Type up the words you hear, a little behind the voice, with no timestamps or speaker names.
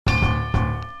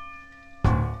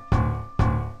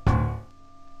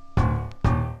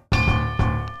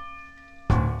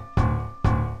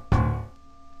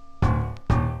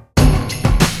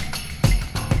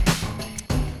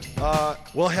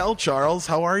Well, hell, Charles,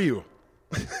 how are you?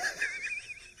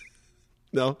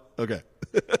 No? Okay.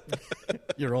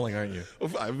 You're rolling, aren't you?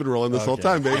 I've been rolling this whole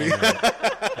time, baby.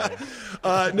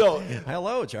 No.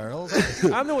 Hello, Charles.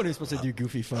 I'm the one who's supposed to do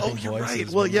goofy, funny Oh, you're voices. right.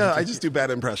 Well, yeah, I just do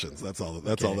bad impressions. That's all.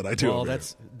 That's all that I do. Well, over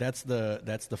that's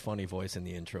the funny voice in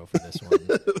the intro for this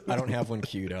one. I don't have one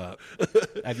queued up.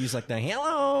 I've used like the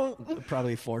hello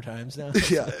probably 4 times now.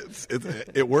 here. Yeah,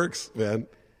 it works, man.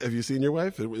 Have you seen your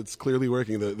wife? It's clearly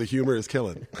working. The humor is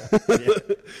killing.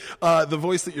 The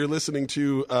voice that you're listening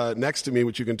to next to me,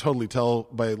 which you can totally tell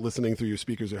by listening through your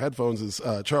speakers or headphones, is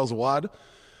Charles Awad.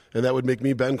 And that would make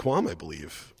me Ben Quam, I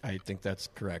believe. I think that's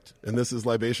correct. And this is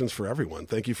Libations for Everyone.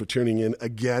 Thank you for tuning in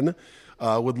again.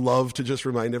 Would love to just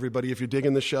remind everybody, if you're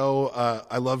digging the show,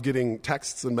 I love getting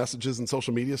texts and messages and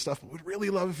social media stuff. But would really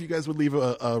love if you guys would leave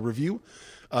a review.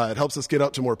 It helps us get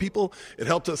out to more people. It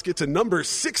helped us get to number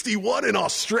 61 in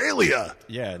Australia.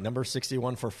 Yeah, number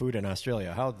 61 for food in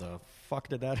Australia. How the fuck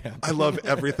did that happen? I love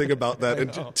everything about that.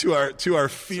 And to our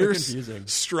fierce,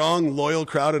 strong, loyal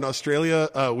crowd in Australia,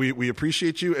 we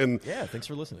appreciate you. And yeah, thanks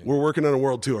for listening. We're working on a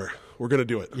world tour. We're going to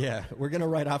do it. Yeah, we're going to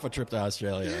write off a trip to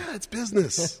Australia. Yeah, it's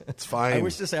business. It's fine. I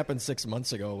wish this happened 6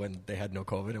 months ago when they had no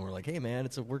COVID and we're like, hey man,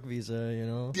 it's a work visa, you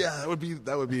know? Yeah,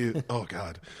 that would be, oh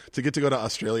God. To get to go to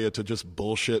Australia to just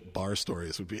bullshit bar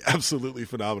stories would be absolutely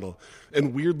phenomenal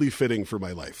and weirdly fitting for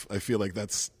my life. I feel like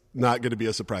that's not going to be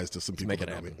a surprise to some people that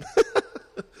know me.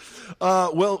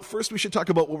 Well, first we should talk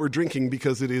about what we're drinking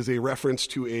because it is a reference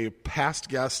to a past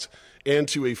guest and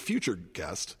to a future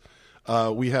guest.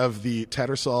 We have the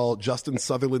Tattersall Justin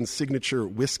Sutherland Signature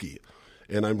Whiskey,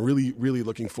 and I'm really, really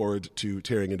looking forward to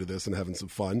tearing into this and having some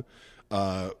fun.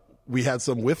 We had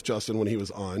some with Justin when he was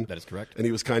on. That is correct. And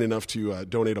he was kind enough to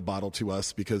donate a bottle to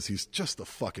us because he's just the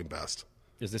fucking best.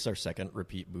 Is this our second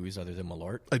repeat booze other than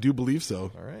Malort? I do believe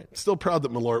so. All right. Still proud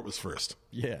that Malort was first.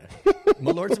 Yeah.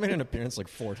 Malort's made an appearance like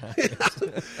 4 times.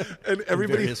 Yeah. And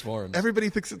everybody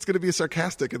thinks it's going to be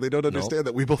sarcastic, and they don't understand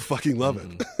that we both fucking love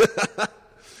it.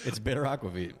 It's bitter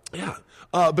aquavit. Yeah.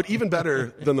 But even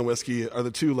better than the whiskey are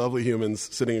the 2 lovely humans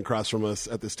sitting across from us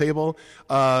at this table.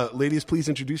 Ladies, please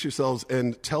introduce yourselves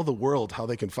and tell the world how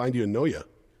they can find you and know you.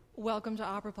 Welcome to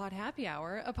Opera Plot Happy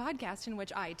Hour, a podcast in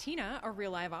which I, Tina, a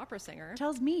real live opera singer,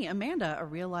 tells me, Amanda, a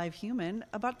real live human,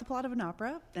 about the plot of an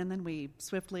opera, and then we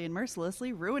swiftly and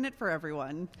mercilessly ruin it for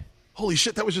everyone. Holy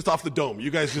shit, that was just off the dome. You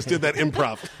guys just did that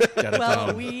improv.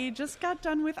 Well, we just got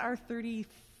done with our 34th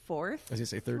I was gonna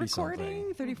say 30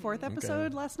 recording, 34th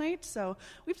episode last night, so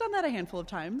we've done that a handful of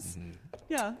times.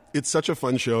 Yeah. It's such a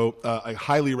fun show. I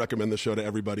highly recommend the show to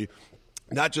everybody.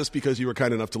 Not just because you were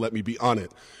kind enough to let me be on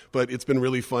it, but it's been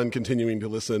really fun continuing to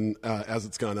listen as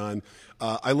it's gone on.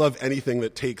 I love anything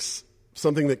that takes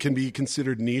something that can be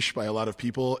considered niche by a lot of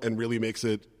people and really makes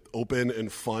it open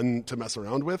and fun to mess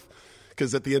around with.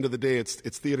 Because at the end of the day, it's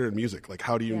theater and music. Like,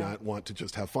 how do you not want to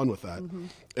just have fun with that?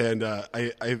 And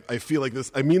I feel like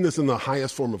this, I mean this in the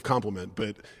highest form of compliment,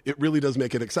 but it really does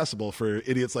make it accessible for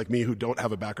idiots like me who don't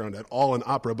have a background at all in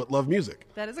opera but love music.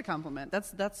 That is a compliment.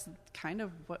 That's kind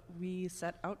of what we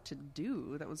set out to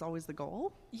do. That was always the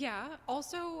goal. Yeah.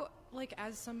 Also, like,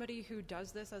 as somebody who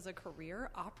does this as a career,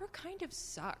 opera kind of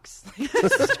sucks. Like,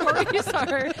 the stories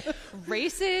are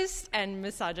racist and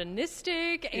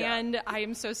misogynistic, and I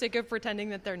am so sick of pretending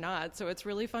that they're not. So it's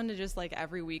really fun to just, like,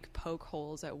 every week poke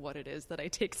holes at what it is that I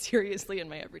take seriously in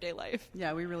my everyday life.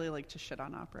 Yeah, we really like to shit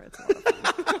on opera. It's a lot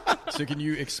of fun. So can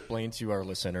you explain to our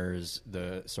listeners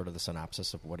the sort of the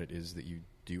synopsis of what it is that you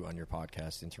do on your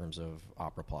podcast in terms of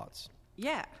opera plots?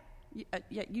 Yeah.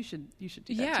 Yeah, you should do that.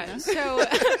 Yeah, Tina. So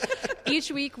each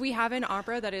week we have an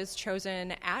opera that is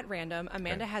chosen at random.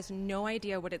 Amanda has no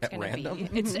idea what it's going to be.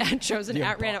 It's chosen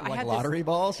at random. Like lottery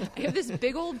balls? I have this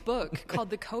big old book called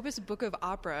The Cobus Book of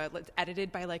Opera,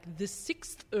 edited by like the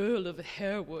 6th Earl of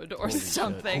Harewood or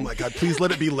something. Oh my God, please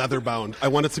let it be leather bound. I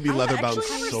want it to be leather bound so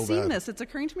bad. I've never seen this. It's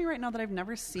occurring to me right now that I've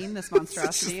never seen this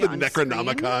monstrosity. It's just the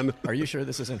Necronomicon. Are you sure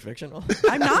this isn't fictional?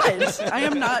 I'm not. I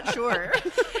am not sure.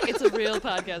 It's a real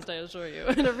podcast, I assure you,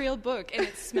 and a real book. And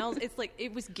it smells, it's like,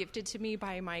 it was gifted to me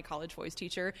by my college voice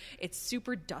teacher. It's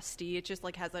super dusty. It just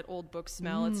like has that old book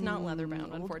smell. It's not leather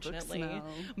bound, unfortunately,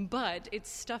 but it's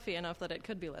stuffy enough that it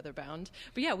could be leather bound.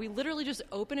 But yeah, we literally just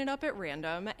open it up at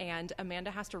random, and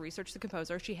Amanda has to research the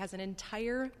composer. She has an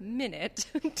entire minute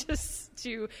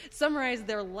to summarize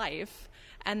their life.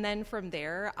 And then from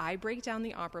there, I break down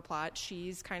the opera plot.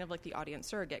 She's kind of like the audience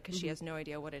surrogate because she has no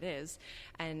idea what it is.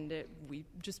 And we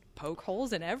just poke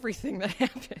holes in everything that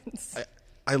happens.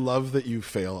 I love that you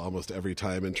fail almost every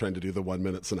time in trying to do the 1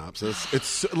 minute synopsis. It's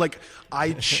so, like,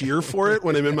 I cheer for it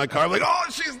when I'm in my car. I'm like, oh,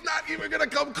 she's not even going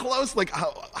to come close. Like,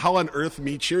 how on earth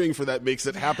me cheering for that makes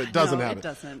it happen? Doesn't No, happen. it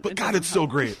doesn't. But It God, doesn't it's so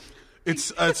great.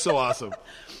 It's so awesome.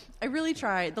 I really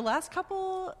tried. The last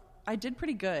couple, I did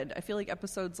pretty good. I feel like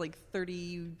episodes like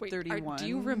 30, Wait, 31. do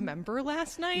you remember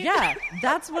last night? Yeah,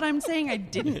 that's what I'm saying. I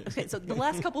didn't. Okay, so the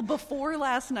last couple before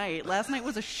last night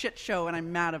was a shit show, and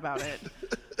I'm mad about it.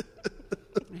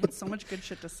 I had so much good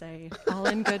shit to say. All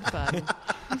in good fun.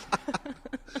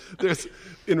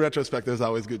 In retrospect, there's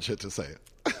always good shit to say.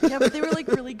 Yeah, but they were like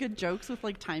really good jokes with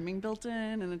like timing built in,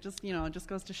 and it just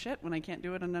goes to shit when I can't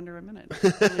do it in under a minute.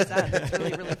 It's really sad. It's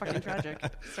really, really fucking tragic.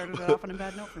 Started it off on a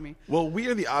bad note for me. Well, we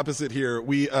are the opposite here.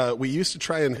 We used to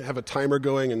try and have a timer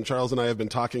going, and Charles and I have been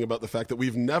talking about the fact that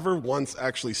we've never once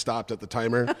actually stopped at the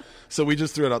timer. So we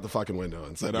just threw it out the fucking window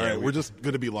and said, all right, we're just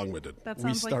going to be long-winded. That We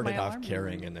sounds started like my off alarm caring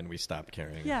ringing. and then we stopped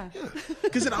caring. Yeah.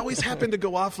 Because it always happened to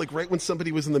go off like right when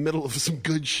somebody was in the middle of some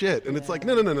good shit. And it's like,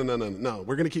 no,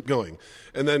 we're going to keep going.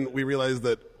 And then we realized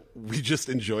that we just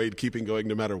enjoyed keeping going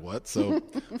no matter what. So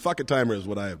fuck a timer is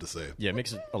what I have to say. Yeah, it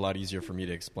makes it a lot easier for me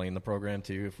to explain the program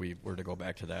too. If we were to go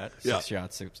back to that, Yeah. 6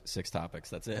 shots, six topics.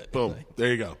 That's it. Boom. Like, There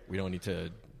you go. we don't need to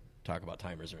talk about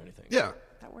timers or anything. Yeah.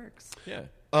 That works. Yeah.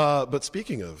 But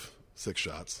speaking of 6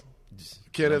 shots,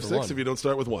 can't have Number 6 one. if you don't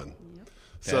start with 1. That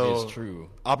So, is true.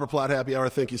 Opera Plot Happy Hour,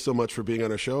 thank you so much for being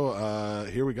on our show.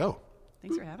 Here we go.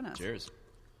 Thanks for having us. Cheers.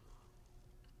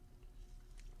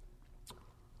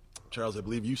 Charles, I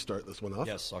believe you start this one off.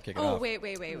 Yes, I'll kick it Oh, off. wait.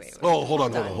 Oh, hold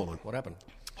on. What happened?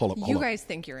 Hold up. You Hold up. guys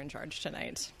think you're in charge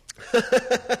tonight.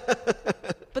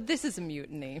 But this is a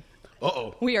mutiny.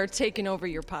 Uh-oh. We are taking over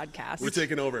your podcast. We're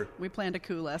taking over. We planned a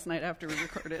coup last night after we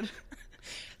recorded.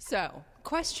 So,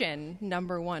 question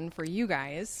number 1 for you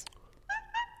guys.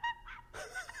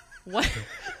 What?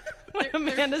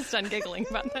 Amanda's done giggling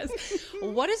about this.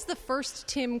 What is the first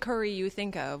Tim Curry you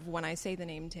think of when I say the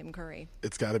name Tim Curry?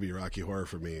 It's got to be Rocky Horror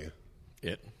for me.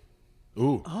 It.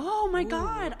 Ooh. Oh my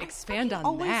God! Expand on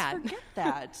always that. Forget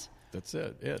that. That's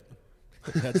it. It.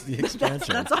 That's the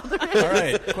expansion. That's all there is. All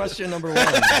right. Question number 1.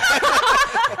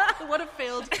 What a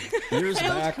failed. Years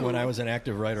back, when I was an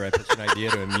active writer, I pitched an idea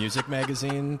to a music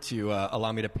magazine to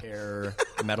allow me to pair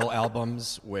metal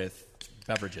albums with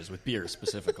beverages, with beer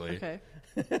specifically. Okay.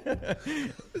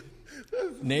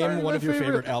 Name one of your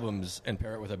favorite albums and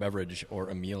pair it with a beverage or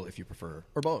a meal if you prefer,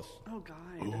 or both. Oh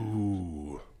God.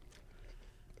 Ooh.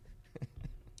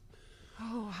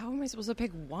 Oh, how am I supposed to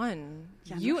pick one?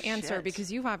 Yeah, you no answer shit.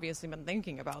 because you've obviously been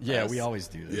thinking about Yeah, this. we always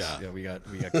do this. Yeah. We got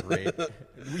great.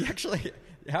 We actually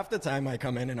half the time I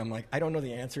come in and I'm like, I don't know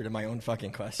the answer to my own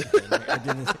fucking question. Like, I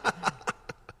didn't.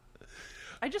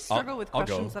 I just struggle with I'll go.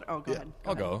 questions that. Oh, go ahead.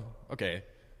 I'll go. Okay.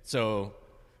 So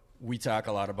we talk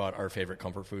a lot about our favorite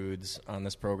comfort foods on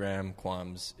this program.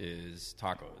 Qualms is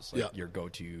tacos, like Yeah. your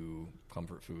go-to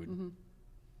comfort food,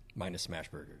 minus smash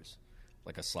burgers,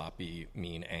 like a sloppy,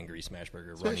 mean, angry smash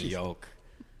burger, runny yolk,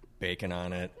 bacon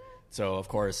on it. So of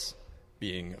course,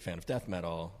 being a fan of death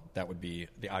metal, that would be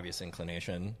the obvious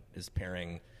inclination, is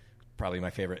pairing probably my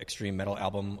favorite extreme metal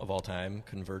album of all time,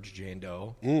 Converge Jane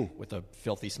Doe, with a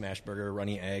filthy smash burger,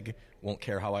 runny egg, won't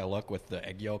care how I look with the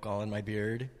egg yolk all in my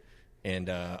beard, and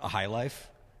a High Life,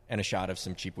 and a shot of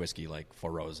some cheap whiskey like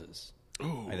Four Roses.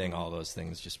 I think all those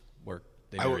things just work.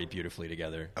 They marry beautifully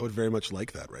together. I would very much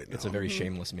like that right now. It's a very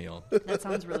shameless meal. That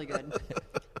sounds really good.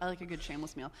 I like a good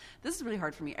shameless meal. This is really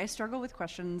hard for me. I struggle with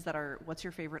questions that are, what's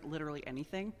your favorite literally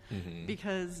anything?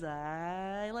 Because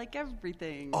I like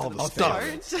everything. All for the most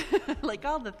stuff. part. Like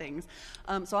all the things.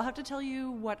 So I'll have to tell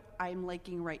you what I'm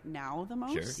liking right now the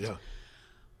most. Sure. Yeah.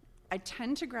 I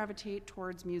tend to gravitate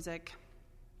towards music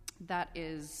that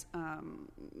is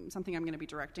something I'm going to be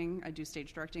directing. I do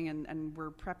stage directing, and we're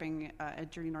prepping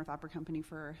at Journey North Opera Company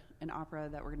for an opera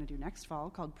that we're going to do next fall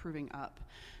called Proving Up.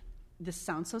 This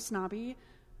sounds so snobby.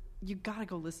 You gotta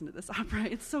go listen to this opera.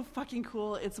 It's so fucking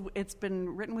cool. It's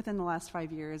been written within the last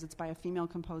 5 years. It's by a female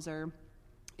composer.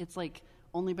 It's like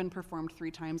only been performed 3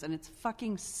 times, and it's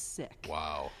fucking sick.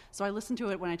 Wow. So I listen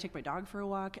to it when I take my dog for a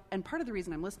walk, and part of the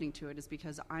reason I'm listening to it is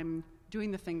because I'm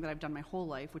doing the thing that I've done my whole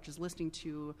life, which is listening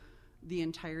to the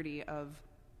entirety of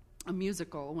a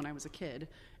musical when I was a kid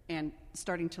and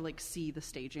starting to like see the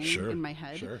staging in my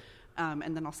head. Sure.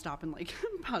 And then I'll stop and like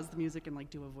pause the music and like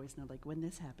do a voice note like, when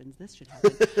this happens, this should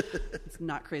happen. It's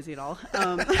not crazy at all.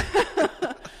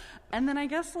 And then I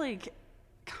guess like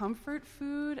comfort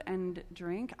food and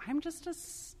drink, I'm just a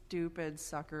stupid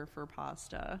sucker for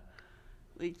pasta.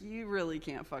 Like, you really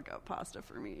can't fuck up pasta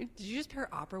for me. Did you just pair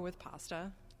opera with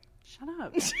pasta? Shut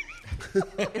up.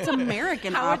 It's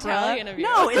American How opera. Italian of you.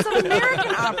 No, it's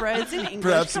American opera. It's in English.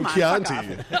 Perhaps Come some on, fuck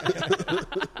Chianti.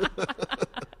 off.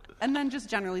 And then just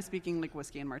generally speaking, like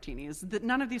whiskey and martinis.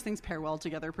 None of these things pair well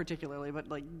together particularly, but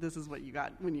like this is what you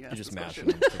got when you ask You just this mash question.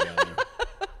 them together.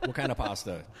 What kind of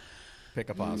pasta? Pick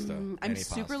a pasta. I'm Any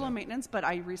super pasta. low maintenance, but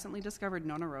I recently discovered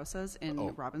Nona Rosa's in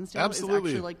Robbinsdale.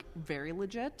 absolutely. It's actually like very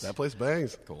legit. That place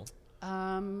bangs. Cool.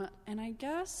 And I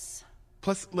guess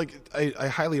Plus, like, I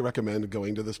highly recommend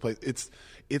going to this place.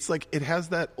 It's like it has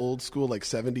that old school like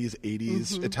 70s,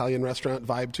 80s Italian restaurant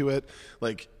vibe to it.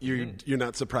 Like you're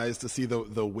not surprised to see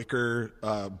the wicker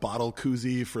bottle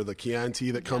koozie for the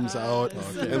Chianti that comes out,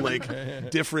 and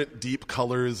like different deep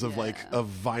colors of like of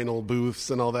vinyl booths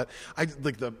and all that. I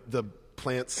like the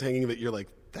plants hanging that you're like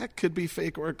that could be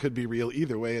fake or it could be real.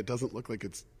 Either way, it doesn't look like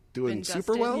it's doing Been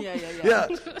super dusted. well. Yeah.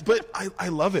 But I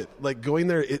love it. Like going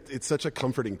there, it's such a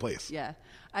comforting place. yeah.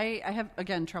 I have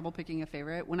again trouble picking a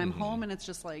favorite when I'm home and it's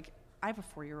just like I have a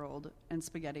 4-year-old and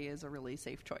spaghetti is a really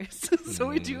safe choice. So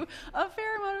we do a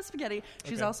fair amount of spaghetti.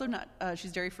 She's also not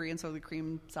she's dairy free, and so the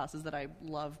cream sauces that I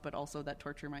love but also that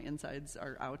torture my insides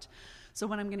are out. So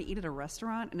when I'm going to eat at a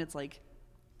restaurant and it's like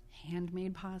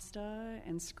handmade pasta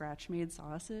and scratch made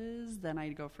sauces, then I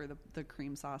go for the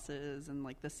cream sauces and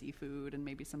like the seafood and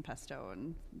maybe some pesto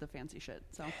and the fancy shit.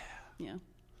 So yeah.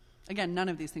 Again, none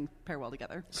of these things pair well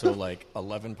together. So like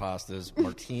 11 pastas,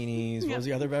 martinis. What was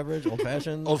the other beverage? Old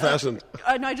fashioned. Old fashioned.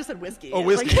 No, I just said whiskey. Oh,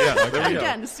 whiskey, yeah, there we go.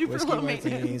 Again, super Whiskey low martinis,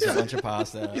 maintenance. a bunch of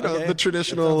pasta. You know, Okay. the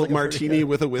traditional That sounds like a pretty martini good-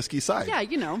 with a whiskey side. Yeah,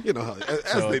 you know. You know how, as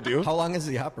So they do. How long is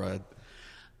the opera?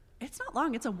 It's not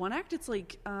long. It's a one act. It's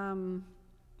like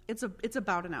it's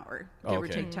about an hour. Give or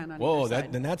take 10 on Whoa, either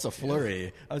side. then that's a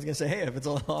flurry. I was gonna say, hey, if it's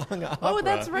a long opera, Oh,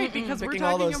 that's right, because we're picking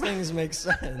all talking those about things makes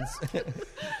sense.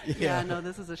 yeah, no,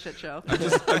 this is a shit show.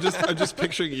 I'm just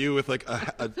picturing you with like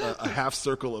a half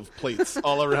circle of plates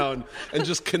all around and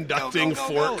just conducting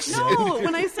forks. No,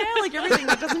 when I say I like everything,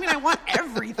 that doesn't mean I want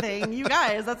everything. You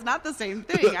guys, that's not the same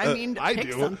thing. I mean, I pick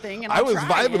do. something and I I'll was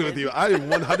try vibing it. with you. I am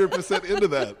 100% into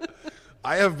that.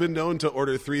 I have been known to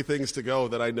order 3 things to go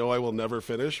that I know I will never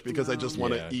finish because I just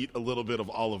want to Yeah. eat a little bit of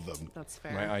all of them. That's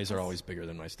fair. My eyes are always bigger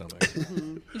than my stomach.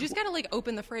 You just gotta like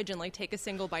open the fridge and like take a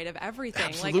single bite of everything.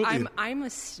 Absolutely. Like I'm a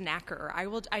snacker.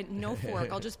 I no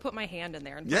fork. I'll just put my hand in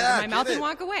there and put Yeah, it in my mouth get and it.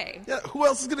 walk away. Yeah, who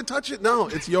else is going to touch it? No,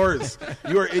 it's yours.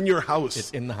 You are in your house. It's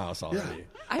in the house already.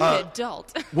 I'm an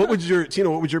adult. What would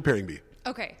your pairing be?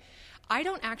 Okay. I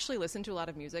don't actually listen to a lot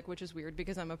of music, which is weird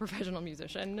because I'm a professional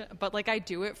musician, but like I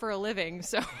do it for a living,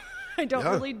 so I don't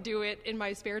Yeah. really do it in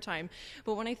my spare time.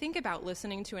 But when I think about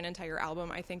listening to an entire album,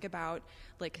 I think about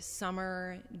like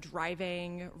summer,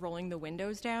 driving, rolling the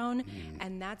windows down,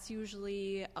 and that's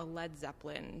usually a Led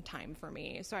Zeppelin time for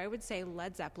me. So I would say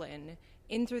Led Zeppelin,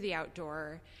 In Through the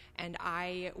Outdoor, and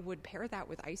I would pair that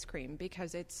with ice cream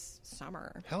because it's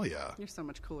summer. Hell yeah. You're so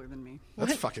much cooler than me.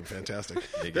 That's fucking fantastic.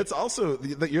 That's also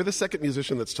you're the second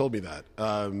musician that's told me that.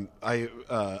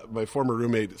 My former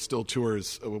roommate still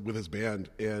tours with his band,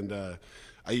 and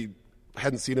I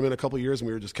hadn't seen him in a couple of years, and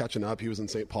we were just catching up. He was in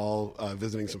St. Paul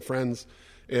visiting some friends,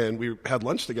 and we had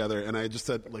lunch together. And I just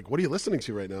said, like, "What are you listening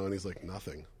to right now?" And he's like,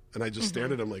 "Nothing." And I just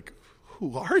stared at him like,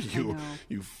 "Who are you?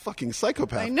 You fucking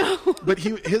psychopath!" I know. But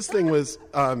his thing was,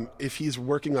 if he's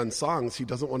working on songs, he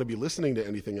doesn't want to be listening to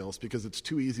anything else because it's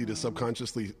too easy to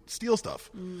subconsciously steal stuff.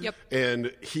 Yep.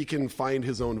 And he can find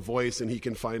his own voice and he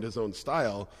can find his own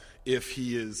style if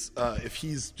he's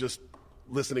just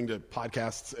listening to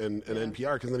podcasts and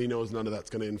NPR, because then he knows none of that's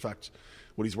going to infect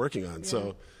what he's working on.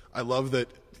 So I love that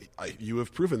you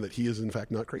have proven that he is in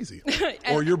fact not crazy,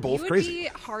 or you're both you would crazy. be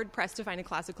hard pressed to find a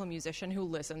classical musician who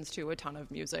listens to a ton of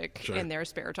music Sure. in their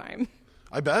spare time.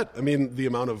 I bet. I mean, the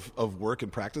amount of work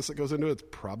and practice that goes into it's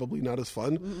probably not as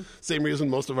fun. Same reason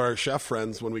most of our chef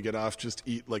friends, when we get off, just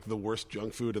eat like the worst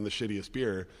junk food and the shittiest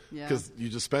beer Yeah. because you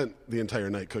just spent the entire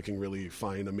night cooking really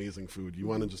fine, amazing food. You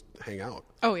want to just hang out.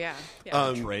 Oh yeah,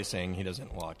 yeah. Trey saying he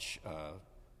doesn't watch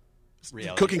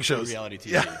reality Cooking shows. reality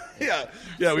TV.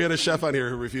 Yeah. We had a chef on here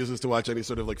who refuses to watch any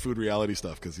sort of like food reality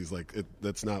stuff because he's like,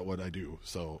 that's not what I do.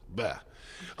 So, bah.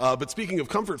 But speaking of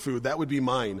comfort food, that would be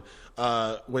mine.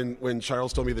 When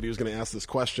Charles told me that he was going to ask this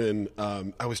question,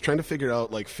 I was trying to figure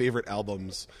out like favorite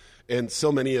albums. And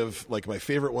so many of like my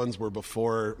favorite ones were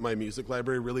before my music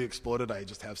library really exploded. I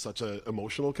just have such an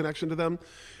emotional connection to them.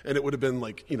 And it would have been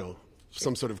like,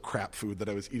 some sort of crap food that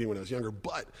I was eating when I was younger.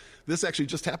 But this actually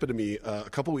just happened to me a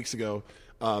couple weeks ago.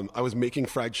 I was making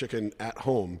fried chicken at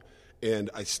home, and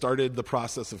I started the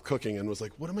process of cooking and was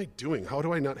like, what am I doing? How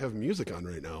do I not have music on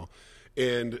right now?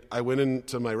 And I went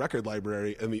into my record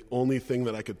library, and the only thing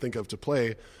that I could think of to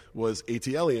play was AT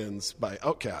Aliens by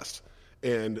Outkast.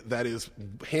 and that is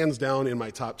hands down in my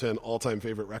top 10 all-time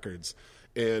favorite records.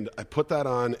 And I put that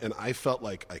on, and I felt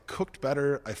like I cooked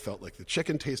better. I felt like the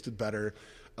chicken tasted better.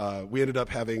 We ended up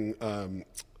having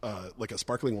like a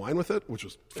sparkling wine with it, which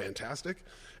was fantastic.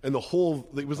 And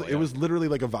it was literally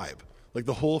like a vibe. Like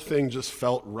the whole thing just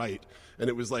felt right. And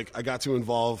it was like I got to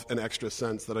involve an extra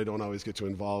sense that I don't always get to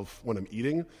involve when I'm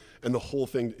eating. And the whole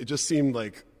thing, it seemed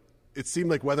like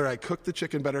whether I cooked the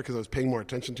chicken better because I was paying more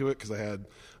attention to it because I had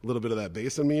a little bit of that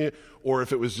bass in me, or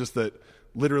if it was just that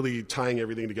literally tying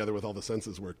everything together with all the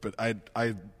senses worked. But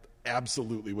I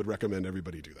absolutely would recommend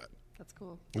everybody do that. That's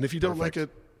cool. And if you don't like it,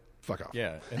 fuck off.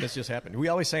 Yeah, and this just happened. We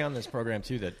always say on this program,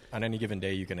 too, that on any given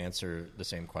day you can answer the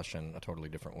same question a totally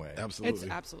different way. Absolutely.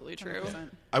 It's absolutely true.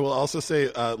 100%. I will also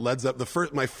say Led Zeppelin.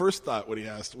 My first thought when he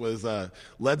asked was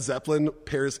Led Zeppelin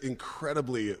pairs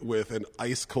incredibly with an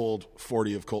ice-cold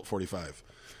 40 of Colt 45.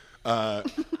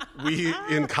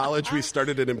 In college, we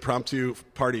started an impromptu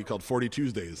party called 40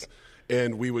 Tuesdays.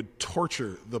 And we would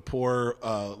torture the poor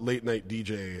late-night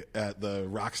DJ at the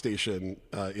rock station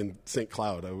in St.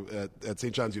 Cloud at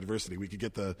St. John's University. We could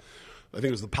get I think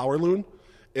it was the Power Loon,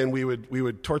 and we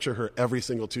would torture her every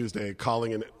single Tuesday,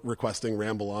 calling and requesting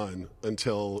Ramble On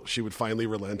until she would finally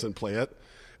relent and play it.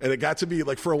 And it got to be,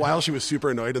 like, for a while she was super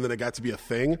annoyed, and then it got to be a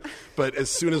thing. But as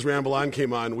soon as Ramble On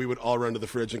came on, we would all run to the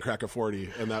fridge and crack a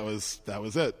 40, and that was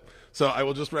it. So I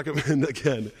will just recommend,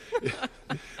 again,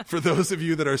 for those of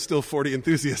you that are still 40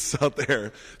 enthusiasts out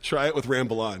there, try it with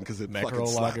Ramble On, because it fucking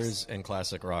slaps. Macro lagers and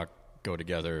classic rock go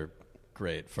together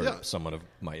great for someone of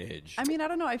my age. I mean, I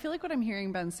don't know. I feel like what I'm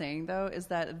hearing Ben saying, though, is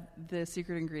that the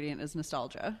secret ingredient is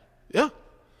nostalgia. Yeah.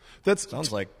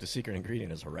 Sounds like the secret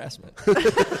ingredient is harassment.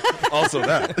 Also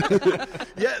that.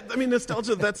 Yeah, I mean,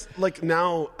 nostalgia, that's like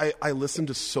now I listen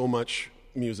to so much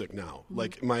music now.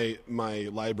 Like my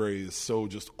library is so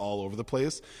just all over the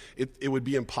place. It would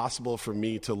be impossible for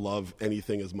me to love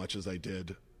anything as much as I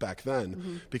did back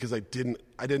then because I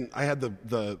had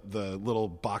the little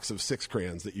box of 6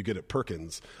 crayons that you get at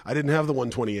Perkins. I didn't have the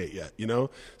 128 yet, you know?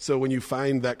 So when you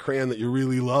find that crayon that you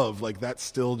really love, like that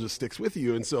still just sticks with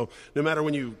you. And so no matter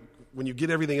when you get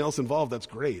everything else involved, that's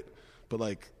great. But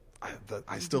like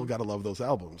I still got to love those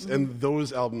albums. And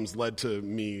those albums led to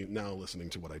me now listening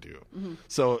to what I do.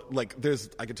 So like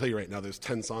I can tell you right now, there's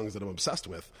 10 songs that I'm obsessed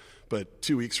with, but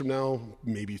 2 weeks from now,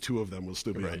 maybe 2 of them will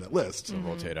still be on that list. So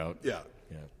rotate out. Yeah.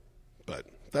 But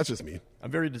that's just me.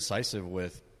 I'm very decisive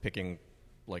with picking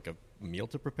like a meal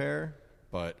to prepare,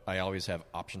 but I always have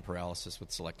option paralysis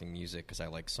with selecting music because I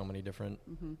like so many different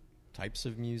types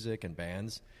of music and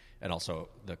bands. And also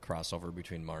the crossover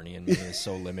between Marnie and me is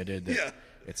so limited that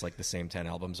it's like the same 10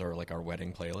 albums are like our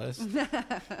wedding playlist.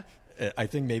 I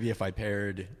think maybe if I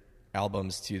paired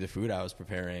albums to the food I was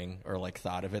preparing or like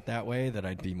thought of it that way, that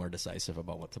I'd be more decisive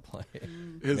about what to play.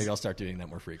 Maybe I'll start doing that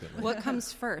more frequently. What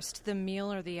comes first, the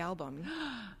meal or the album?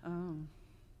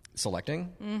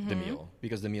 Selecting the meal,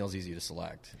 because the meal's easy to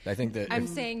select. I think that I'm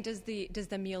saying, does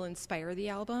the meal inspire the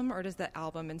album, or does the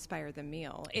album inspire the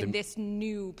meal in this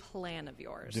new plan of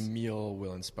yours? The meal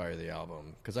will inspire the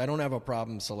album, because I don't have a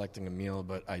problem selecting a meal,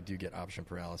 but I do get option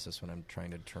paralysis when I'm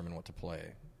trying to determine what to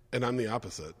play. And I'm the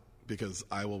opposite, because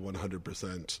I will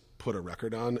 100% put a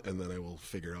record on, and then I will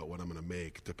figure out what I'm going to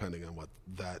make depending on what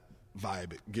that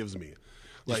vibe gives me.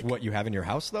 Like what you have in your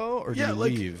house, though, or do you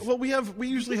leave? Well, we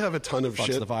usually have a ton of Fucks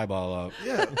shit. The vibe all up.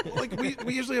 Yeah, like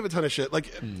we usually have a ton of shit.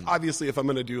 Like obviously, if I'm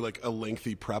going to do like a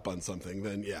lengthy prep on something,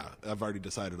 then yeah, I've already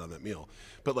decided on that meal.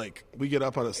 But like we get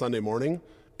up on a Sunday morning,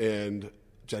 and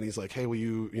Jenny's like, "Hey, will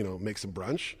you make some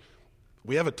brunch?"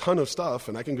 We have a ton of stuff,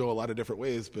 and I can go a lot of different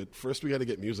ways. But first, we got to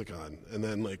get music on, and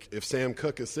then like if Sam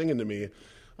Cooke is singing to me.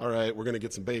 All right, we're going to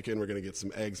get some bacon, we're going to get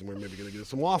some eggs, and we're maybe going to get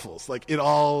some waffles. Like, it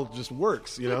all just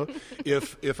works, you know?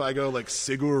 If I go, like,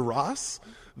 Sigur Rós,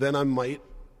 then I might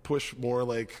push more,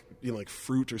 like, like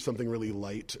fruit or something really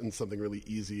light and something really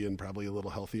easy and probably a little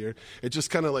healthier. It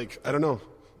just kind of, like, I don't know.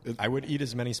 I would eat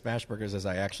as many smash burgers as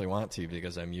I actually want to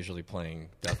because I'm usually playing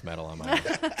death metal on my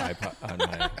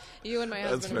iPod. You and my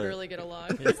husband would really get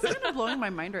along. It's kind of blowing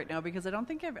my mind right now because I don't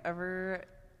think I've ever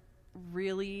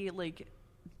really, like,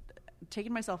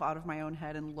 taken myself out of my own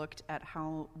head and looked at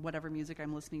how whatever music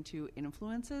I'm listening to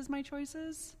influences my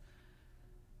choices.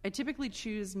 I typically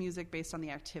choose music based on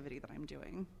the activity that I'm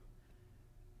doing.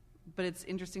 But it's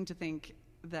interesting to think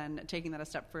then, taking that a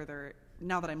step further,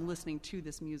 now that I'm listening to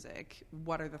this music,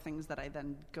 what are the things that I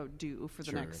then go do for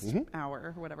the next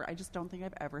hour or whatever? I just don't think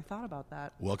I've ever thought about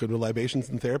that. Welcome to Libations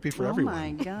and Therapy for Everyone. Oh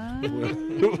my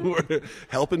God. We're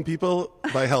helping people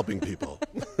by helping people.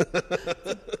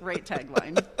 Great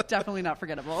tagline. Definitely not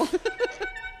forgettable.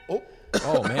 Oh.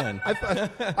 Oh man. I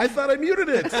thought I muted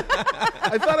it.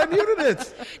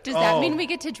 Does that mean we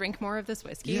get to drink more of this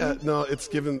whiskey? Yeah, no, it's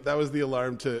given. That was the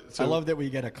alarm to. I love that we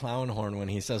get a clown horn when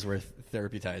he says we're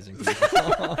therapizing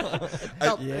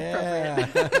people. Yeah.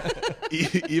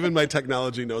 Even my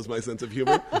technology knows my sense of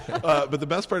humor. But the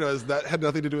best part is that had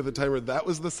nothing to do with the timer. That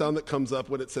was the sound that comes up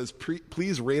when it says,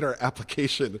 please rate our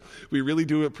application. We really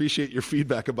do appreciate your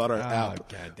feedback about our app.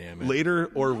 God damn it. Later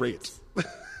or rate.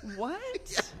 What?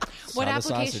 What How the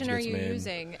sausage application are gets you made.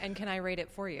 using, and can I rate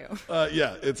it for you?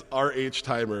 Yeah, it's RH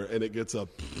timer, and it gets a.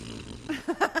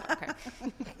 Okay.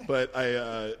 But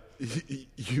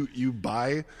you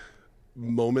buy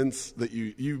moments that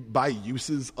you buy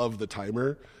uses of the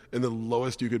timer, and the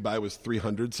lowest you could buy was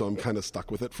 300, so I'm kind of stuck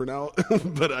with it for now.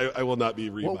 But I will not be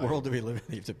rebuying. What world do we live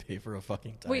in? You have to pay for a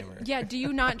fucking timer. Wait, yeah, do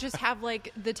you not just have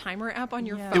like the timer app on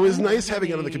your phone? It was nice having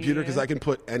it on the computer because I can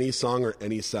put any song or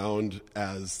any sound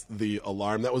as the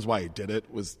alarm. That was why I did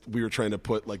it. Was we were trying to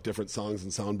put like different songs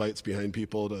and sound bites behind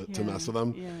people to mess with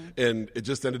them, and it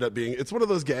just ended up being. It's one of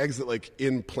those gags that like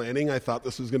in planning I thought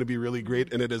this was going to be really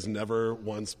great, and it has never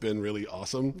once been really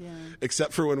awesome,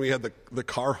 except for when we had the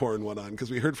car horn one on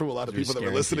because we heard from a lot of people that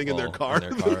were listening in their car.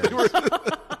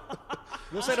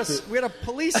 We had a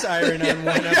police siren on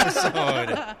one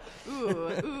episode.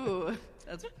 Ooh,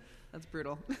 that's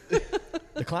brutal.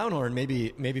 The clown horn, maybe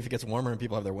if it gets warmer and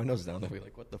people have their windows down, they'll be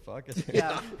like, "What the fuck?"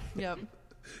 Yeah. Yep.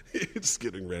 It's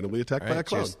getting randomly attacked All by a right,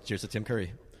 clown. cheers to Tim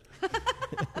Curry.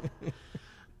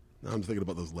 Now I'm thinking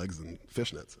about those legs and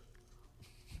fishnets.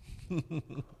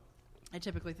 I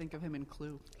typically think of him in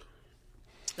Clue.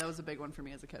 That was a big one for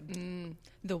me as a kid.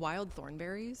 The Wild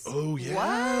Thornberries. Oh yeah.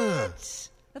 What?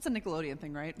 That's a Nickelodeon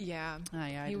thing, right? Yeah. Oh,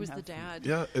 yeah, I he didn't was the have- dad.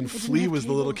 Yeah, and Flea was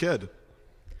the little kid.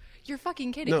 You're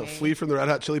fucking kidding No, me. Flea from the Red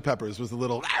Hot Chili Peppers was the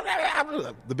little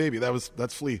the baby.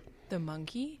 That's Flea. The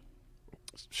monkey?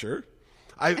 Sure.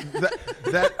 I know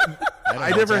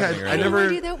never what's had happening I right now. never No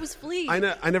idea that was Flea.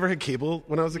 I never had cable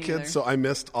when I was a Me kid, either. so I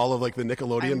missed all of like the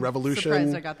Nickelodeon I'm revolution.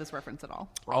 surprised I got this reference at all.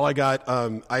 All I got,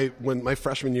 when my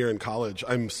freshman year in college,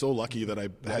 I'm so lucky that I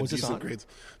had was this decent on? grades.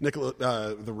 The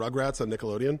Rugrats on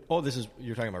Nickelodeon. Oh,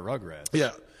 you're talking about Rugrats.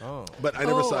 Yeah. Oh. But I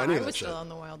never saw any I of that was shit. still on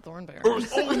the Wild Thornberries.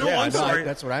 Oh no, Yeah, I'm no, sorry.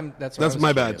 That's what I That's was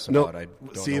my bad. curious No, about. I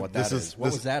don't see, know what that this is. is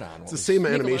What was that on? It's the same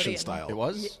animation Nickelodeon. style. It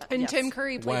was. And Yes. Tim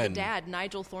Curry played When? the dad,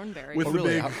 Nigel Thornberry. with Oh, the really?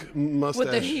 big How- mustache.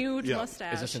 with the huge Yeah.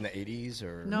 mustache. Is this in the 80s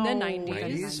or No, The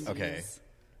 90s. 90s? Okay,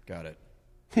 got it.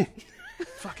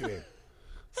 Fucking A.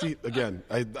 See, again,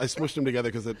 I smushed them together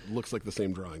because it looks like the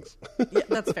same drawings. Yeah,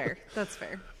 that's fair. That's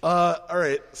fair. All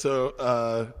right, so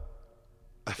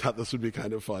I thought this would be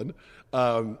kind of fun.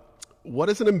 What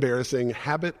is an embarrassing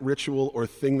habit, ritual, or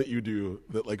thing that you do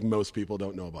that like most people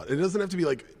don't know about? It doesn't have to be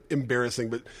like embarrassing,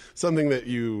 but something that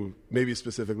you maybe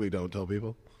specifically don't tell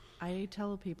people. I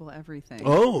tell people everything.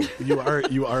 Oh, you are an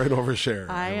overshare.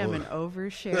 I am an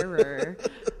oversharer.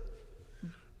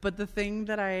 But the thing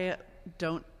that I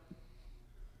don't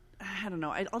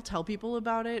know, I'll tell people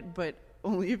about it, but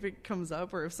only if it comes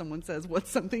up or if someone says, what's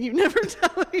something you never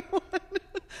tell anyone?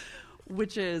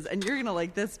 Which is, and you're going to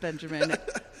like this, Benjamin,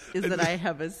 is that I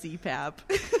have a CPAP.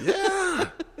 Yeah.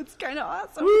 It's kind of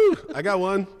awesome. Woo, I got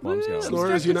one. Mom's got one.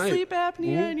 Snorers unite. Sleep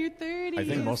apnea in your 30s. I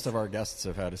think most of our guests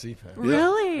have had a CPAP.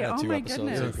 Really? Yeah, Oh 2 my episodes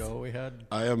goodness. ago we had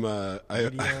I am.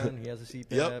 Gideon, he has a CPAP.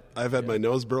 Yep. I've had my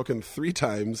nose broken 3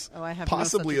 times. Oh, I have no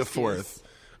possibly such a 4th.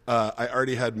 I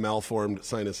already had malformed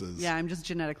sinuses. Yeah, I'm just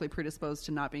genetically predisposed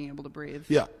to not being able to breathe.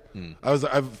 Yeah.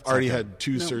 I've already had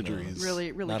 2 surgeries.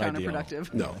 Really Not ideal.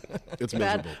 counterproductive. No, it's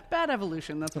Bad, miserable. bad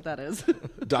evolution. That's what that is.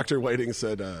 Dr. Whiting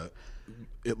said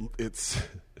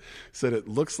said it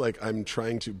looks like I'm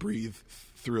trying to breathe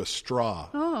through a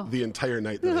straw the entire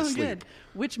night that I Oh, sleep. good.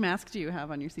 Which mask do you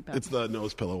have on your CPAP? It's the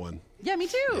nose pillow one. Yeah, me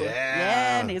too.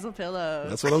 Yeah. Nasal pillows.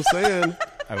 That's what I'm saying.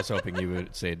 I was hoping you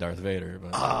would say Darth Vader,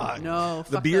 but No,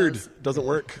 The fuck beard those. doesn't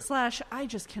work. Slash, I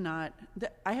just cannot.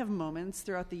 I have moments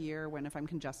throughout the year when if I'm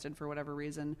congested for whatever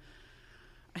reason,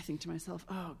 I think to myself,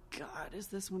 oh God, is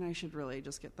this when I should really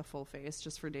just get the full face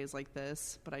just for days like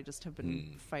this? But I just have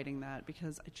been fighting that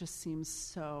because it just seems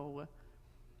so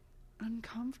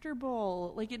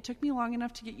uncomfortable. Like it took me long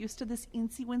enough to get used to this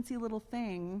incy-wincy little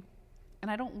thing. And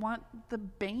I don't want the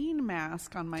Bane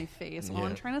mask on my face while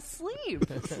I'm trying to sleep.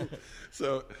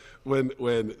 So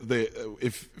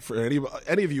if for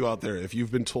any of you out there, if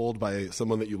you've been told by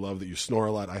someone that you love that you snore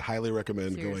a lot, I highly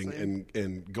recommend Seriously. going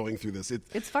and going through this.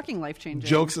 It's fucking life-changing.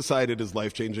 Jokes aside, it is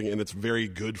life changing and it's very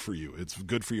good for you. It's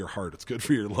good for your heart. It's good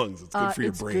for your lungs. It's good for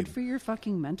your brain. It's good for your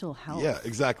fucking mental health. Yeah,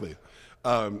 exactly.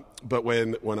 But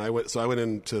when I went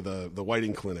into the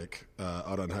Whiting Clinic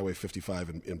out on Highway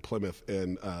 55 in Plymouth,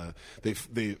 and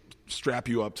they strap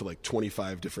you up to like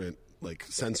 25 different like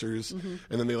sensors,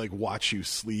 and then they like watch you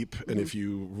sleep, and if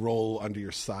you roll onto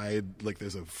your side, like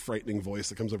there's a frightening voice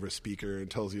that comes over a speaker and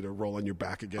tells you to roll on your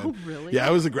back again. Oh, really? Yeah,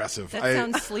 it was aggressive. That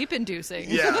sounds sleep-inducing.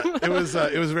 Yeah, it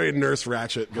was very Nurse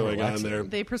Ratchet going on there.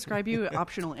 They prescribe you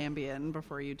optional Ambien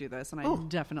before you do this, and I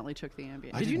definitely took the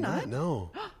Ambien. Did you not? No.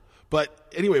 But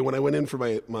anyway, when I went in for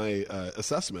my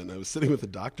assessment, I was sitting with the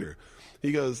doctor.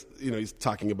 He goes, he's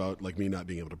talking about like me not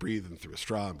being able to breathe and through a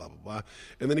straw and blah, blah, blah.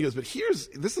 And then he goes, but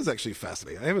this is actually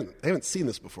fascinating. I haven't seen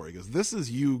this before. He goes, this is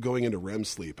you going into REM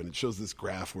sleep, and it shows this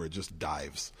graph where it just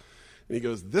dives. And he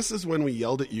goes, this is when we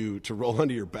yelled at you to roll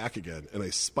onto your back again. And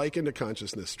I spike into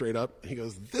consciousness straight up. He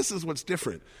goes, this is what's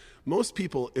different. Most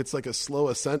people, it's like a slow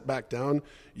ascent back down.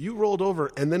 You rolled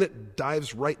over, and then it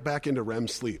dives right back into REM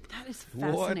sleep. That is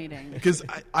fascinating. Because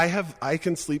I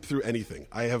can sleep through anything.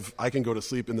 I can go to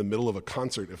sleep in the middle of a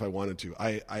concert if I wanted to.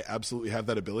 I absolutely have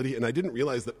that ability, and I didn't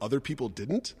realize that other people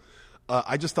didn't.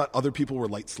 I just thought other people were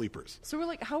light sleepers. So we're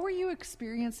like, how were you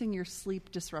experiencing your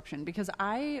sleep disruption? Because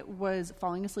I was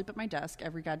falling asleep at my desk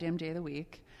every goddamn day of the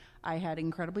week. I had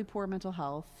incredibly poor mental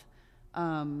health.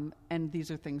 And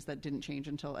these are things that didn't change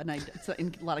until, and I, so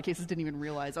in a lot of cases, didn't even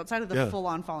realize outside of the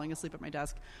full-on falling asleep at my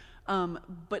desk.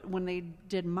 But when they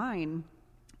did mine,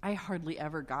 I hardly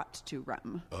ever got to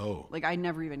REM. Oh, like I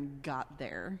never even got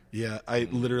there. Yeah,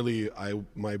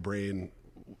 my brain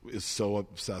is so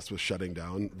obsessed with shutting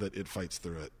down that it fights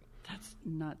through it. That's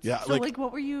nuts. Yeah, so like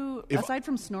what were you aside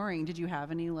from snoring? Did you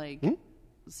have any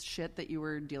shit that you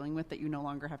were dealing with that you no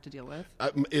longer have to deal with?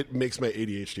 It makes my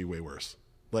ADHD way worse.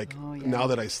 Like now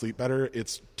that I sleep better,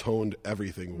 it's toned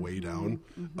everything way down.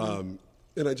 And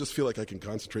I just feel like I can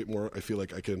concentrate more. I feel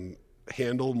like I can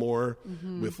handle more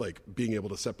with like being able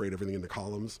to separate everything into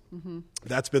columns.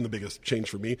 That's been the biggest change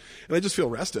for me. And I just feel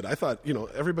rested. I thought,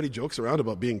 everybody jokes around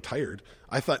about being tired.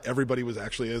 I thought everybody was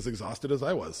actually as exhausted as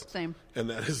I was. Same. And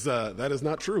that is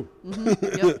not true.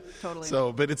 Yep, totally.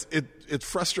 So, but it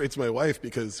frustrates my wife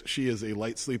because she is a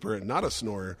light sleeper and not a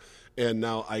snorer. And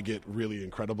now I get really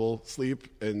incredible sleep,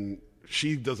 and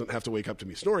she doesn't have to wake up to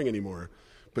me snoring anymore,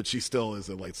 but she still is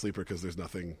a light sleeper because there's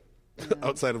nothing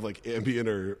outside of like Ambien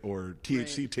or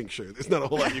THC tincture. There's not a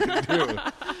whole lot you can do.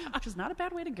 Which is not a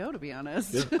bad way to go, to be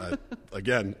honest. Yeah,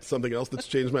 again, something else that's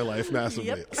changed my life massively.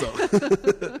 Yep.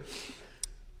 So,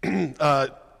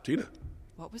 Tina.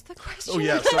 What was the question? Oh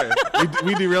yeah, sorry,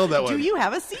 we derailed that one. Do you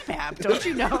have a CPAP? Don't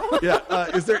you know? Yeah.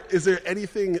 Is there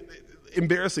anything?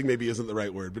 Embarrassing maybe isn't the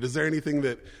right word, but is there anything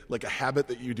that, like a habit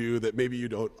that you do that maybe you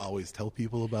don't always tell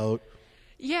people about?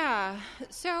 Yeah.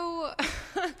 So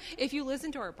if you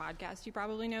listen to our podcast, you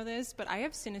probably know this, but I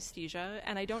have synesthesia,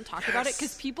 and I don't talk about it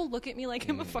because people look at me like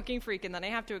I'm a fucking freak, and then I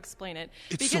have to explain it.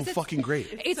 It's so fucking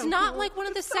great. It's so not cool. like one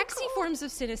of the sexy forms of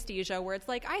synesthesia where it's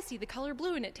like, I see the color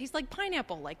blue and it tastes like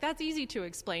pineapple. Like, that's easy to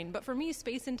explain. But for me,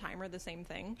 space and time are the same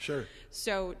thing. Sure.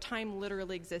 So time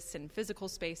literally exists in physical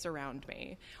space around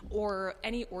me, or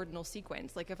any ordinal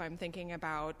sequence. Like if I'm thinking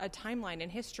about a timeline in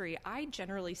history, I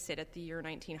generally sit at the year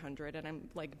 1900, and I'm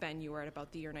like, Ben, you were at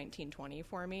about the year 1920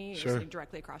 for me. Sure. You're sitting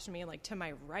directly across from me. And like to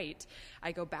my right,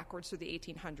 I go backwards through the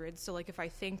 1800s. So like if I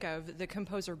think of the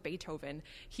composer Beethoven,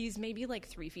 he's maybe like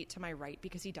 3 feet to my right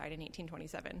because he died in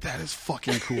 1827. That is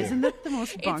fucking cool. Isn't that the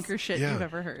most bonker shit yeah. you've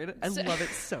ever heard? I love it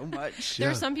so much. There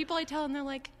are some people I tell and they're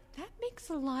like, that makes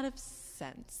a lot of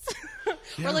sense.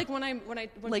 Or like when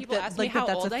Like people that, ask me like how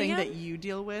that's old a thing I am. that you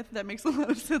deal with that makes a lot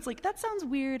of sense. Like that sounds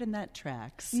weird and that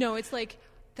tracks. No, it's like,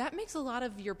 that makes a lot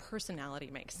of your personality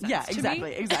make sense. Yeah, to exactly,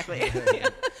 me. exactly. Yeah.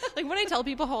 Like when I tell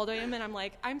people how old I am, and I'm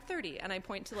like, I'm 30, and I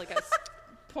point to like a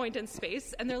point in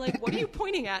space, and they're like, what are you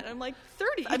pointing at? And I'm like,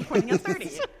 30. I'm pointing at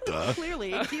 30.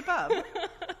 Clearly, keep up.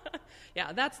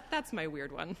 Yeah, that's my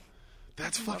weird one.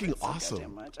 That's fucking so awesome.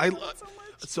 goddamn much. I love love it so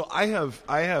much. So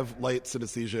I have light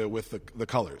synesthesia with the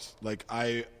colors. Like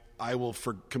I will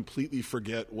completely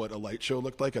forget what a light show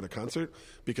looked like at a concert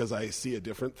because I see a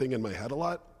different thing in my head a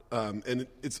lot. And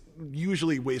it's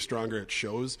usually way stronger at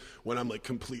shows when I'm like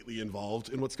completely involved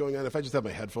in what's going on. If I just have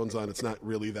my headphones on, it's not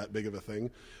really that big of a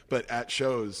thing. But at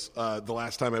shows, the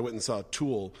last time I went and saw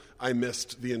Tool, I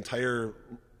missed the entire,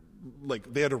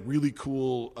 like they had a really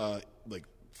cool, like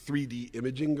 3D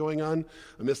imaging going on.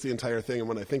 I missed the entire thing. And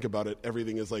when I think about it,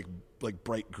 everything is like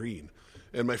bright green.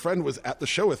 And my friend was at the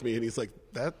show with me and he's like,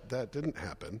 that didn't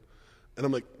happen. And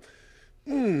I'm like,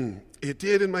 It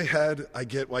did in my head. I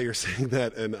get why you're saying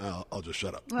that, and I'll just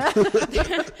shut up.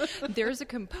 There's a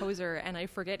composer, and I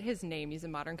forget his name. He's a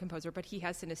modern composer, but he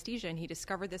has synesthesia, and he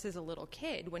discovered this as a little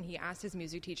kid when he asked his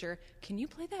music teacher, "Can you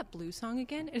play that blue song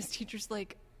again?" And his teacher's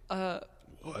like,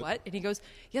 what? And he goes,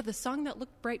 "Yeah, the song that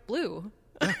looked bright blue."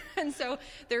 And so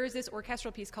there is this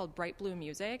orchestral piece called Bright Blue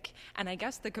Music, and I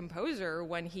guess the composer,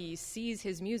 when he sees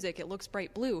his music, it looks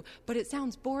bright blue, but it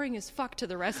sounds boring as fuck to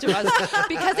the rest of us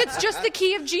because it's just the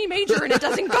key of G major and it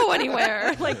doesn't go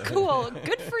anywhere. Like, cool,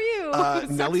 good for you.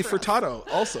 Nelly Sucks for us. Furtado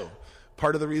also.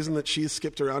 Part of the reason that she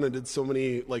skipped around and did so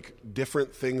many like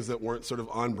different things that weren't sort of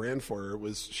on brand for her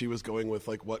was she was going with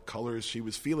like what colors she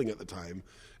was feeling at the time,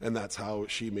 and that's how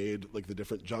she made like the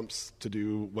different jumps to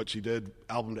do what she did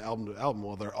album to album to album,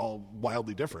 while they're all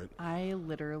wildly different. I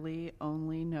literally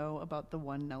only know about the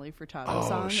one Nelly Furtado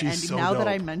song, she's and so now that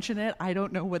I dope. mention it, I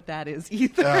don't know what that is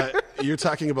either. You're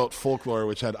talking about Folklore,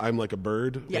 which had "I'm Like a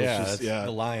Bird." Yeah. which Yeah, is- that's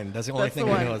the line. That's the only That's thing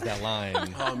the I one. know is that line.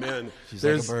 Oh man, She's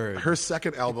like a bird. Her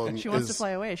second album. She wants is, to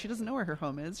fly away. She doesn't know where her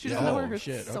home is. She Yeah. doesn't know where Oh, her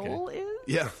shit, okay. soul is.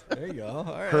 Yeah, There you go. All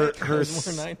right. her There's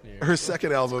more than I knew. her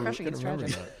second album. Crushing. It's Remember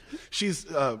tragic. that. She's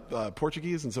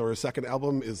Portuguese, and so her second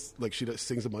album is like she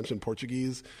sings a bunch in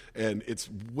Portuguese, and it's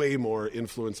way more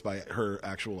influenced by her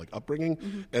actual like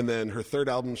upbringing. And then her third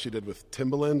album she did with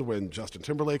Timbaland when Justin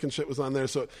Timberlake and shit was on there.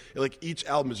 So like each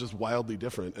album is just wildly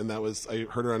different. And that was, I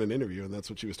heard her on an interview, and that's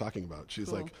what she was talking about. She's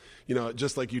Cool. like, you know,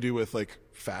 just like you do with like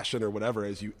fashion or whatever,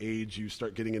 as you age, you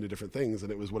start getting into different things.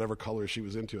 And it was whatever color she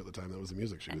was into at the time. That was the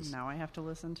music she was. And now I have to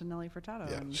listen to Nelly Furtado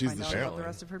Yeah, and she's find the out shit. about the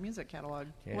rest of her music catalog.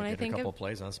 Yeah, When I get think a couple of-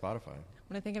 plays on Spotify.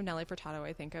 When I think of Nelly Furtado,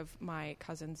 I think of my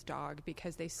cousin's dog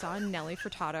because they saw Nelly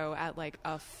Furtado at like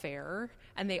a fair,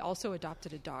 and they also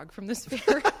adopted a dog from this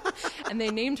fair, and they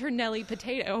named her Nelly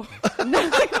Potato.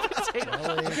 Nelly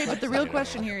Potato. Okay, but the real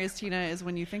question here is, Tina, is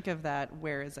when you think of that,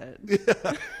 where is it?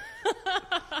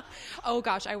 Oh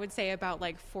gosh, I would say about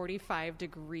like 45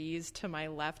 degrees to my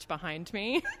left behind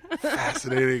me.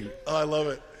 Fascinating. Oh, I love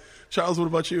it. Charles, what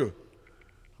about you?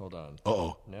 Hold on.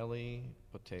 Uh-oh. Nelly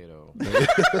Potato. Is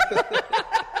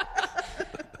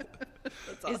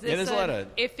Yeah, this there's a lot of-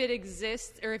 if it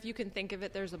exists, or if you can think of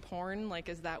it, there's a porn? Like,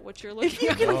 is that what you're looking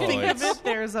at? No, Think of it's- it,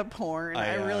 there's a porn.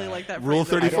 I really like that Rule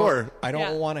phrasing. 34. I don't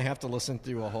Yeah. want to have to listen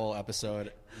through a whole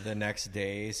episode the next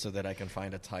day so that I can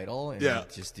find a title and Yeah.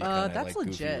 just do kind of That's like goofy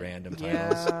legit. random Yeah.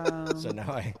 titles. So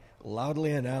now I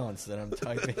loudly announce that I'm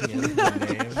typing in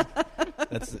the name.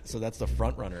 That's the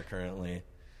front runner currently.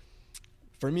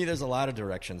 For me, there's a lot of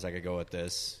directions I could go with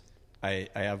this. I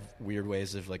have weird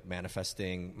ways of like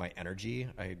manifesting my energy.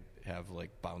 I have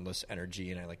like boundless energy,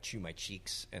 and I like chew my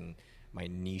cheeks, and my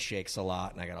knee shakes a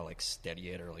lot, and I gotta like steady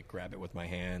it or like grab it with my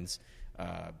hands.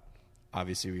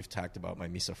 Obviously, we've talked about my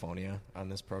misophonia on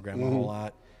this program a whole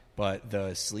lot, but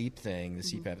the sleep thing, the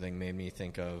CPAP thing, made me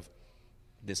think of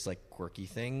this like quirky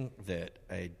thing that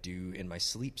I do in my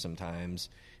sleep sometimes,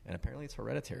 and apparently it's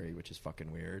hereditary, which is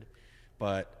fucking weird.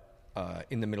 But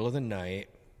in the middle of the night,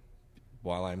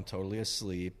 while I'm totally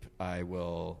asleep, I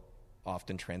will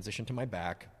often transition to my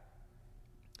back.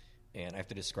 And I have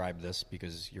to describe this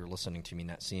because you're listening to me,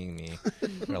 not seeing me.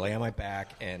 But I lay on my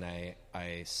back, and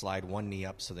I slide one knee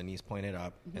up so the knee's pointed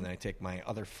up, and then I take my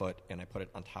other foot and I put it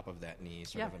on top of that knee,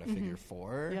 sort of in a figure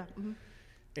four. Yeah.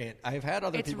 And I've had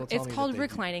other people tell It's me called that they do-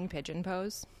 reclining pigeon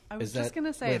pose. I was Is just that-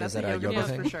 going to say, wait, that's is that a yoga pose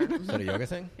thing? for sure. Is that a yoga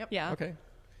thing? Yep. Yeah. Okay.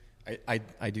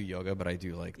 I do yoga, but I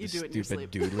do like You the do it in your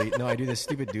stupid sleep. doodly. No, I do this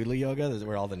stupid doodly yoga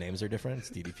where all the names are different.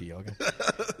 It's DDP yoga.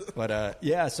 But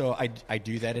yeah, so I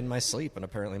do that in my sleep, and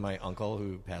apparently my uncle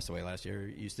who passed away last year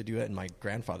used to do it, and my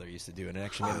grandfather used to do it. And it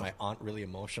actually made my aunt really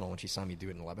emotional when she saw me do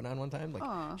it in Lebanon one time.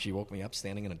 Like she woke me up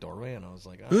standing in a doorway, and I was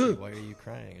like, "Oh, why are you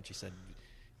crying?" And she said,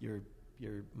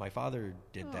 my father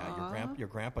did that. Your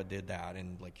grandpa did that,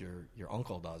 and like your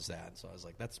uncle does that." So I was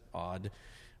like, "That's odd."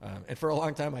 And for a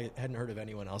long time, I hadn't heard of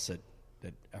anyone else that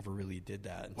ever really did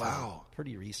that. Until Wow.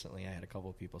 pretty recently, I had a couple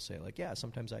of people say like, "Yeah,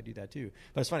 sometimes I do that too."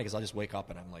 But it's funny because I'll just wake up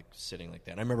and I'm like sitting like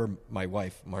that. And I remember my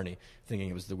wife Marnie thinking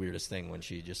it was the weirdest thing when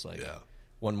she just like. Yeah.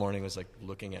 One morning was like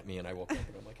looking at me, and I woke up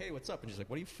and I'm like, "Hey, what's up?" And she's like,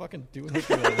 "What are you fucking doing with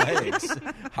your legs?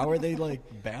 How are they like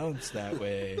balanced that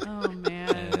way?" Oh,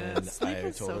 man. And Sleep I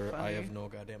is told so her, funny. "I have no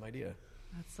goddamn idea."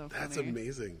 That's so funny. That's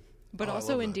amazing. But Oh, I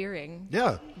also love that. endearing.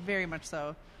 Yeah. Very much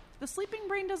so. The sleeping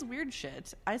brain does weird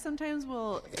shit. I sometimes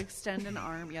will extend an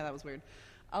arm. Yeah, that was weird.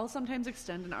 I'll sometimes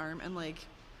extend an arm and like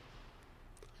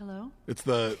Hello? It's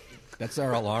the That's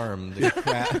our alarm. The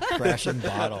crashing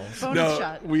bottle. Phone is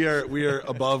shut. we are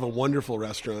above a wonderful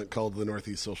restaurant called the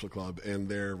Northeast Social Club, and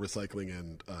their recycling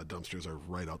and dumpsters are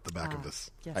right out the back of this.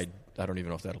 Yes, I don't even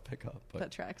know if that'll pick up. But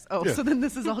that tracks. Oh, Yeah. so then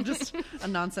this is all just a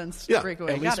nonsense Yeah.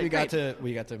 breakaway. at least Got it.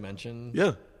 we got to mention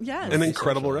Yeah, Yes. an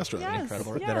incredible Social. restaurant. Yes.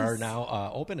 incredible that are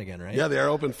now open again, right? Yeah, they are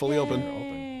open, fully open.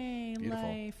 Yay, Beautiful.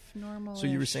 life, normal. So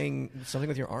you were saying something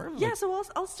with your arm? Yeah, Like, so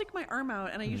I'll stick my arm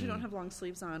out, and I usually don't have long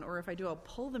sleeves on, or if I do, I'll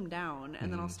pull them down,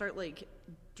 and then I'll start like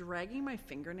dragging my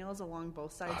fingernails along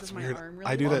both sides That's of my weird. arm.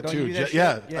 Really I do well. that don't too. you do that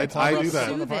Yeah, shit? Yeah, I talk do about that.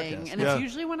 it on the Soothing, podcast. and Yeah. it's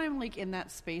usually when I'm like in that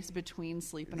space between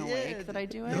sleep and awake that I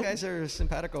do it. You guys are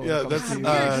simpatico. Yeah, when it that's, comes to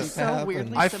uh, sleep so app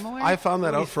weirdly and- similar. I found that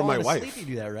When you out from my fall wife. asleep,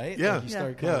 you do that, right? Yeah, Like you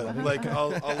start yeah. kind of- Like I'll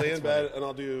lay in bed and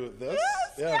I'll do this.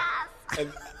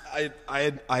 And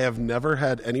I have never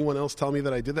had anyone else tell me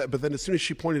that I did that. But then as soon as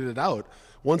she pointed it out,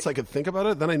 once I could think about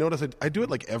it, then I noticed I do it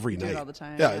like every Do night. it all the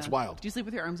time. Yeah, it's wild. Do you sleep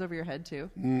with your arms over your head too?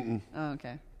 Mm-mm. Oh,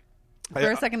 okay. For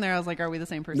a second there, I was like, "Are we the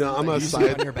same person?" No, I'm Like, a You sleep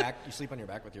side. on your back. You sleep on your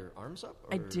back with your arms up.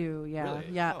 I or- do, yeah, Really?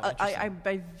 yeah. Oh, interesting.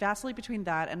 I vacillate between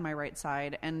that and my right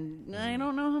side, and I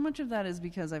don't know how much of that is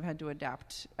because I've had to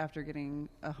adapt after getting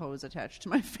a hose attached to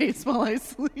my face while I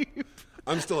sleep.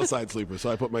 I'm still a side sleeper, so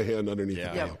I put my hand underneath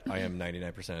Yeah, the pillow. I am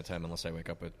 99% of the time unless I wake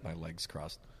up with my legs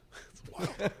crossed.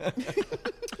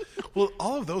 Well,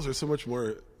 all of those are so much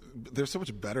more. They're so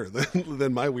much better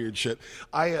than my weird shit.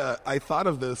 I thought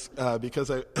of this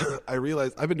because I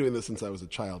realized I've been doing this since I was a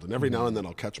child, and every now and then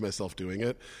I'll catch myself doing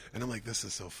it, and I'm like, this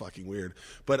is so fucking weird.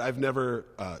 But I've never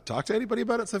talked to anybody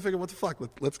about it, so I figured, what the fuck?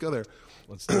 Let's go there.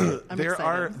 Let's do it. I'm there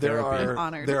excited. I'm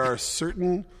honored. there are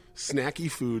certain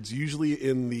snacky foods, usually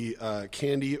in the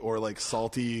candy or like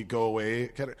salty go away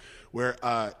kind of, where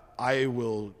I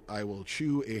will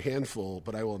chew a handful,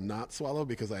 but I will not swallow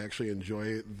because I actually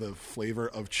enjoy the flavor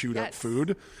of chewed up Yes.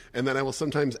 food, and then I will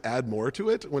sometimes add more to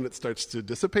it when it starts to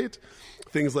dissipate.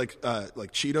 Things like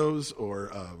Cheetos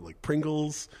or like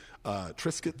Pringles,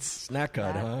 Triscuits. Snack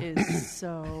cut, huh? That is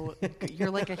so.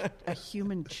 You're like a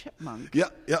human chipmunk. Yeah.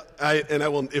 I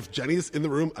will. If Jenny's in the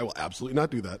room, I will absolutely not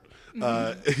do that.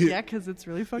 Yeah, because it's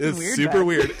really fucking It's weird. super back.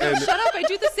 weird. And Shut up! I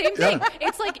do the same thing.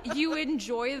 It's like you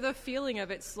enjoy the feeling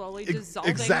of it slowly dissolving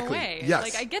exactly. away. Yes.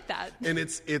 Like I get that. And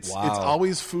it's Wow.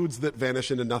 always foods that vanish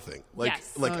into nothing. Like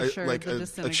Yes. like Oh, sure, like the a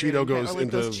disintegrating Cheeto goes kind, or like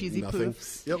into those cheesy nothing.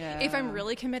 poofs. Yep. Yeah. If I'm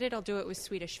really committed, I'll do it with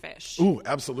Swedish fish. Ooh,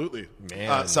 absolutely.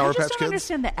 Man. Sour I just Patch don't Kids.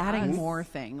 understand the adding more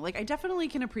thing. Like, I definitely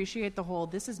can appreciate the whole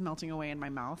 "this is melting away in my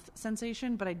mouth"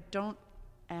 sensation, but I don't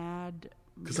add.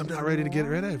 Because I'm not ready to get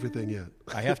rid of everything yet.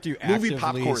 I have to Movie actively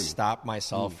popcorn. stop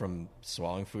myself from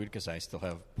swallowing food because I still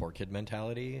have poor kid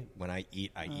mentality. When I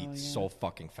eat so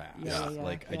fucking fast. Yeah, yeah,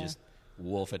 Like I yeah. just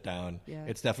wolf it down. Yeah.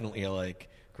 It's definitely a like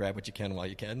grab what you can while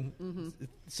you can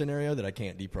scenario that I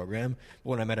can't deprogram. But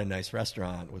when I'm at a nice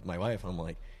restaurant with my wife, I'm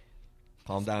like,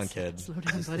 calm down, kid. Slow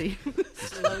down, buddy.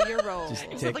 Slow your roll.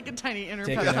 It's Take- like a tiny inner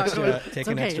Take pep an talk. extra, It's take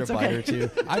an okay, extra it's bite okay. or two.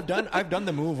 I've done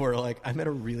the move where like I'm at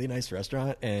a really nice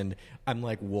restaurant and I'm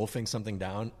like wolfing something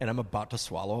down and I'm about to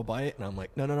swallow a bite and I'm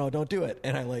like no don't do it,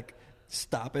 and I like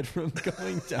stop it from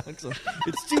going down because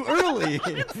it's too early.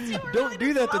 Don't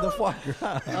do that to the foie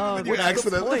gras. Oh, Then you what's the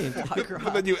accidentally, point?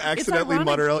 but then you It's accidentally ironic.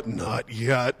 mutter out, "Not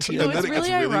yet," You know, and then it's it gets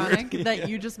really really ironic weird. that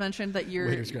you just mentioned that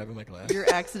Waiter's grabbing my glass.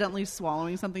 you're accidentally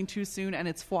swallowing something too soon, and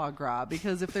it's foie gras.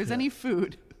 Because if there's any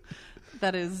food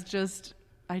that is just,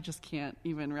 I just can't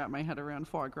even wrap my head around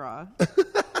foie gras.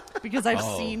 Because I've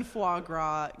seen foie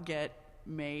gras get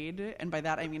made, and by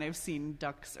that I mean I've seen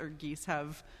ducks or geese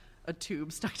have a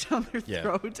tube stuck down their Yeah.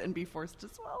 throat and be forced to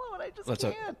swallow, and I just That's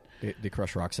can't. they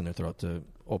crush rocks in their throat to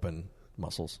open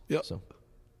muscles. Yep. So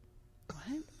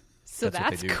So That's what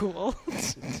that's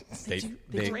they do.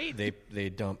 cool. they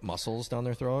dump mussels down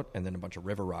their throat and then a bunch of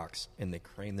river rocks and they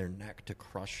crane their neck to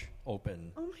crush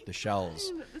open Oh my the shells.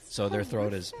 God, that's So their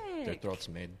throat's horrific.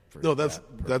 made for No, that's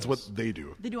that what purpose. they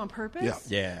do. They do on purpose? Yeah.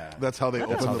 Yeah. That's how they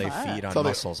That's open how them. they feed on how they-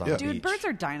 mussels on yeah. the Dude, beach. birds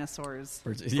are dinosaurs.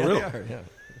 Birds, real. they are, yeah.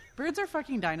 Birds are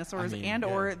fucking dinosaurs, I mean, and yeah.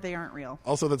 or they aren't real.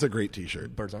 Also, that's a great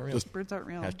T-shirt. Birds aren't real. Birds aren't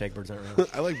real. Hashtag birds aren't real.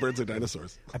 I like birds are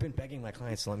dinosaurs. I've been begging my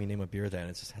clients to let me name a beer that, and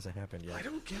it just hasn't happened yet. I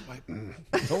don't get why.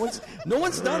 No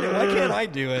one's done it. Why can't I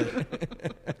do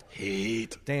it?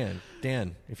 Hate.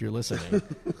 Dan, if you're listening,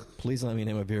 please let me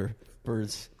name a beer.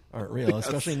 Birds aren't real,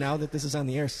 especially now that this is on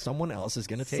the air. Someone else is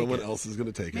going to take Someone it. else is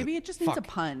going to take Maybe it. it just needs a Fuck.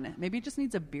 pun. Maybe it just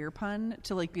needs a beer pun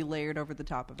to like be layered over the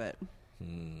top of it.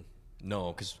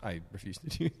 No, because I refuse to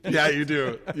do that. Yeah, you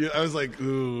do. I was like,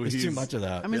 ooh, There's he's too much of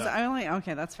that. I mean, I only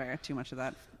okay. That's fair. Too much of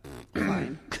that.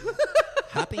 Fine.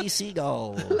 Happy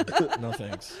seagull. No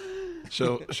thanks.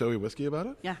 Show we whiskey about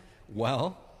it? Yeah.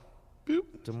 Well,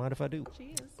 Boop. Don't mind if I do.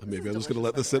 Cheese. Maybe I'm just going to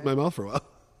let this sit in my mouth for a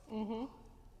while.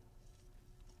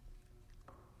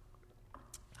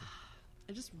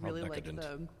 I just really like decadent.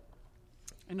 the.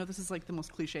 I know this is like the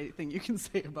most cliche thing you can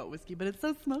say about whiskey, but it's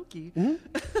so smoky.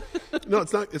 No,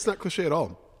 it's not. It's not cliche at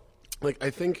all. Like, I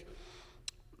think,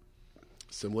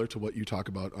 similar to what you talk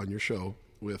about on your show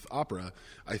with opera,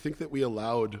 I think that we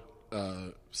allowed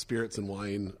spirits and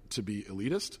wine to be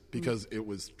elitist because it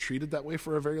was treated that way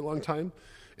for a very long time.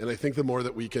 And I think the more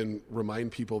that we can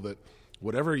remind people that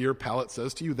whatever your palate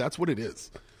says to you, that's what it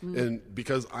is. And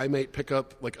because I might pick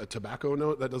up like a tobacco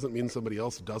note, that doesn't mean somebody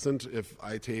else doesn't. If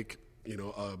I take,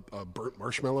 a burnt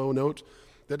marshmallow note,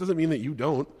 that doesn't mean that you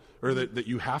don't, or that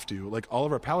you have to. Like, all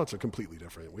of our palates are completely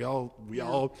different. We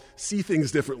all see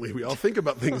things differently. We all think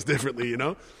about things differently,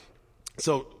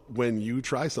 So when you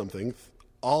try something,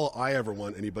 all I ever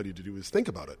want anybody to do is think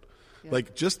about it. Yeah.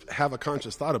 Like, just have a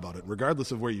conscious thought about it.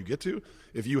 Regardless of where you get to,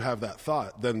 if you have that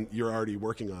thought, then you're already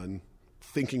working on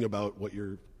thinking about what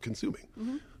you're consuming. I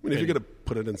mean, if you're going to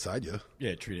put it inside you.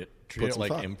 Yeah, treat it some like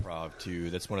thought. improv, too.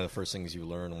 That's one of the first things you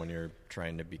learn when you're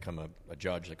trying to become a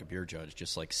judge, like a beer judge.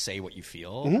 Just, like, say what you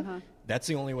feel. That's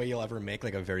the only way you'll ever make,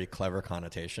 like, a very clever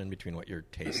connotation between what you're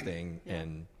tasting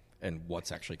and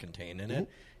what's actually contained in it.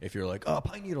 If you're like, oh,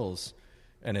 pine needles,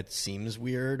 and it seems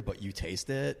weird, but you taste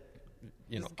it,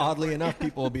 oddly enough,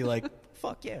 people will be like,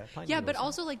 fuck yeah, pine Yeah, needles. but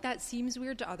also, like, that seems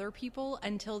weird to other people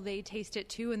until they taste it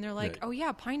too, and they're like, Right. "Oh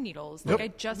yeah, pine needles." Yep.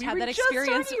 Like, I just We had were that just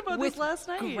experience talking about with this last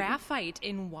night. graphite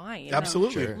in wine.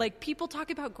 Absolutely. Sure. Like, people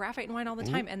talk about graphite in wine all the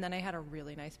time, and then I had a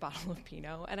really nice bottle of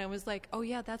Pinot, and I was like, "Oh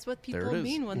yeah, that's what There people it is.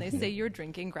 mean when they say you're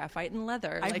drinking graphite and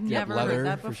leather." I've Like, never leather, heard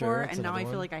that for before, sure. That's and now I another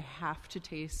feel one. like I have to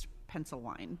taste pencil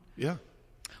wine. Yeah.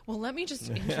 well, let me just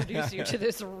introduce you to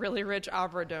this really rich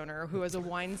opera donor who has a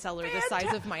wine cellar the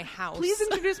size of my house. Please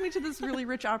introduce me to this really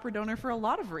rich opera donor for a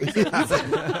lot of reasons.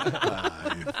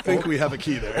 I think we have a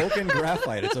key there. Oak and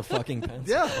graphite, it's a fucking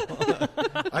pencil. Yeah.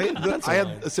 I had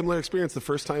a similar experience the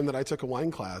first time that I took a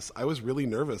wine class. I was really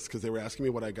nervous because they were asking me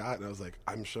what I got, and I was like,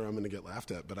 I'm sure I'm going to get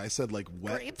laughed at. But I said, like,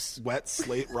 wet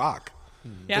slate rock.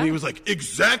 Yeah. And he was like,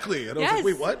 exactly. And I was Yes. like,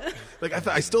 wait, what? Like,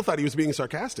 I still thought he was being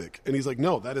sarcastic. And he's like,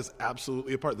 no, that is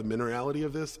absolutely a part. The minerality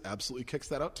of this absolutely kicks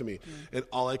that out to me. And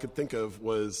all I could think of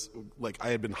was, like, I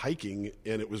had been hiking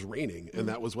and it was raining, and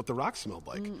that was what the rock smelled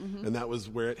like. And that was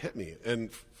where it hit me. And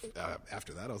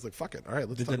after that, I was like, fuck it. All right,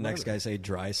 let's Did talk the about next it. guy say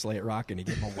dry slate rock and he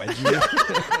gave him a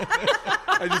wedgie?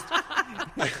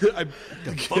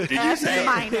 What did you say?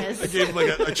 I gave him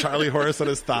like a Charlie horse on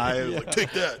his thigh. I was like,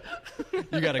 take that.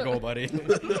 You got to go, buddy.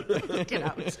 Get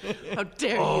out. How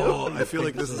dare you? Oh, I feel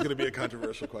like this is going to be a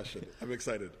controversial question. I'm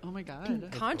excited. Oh my God.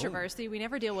 Controversy. We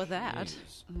never deal with that.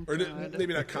 Or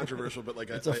maybe not controversial, but like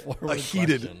It's a a forward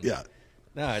heated, question. yeah.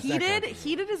 No, it's not Heated? controversial.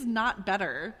 Heated is not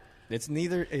better. It's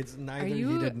neither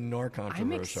heated nor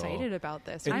controversial. I'm excited about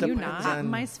this. It Are you depends not? on-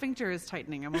 My sphincter is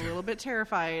tightening. I'm a little bit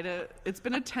terrified. It's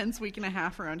been a tense week and a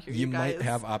half around here. You guys. might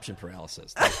have option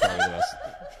paralysis. That's probably the best.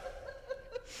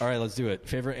 All right, let's do it.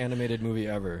 Favorite animated movie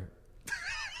ever?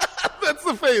 That's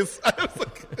the face. I was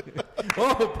like,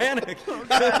 Oh, panic!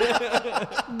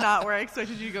 Not where I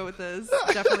expected you to go with this.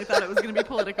 Definitely thought it was going to be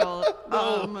political.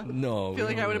 No, I feel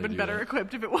like I would have been better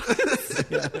equipped if it was.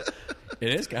 It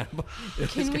is kind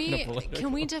of.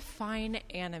 Can we define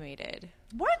animated?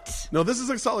 What? no, this is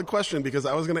a solid question because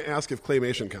I was going to ask if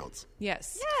claymation counts.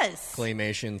 Yes. Yes.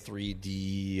 Claymation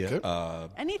 3D?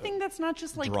 Anything that's not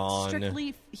just like Drawn.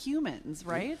 strictly humans,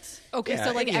 right? Okay, Yeah,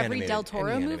 so like any every animated- Del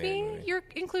Toro any movie animated movie. you're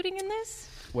including in this?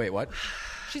 Wait, what?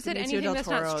 She said Benicio anything del that's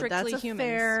not Toro, strictly that's a humans.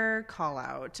 fair call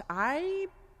out. I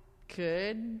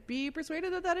could be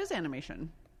persuaded that that is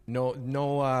animation. No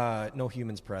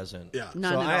humans present. Yeah.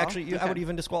 None so at I all? actually, I would Okay.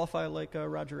 even disqualify like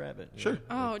Roger Rabbit. Sure.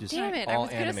 Oh, Just damn it. I all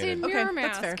was going to say animated. Mirror Okay,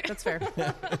 Mask. that's fair.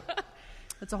 That's fair.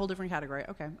 That's a whole different category.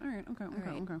 Okay. All right. Okay.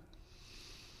 right. Okay.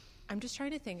 I'm just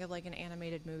trying to think of like an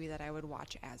animated movie that I would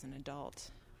watch as an adult.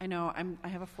 I know. I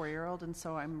have a 4-year-old, and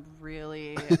so I'm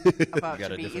really about got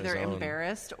to a be different either zone.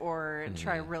 embarrassed or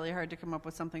try really hard to come up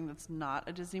with something that's not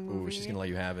a Disney movie. Ooh, she's gonna let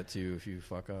you have it too if you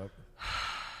fuck up.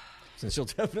 Since she'll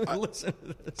definitely listen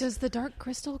to this. Does The Dark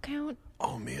Crystal count?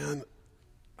 Oh, man.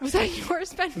 Was that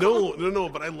yours, Ben? No,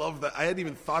 but I love that. I hadn't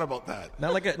even thought about that.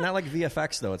 Not like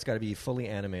VFX though. It's got to be fully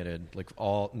animated, like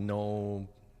all no.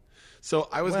 So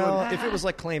I was Well, going, if it was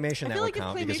like claymation, I that feel would like if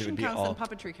count because it claymation would be counts, all. then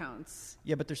puppetry counts.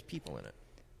 Yeah, but there's people in it.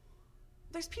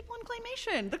 There's people in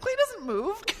claymation. The clay doesn't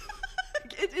move.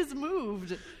 It is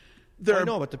moved. there I are,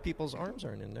 know, but the people's arms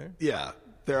aren't in there. yeah,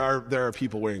 there are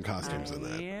people wearing costumes in I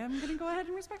that. am going to go ahead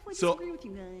and respectfully So disagree with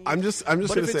you guys. I'm just But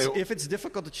going to say, if it's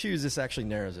difficult to choose, this actually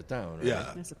narrows it down. Right?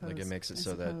 Yeah. I suppose. Like it makes it I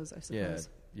so suppose. that yeah,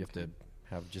 you have to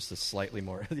have just a slightly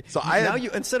more. So now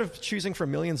you instead of choosing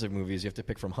from millions of movies, you have to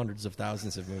pick from hundreds of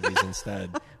thousands of movies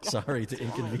instead. Sorry to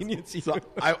inconvenience you. So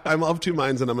I'm of two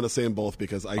minds, and I'm going to say them both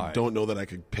because I right. don't know that I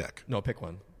could pick. No, pick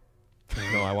one.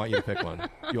 No, I want you to pick one.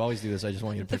 You always do this. I just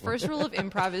want you to The pick one. first rule of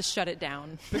improv is shut it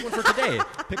down. Pick one for today.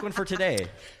 Pick one for today.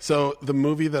 So the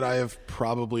movie that I have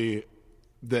probably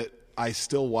that I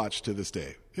still watch to this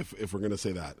day, if we're going to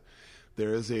say that,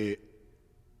 there is an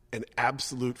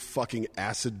absolute fucking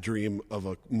acid dream of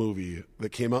a movie that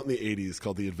came out in the 80s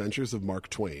called The Adventures of Mark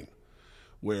Twain,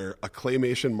 where a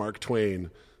claymation Mark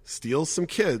Twain steals some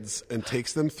kids and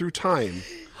takes them through time.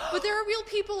 But there are real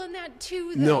people in that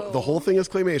too, though. No, the whole thing is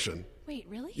claymation. Wait,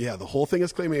 really? Yeah, the whole thing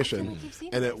is claymation. like you've seen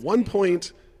And this. at one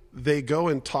point, they go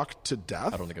and talk to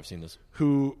Death. I don't think I've seen this.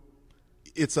 Who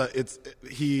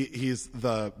he's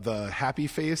the happy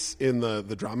face in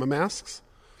the drama masks,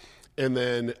 and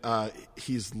then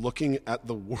he's looking at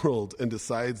the world and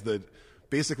decides that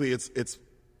basically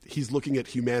he's looking at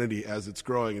humanity as it's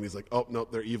growing, and he's like, oh no,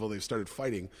 they're evil, they've started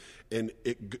fighting, and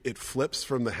it flips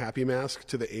from the happy mask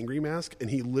to the angry mask, and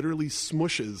he literally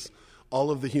smushes all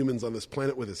of the humans on this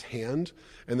planet with his hand,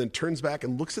 and then turns back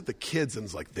and looks at the kids and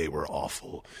is like, they were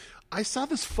awful. I saw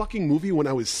this fucking movie when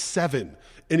I was 7,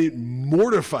 and it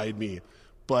mortified me,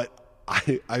 but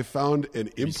I found an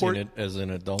Have you import. seen it as an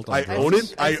adult? I on own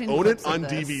it. I've I seen own clips it of on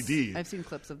this. DVD. I've seen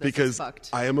clips of this. because It's fucked.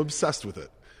 I am obsessed with it,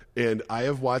 and I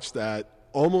have watched that.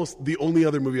 Almost the only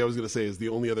other movie I was going to say is the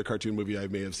only other cartoon movie I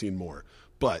may have seen more.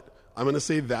 But I'm going to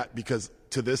say that because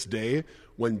to this day,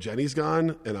 when Jenny's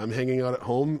gone and I'm hanging out at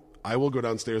home, I will go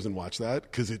downstairs and watch that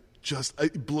because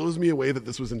it blows me away that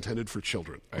this was intended for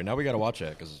children. All right, now we got to watch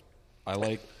it because I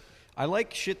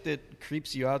like shit that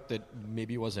creeps you out that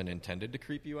maybe wasn't intended to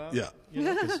creep you out. Yeah. You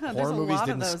know, 'cause There's horror a movies lot of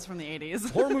didn't. those from the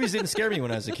 80s. Horror movies didn't scare me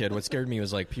when I was a kid. What scared me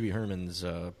was like Pee Wee Herman's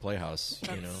Playhouse.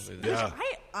 You know, Yeah.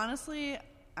 I honestly,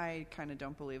 I kind of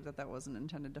don't believe that wasn't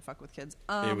intended to fuck with kids.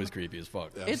 it was creepy as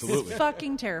fuck. It's Absolutely.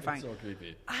 fucking terrifying. So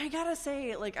creepy. I gotta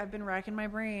say, like, I've been racking my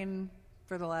brain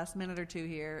for the last minute or two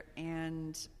here,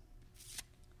 and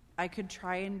I could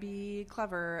try and be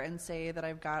clever and say that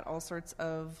I've got all sorts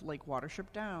of, like,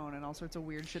 Watership Down and all sorts of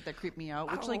weird shit that creep me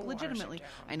out, which, like, legitimately,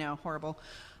 I know, horrible.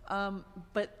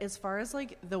 But as far as,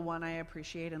 like, the one I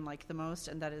appreciate and like the most,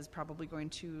 and that is probably going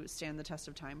to stand the test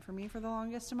of time for me for the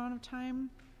longest amount of time,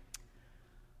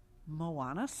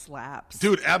 Moana slaps.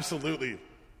 Dude, absolutely.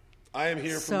 I am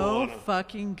here for So Moana.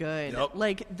 fucking good. Yep.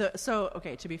 Like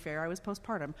okay, to be fair, I was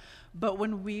postpartum, but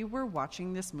when we were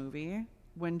watching this movie,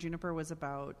 when Juniper was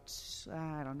about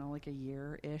I don't know, like a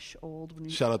year-ish old, when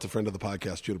Shout out to friend of the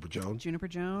podcast, Juniper Jones. Juniper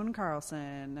Joan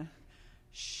Carlson,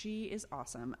 she is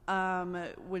awesome.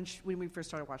 When we first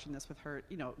started watching this with her,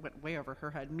 you know, it went way over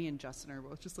her head. Me and Justin are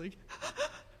both just like,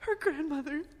 her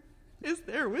grandmother is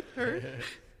there with her.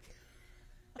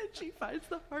 And she finds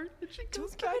the heart and she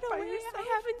goes back by herself. I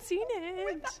haven't seen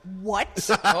it. What?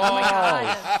 Oh my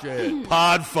god! Shit.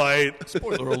 Pod fight.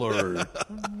 Spoiler alert!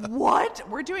 What?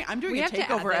 I'm doing We a have to add takeover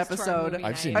this to our episode. movie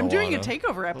I've seen I'm doing a Moana.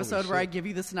 takeover episode where I shit. give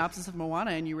you the synopsis of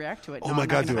Moana and you react to it. Oh No, my I'm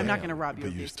God, not do gonna, it. I'm not going to rob you But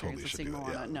of the you experience totally of should seeing do that,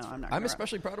 Moana. yeah. No, I'm not. I'm gonna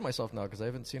especially proud of myself now because I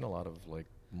haven't seen a lot of like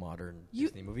modern You-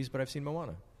 Disney movies, but I've seen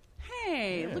Moana.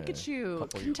 Hey, look at you.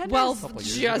 Couple Contenders. Well, Couple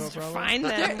years just ago, probably. fine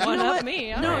There- then. you One know up what? me.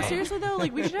 No, All right. seriously though,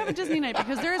 like we should have a Disney night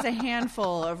because there is a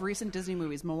handful of recent Disney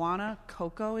movies. Moana,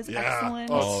 Coco is Yeah. excellent.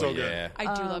 Oh, so good. yeah.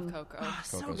 I do love Coco.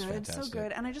 So Coco's good, so fantastic.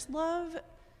 good. And I just love,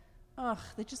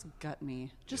 they just gut me.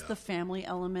 Just the family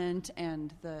element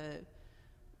and the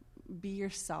be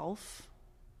yourself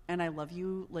and I love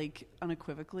you, like,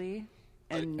 unequivocally.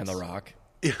 And And The Rock.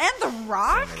 And The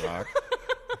Rock? The Rock.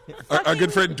 Our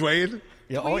good friend Dwayne.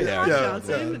 Yeah. Oh Dwayne The yeah. Rock Yeah,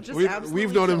 Johnson, yeah. just We've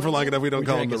absolutely known him for killing long it. enough. We don't We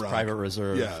call him drank the his Rock. Private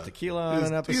Reserve Yeah. tequila on an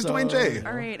He's episode. Dwayne J. you know.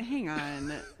 All right, hang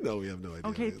on. No, we have no idea.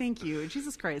 Okay, thank you.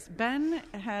 Jesus Christ. Ben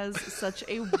has such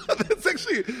a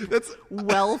That's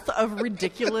wealth of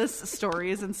ridiculous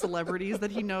stories and celebrities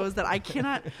that he knows that I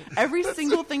cannot. Every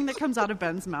single thing that comes out of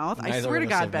Ben's mouth, I Neither swear to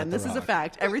of us God, have Ben, met this The is a Rock.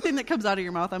 fact. Everything that comes out of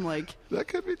your mouth, I'm like, that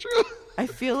could be true. I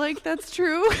feel like that's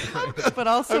true, but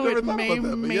also I've never it thought may about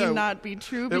that, but yeah. not be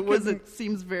true because wouldn't- it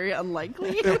seems very unlikely.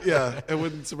 Yeah, it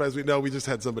wouldn't surprise me. No, we just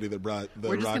had somebody that brought the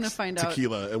We're just gonna Rock's find out.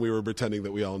 tequila, and we were pretending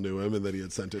that we all knew him, and that he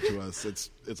had sent it to us.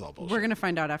 It's all bullshit. We're gonna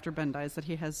find out after Ben dies that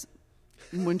he has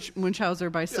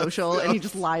Munchauser by social, and he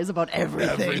just lies about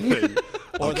everything. Everything.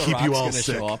 Or I'll The keep Rock's you all gonna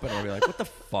sick. show up and I'll be like, "What the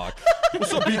fuck?"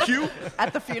 What's up, BQ?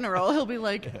 At the funeral, he'll be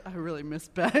like, "I really miss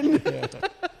Ben."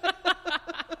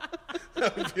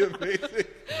 That would be amazing.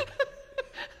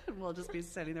 we'll just be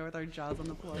sitting there with our jaws on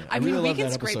the floor. I mean, really we love can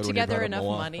that scrape episode when you together brought up enough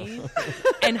Moana. money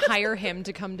and hire him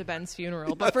to come to Ben's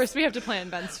funeral. But first, we have to plan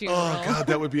Ben's funeral. Oh God,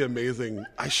 that would be amazing.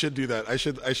 I should do that. I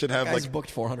should have Guy's like.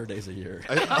 booked 400 days a year.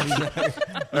 All You right.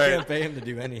 can't pay him to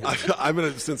do anything. I'm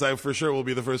gonna, since I for sure will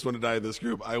be the first one to die in this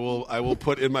group, I will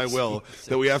put in my will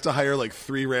that we have to hire like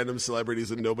 3 random celebrities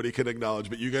that nobody can acknowledge,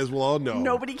 but you guys will all know.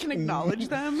 Nobody can acknowledge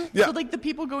them. Yeah. So like the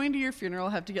people going to your funeral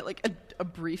have to get like a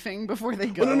briefing before they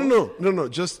go. No.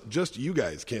 Just you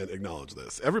guys can't acknowledge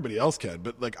this. Everybody else can,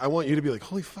 but like I want you to be like,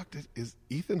 holy fuck, is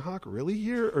Ethan Hawke really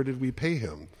here, or did we pay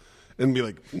him? And be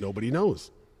like, nobody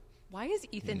knows. Why is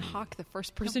Ethan Hawke the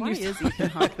first person Why you is saw? Ethan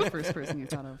Hawke the first person you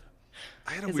thought of?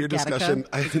 I had a Is it weird Gattaca? discussion.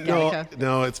 Is it Gattaca?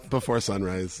 No, it's Before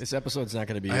Sunrise. This episode's not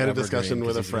going to be. I had a evergreen discussion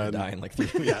with a 'cause he's gonna friend. Die in like 3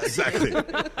 weeks. Yeah, exactly.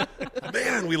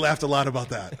 Man, we laughed a lot about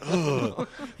that. Ugh.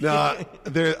 No, I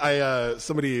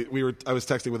was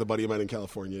texting with a buddy of mine in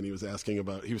California, and he was talking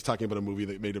about a movie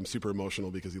that made him super emotional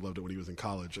because he loved it when he was in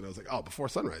college. And I was like, oh, Before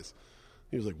Sunrise.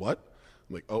 He was like, what?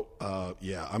 I'm like, oh,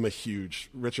 yeah, I'm a huge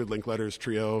Richard Linklater's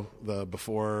trio, the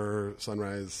Before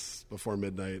Sunrise, Before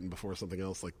Midnight, and Before something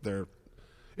else. Like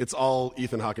it's all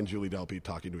Ethan Hawke and Julie Delpy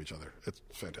talking to each other. It's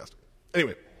fantastic.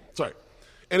 Anyway, sorry.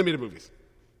 Animated movies.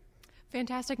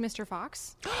 Fantastic Mr.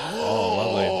 Fox. Oh,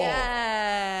 lovely.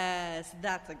 Yes,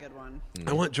 that's a good one.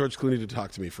 I want George Clooney to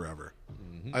talk to me forever.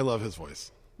 I love his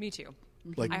voice. Me too.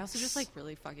 Like, I also just like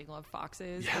really fucking love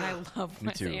foxes, and I love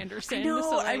Wes too. Anderson. I know.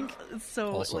 So, like, I'm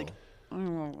so Also. like. I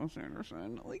love Wes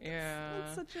Anderson. Like, Yeah.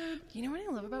 it's such a. You know what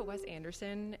I love about Wes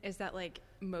Anderson is that like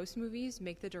most movies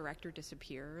make the director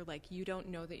disappear. Like you don't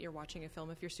know that you're watching a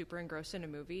film if you're super engrossed in a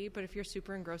movie, but if you're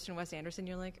super engrossed in Wes Anderson,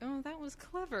 you're like, oh, that was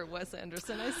clever, Wes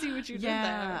Anderson. I see what you did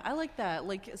Yeah, there. I like that.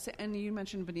 Like, and you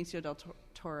mentioned Benicio del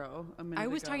Toro a minute I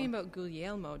was ago. talking about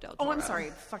Guillermo del Toro. Oh, I'm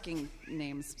sorry. Fucking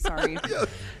names. Sorry.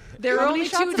 There How are many only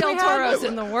shots 2 have del we had? Toros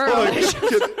in the Hold world.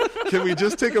 on, can we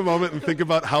just take a moment and think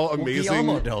about how Guillermo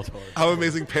amazing, del Toro. how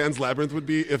amazing Pan's Labyrinth would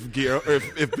be if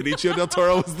if Benicio del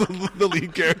Toro was the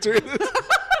lead character in it?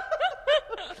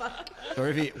 Or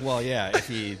if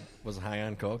he was high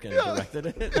on coke and directed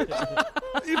it.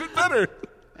 Even better.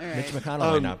 All right. Mitch McConnell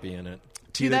might not be in it.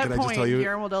 To Tina, that can I point, just tell you?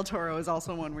 Guillermo del Toro is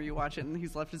also one where you watch it and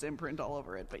he's left his imprint all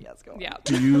over it. But yes, go on. Yeah.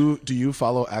 Do you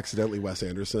follow Accidentally Wes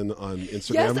Anderson on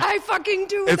Instagram? Yes, I fucking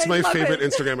do. It's I my love favorite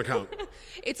it. Instagram account.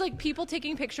 It's like people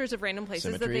taking pictures of random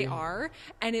places that Symmetry? they are,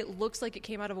 and it looks like it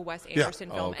came out of a Wes Anderson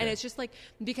Oh, film. okay. And it's just like,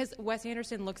 because Wes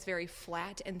Anderson looks very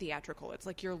flat and theatrical. It's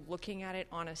like you're looking at it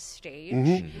on a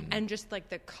stage, and just like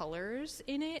the colors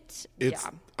in it. It's yeah.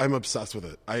 I'm obsessed with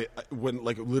it. I when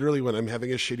literally when I'm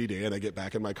having a shitty day and I get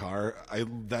back in my car,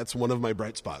 that's one of my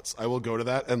bright spots. I will go to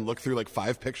that and look through like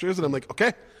 5 pictures, and I'm like,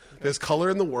 okay, there's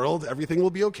color in the world. Everything will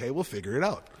be okay. We'll figure it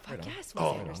out. Fuck yes, Wes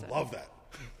Oh, Anderson. love that.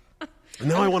 And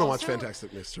now I want to watch also-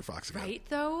 Fantastic Mr. Fox again. Right,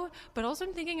 though, but also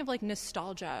I'm thinking of like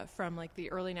nostalgia from like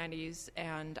the early 90s,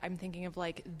 and I'm thinking of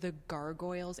like the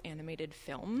Gargoyles animated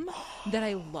film that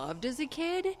I loved as a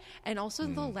kid, and also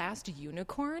The Last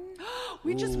Unicorn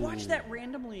We just watched that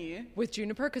randomly. with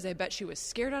Juniper, because I bet she was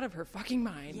scared out of her fucking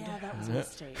mind. Yeah, that was a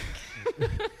mistake.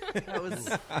 That was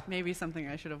maybe something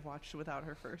I should have watched without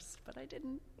her first, but I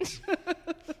didn't.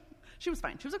 She was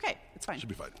fine. She was okay. It's fine. Should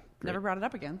be fine. Never brought it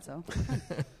up again, so.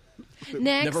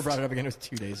 Next, Never brought it up again. It was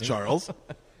 2 days ago. Charles.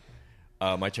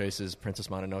 My choice is Princess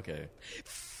Mononoke.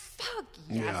 Fuck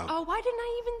yes. Yeah. Oh, why didn't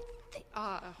I even think?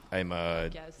 I'm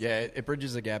Yes. yeah, it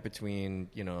bridges the gap between,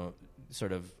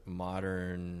 sort of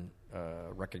modern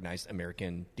recognized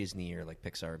American Disney or like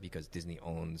Pixar, because Disney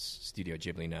owns Studio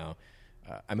Ghibli now.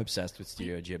 I'm obsessed with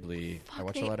Studio Ghibli. I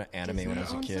watched a lot of anime when I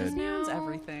was a kid. Disney owns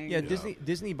everything. Yeah,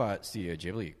 Disney bought Studio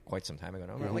Ghibli quite some time ago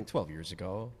now, like 12 years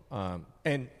ago.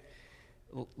 And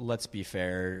let's be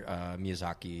fair,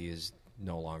 Miyazaki is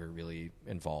no longer really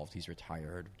involved. He's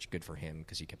retired, which is good for him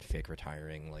because he kept fake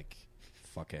retiring like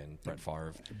fucking Brett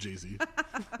Favre. Jay-Z.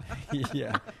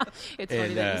 Yeah. It's funny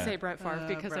And, that you say Brett Favre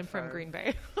because Brett I'm from Favre. Green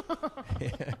Bay.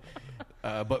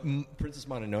 But Princess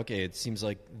Mononoke, it seems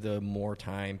like the more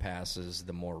time passes,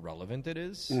 the more relevant it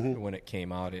is. When it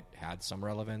came out, it had some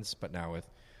relevance, but now with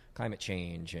climate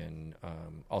change and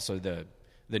also the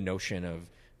notion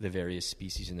of the various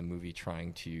species in the movie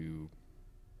trying to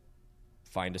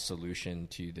find a solution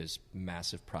to this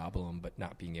massive problem, but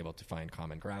not being able to find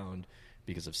common ground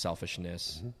because of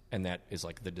selfishness, and that is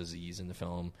like the disease in the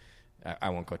film. I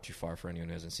won't go too far for anyone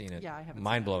who hasn't seen it. Yeah, I haven't seen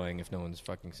Mind blowing if no one's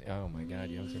fucking seen. Oh my god,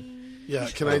 you haven't seen it? Yeah,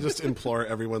 can I just implore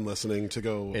everyone listening to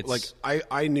go, It's- like,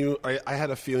 I knew, I had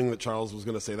a feeling that Charles was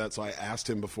going to say that, so I asked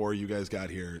him before you guys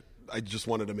got here. I just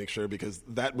wanted to make sure, because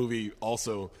that movie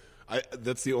also,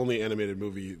 that's the only animated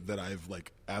movie that I've,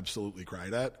 like, absolutely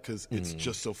cried at, because it's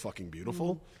just so fucking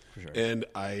beautiful. sure. And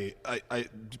I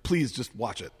please just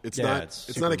watch it. It's it's not a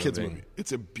super kid's moving. movie.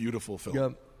 It's a beautiful film.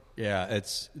 Yep. Yeah,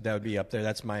 that would be up there.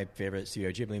 That's my favorite Studio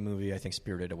Ghibli movie. I think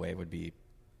Spirited Away would be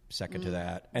second to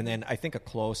that. And then I think a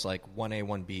close, like 1A,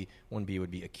 1B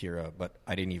would be Akira, but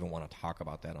I didn't even want to talk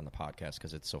about that on the podcast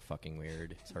because it's so fucking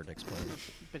weird. It's hard to explain.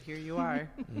 But here you are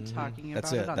talking about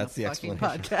That's it on That's the the fucking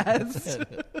explanation.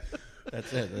 podcast.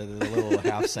 That's it. The little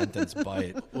half-sentence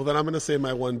bite. Well, then I'm going to say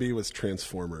my 1B was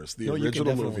Transformers, the No, you can original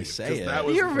definitely movie. say 'cause it. that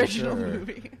was The for original sure.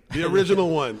 movie. The original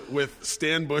one with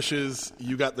Stan Bush's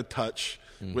 "You Got the Touch,"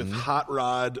 with Hot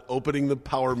Rod opening the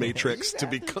power matrix to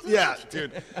become. Yeah,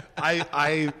 dude,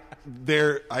 I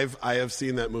have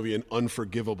seen that movie an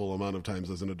unforgivable amount of times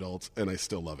as an adult, and I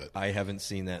still love it. I haven't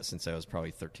seen that since I was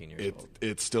probably 13 years old.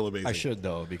 It's still amazing. I should,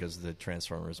 though, because the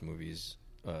Transformers movies,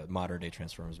 modern-day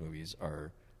Transformers movies,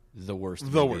 are the worst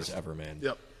movies ever made.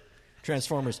 Yep.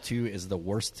 Transformers 2 is the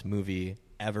worst movie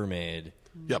ever made.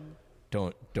 Yep.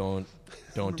 Don't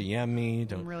DM me.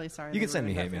 Don't. I'm really sorry You to can send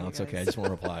me ruin hate that for mail. you It's okay. guys. I just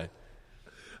won't reply.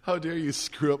 How dare you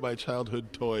screw up my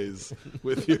childhood toys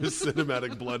with your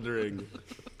cinematic blundering?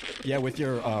 Yeah, with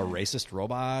your racist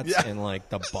robots Yeah. and like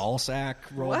the ball sack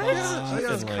robots.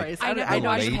 Jesus and, like, Christ. I the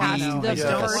watched lady past the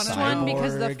Yeah. first one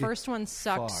because the cyborg. first one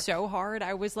sucked Fuck. so hard.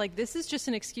 I was like, this is just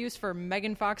an excuse for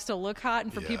Megan Fox to look hot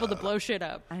and for people to blow shit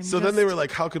up. So then they were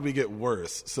like, how could we get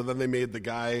worse? So then they made the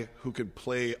guy who could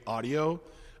play audio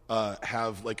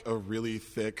have like a really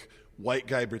thick white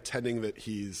guy pretending that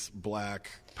he's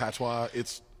black patois.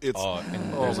 It's there's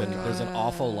an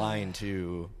awful line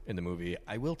too in the movie.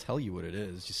 I will tell you what it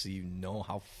is, just so you know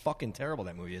how fucking terrible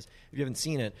that movie is if you haven't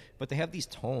seen it. But they have these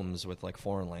tomes with like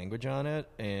foreign language on it,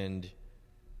 and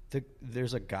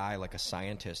there's a guy, like a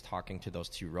scientist, talking to those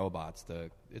two robots.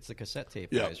 It's the cassette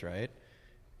tape guys, right?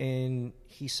 And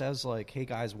he says like, "Hey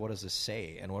guys, what does this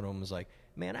say?" And one of them is like,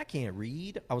 "Man, I can't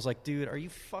read." I was like, "Dude, are you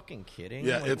fucking kidding?"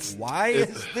 Yeah, like, why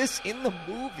is this in the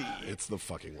movie? It's the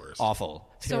fucking worst. Awful.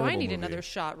 So Terrible I need movie. another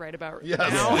shot right about Yes,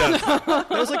 now. yes. That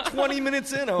was like 20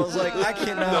 minutes in. I was like, I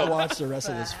cannot watch the rest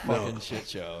of this fucking shit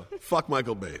show. Fuck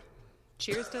Michael Bay.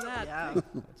 Cheers to that. Yeah.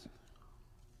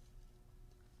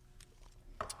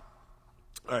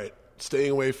 All right, staying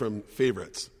away from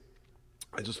favorites.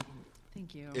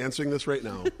 Thank you. Answering this right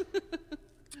now.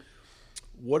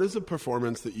 What is a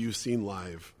performance that you've seen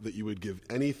live that you would give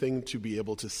anything to be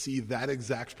able to see that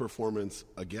exact performance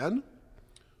again?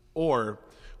 Or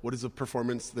what is a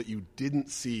performance that you didn't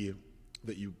see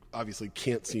that you obviously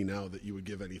can't see now that you would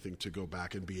give anything to go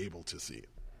back and be able to see?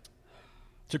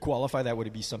 To qualify that, would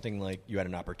it be something like you had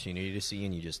an opportunity to see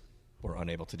and you just were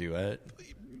unable to do it?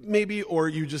 Maybe, or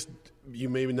you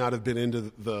may not have been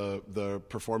into the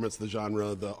performance, the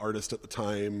genre, the artist at the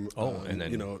time. And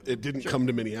then it didn't come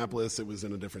to Minneapolis. It was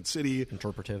in a different city.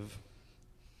 Interpretive.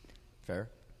 Fair.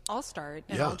 I'll start,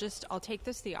 and Yeah. I'll take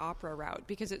this the opera route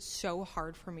because it's so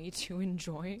hard for me to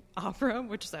enjoy opera,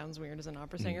 which sounds weird as an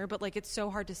opera singer, but like it's so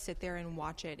hard to sit there and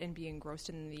watch it and be engrossed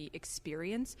in the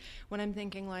experience when I'm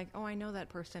thinking like, oh, I know that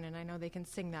person and I know they can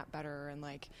sing that better, and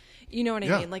like, you know what I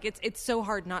Yeah. mean? Like it's so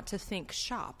hard not to think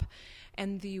shop.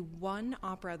 And the one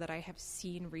opera that I have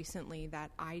seen recently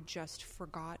that I just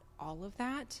forgot all of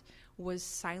that was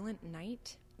Silent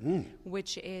Night.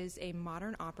 Which is a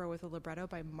modern opera with a libretto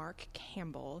by Mark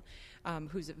Campbell,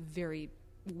 who's a very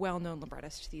well-known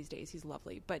librettist these days. He's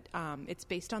lovely. But it's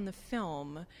based on the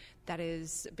film that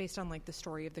is based on like the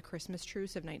story of the Christmas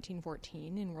truce of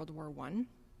 1914 in World War I.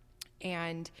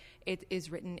 And it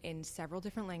is written in several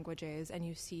different languages, and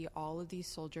you see all of these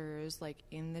soldiers like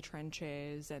in the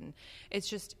trenches, and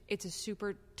it's a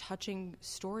super touching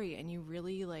story, and you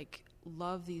really like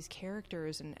love these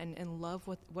characters and love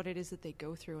what it is that they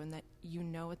go through, and that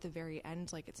at the very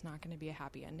end like it's not going to be a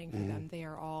happy ending for them. They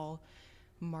are all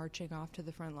marching off to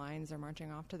the front lines, they're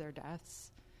marching off to their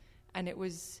deaths, and it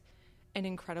was an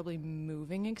incredibly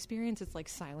moving experience. It's like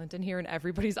silent in here and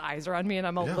everybody's eyes are on me and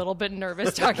I'm a little bit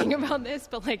nervous talking about this,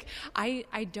 but like I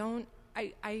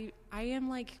am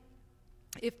like,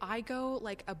 if I go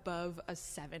like above a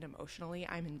 7 emotionally,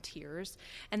 I'm in tears,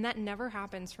 and that never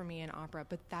happens for me in opera,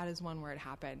 but that is one where it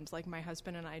happened. Like my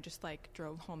husband and I just like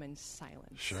drove home in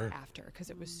silence after, because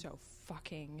it was so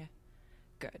fucking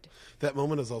good. That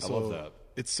moment is also, I love that.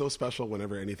 It's so special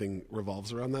whenever anything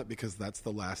revolves around that, because that's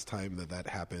the last time that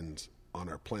happened on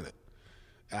our planet.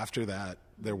 After that,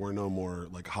 there were no more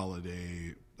like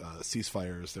holiday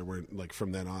ceasefires. There weren't, like,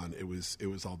 from then on, it was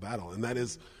all battle. And that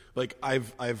is like,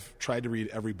 I've tried to read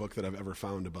every book that I've ever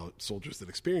found about soldiers that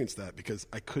experienced that, because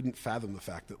I couldn't fathom the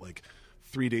fact that like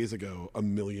 3 days ago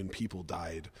 1 million people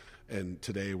died, And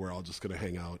today we're all just going to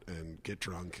hang out and get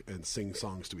drunk and sing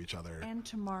songs to each other. And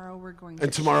tomorrow we're going to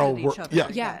And tomorrow shoot at each we're- other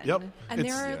yeah. again. Yep. And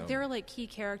It's- there are like key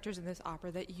characters in this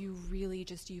opera that you really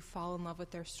you fall in love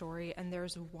with their story. And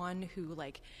there's one who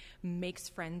like makes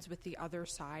friends with the other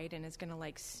side and is going to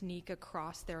like sneak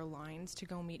across their lines to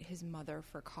go meet his mother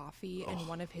for coffee. And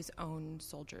one of his own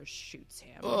soldiers shoots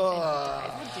him.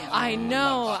 And he dies. I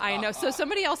know. So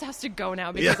somebody else has to go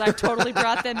now because I've totally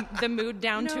brought the mood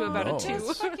down to about a 2.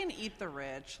 Just fucking eat the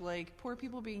rich. Like, poor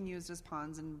people being used as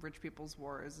pawns in rich people's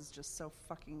wars is just so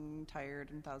fucking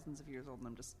tired and thousands of years old, and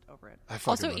I'm just over it. I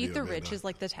fucking Also, love eat you, the Amanda. rich is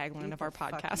like the tagline Eat of our the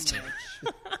fucking podcast.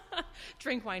 rich.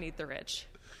 Drink wine, eat the rich.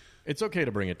 It's okay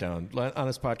to bring it down. On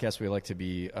this podcast, we like to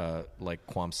be like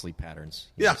Quam sleep patterns.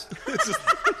 Yeah. It's just,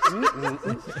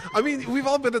 I mean, we've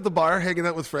all been at the bar hanging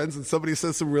out with friends and somebody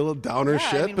says some real downer Yeah,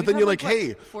 shit, I mean, but we've then you're had, like,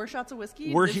 hey, 4 shots of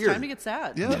whiskey. we're it's here. time to get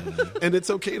sad. Yeah. And it's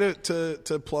okay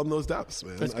to plum those depths,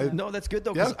 man. That's good. No, that's good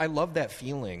though, because Yeah. I love that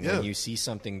feeling Yeah. when you see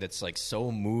something that's like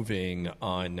so moving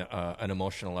on an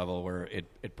emotional level where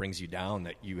it brings you down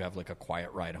that you have like a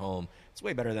quiet ride home. It's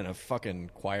way better than a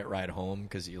fucking quiet ride home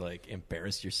because you like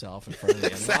embarrassed yourself in front of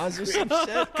the in-laws or some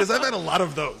shit. Because I've had a lot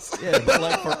of those. Yeah, but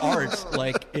like for art,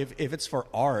 like if it's for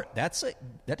art, that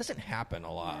doesn't happen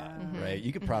a lot, right?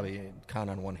 You could probably count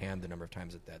on one hand the number of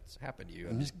times that's happened to you.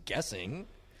 I'm just guessing.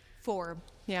 4.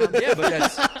 Yeah. Yeah,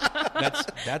 but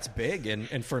that's big,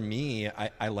 and for me,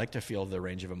 I like to feel the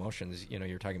range of emotions. You know,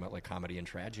 you're talking about like comedy and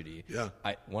tragedy. Yeah.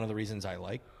 One of the reasons I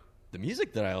like the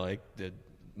music that I like, the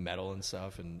metal and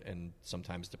stuff, and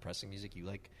sometimes depressing music. You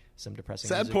like some depressing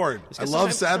Sad music? porn. It's I 'cause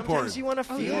love sad porn. Sometimes you want to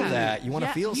feel yeah. that. You want to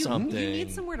Yeah, feel something. You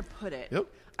need somewhere to put it. Yep.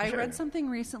 I Sure. read something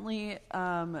recently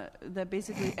that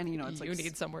basically, and it's You like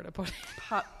need somewhere to put it.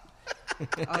 pop.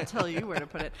 I'll tell you where to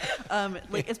put it.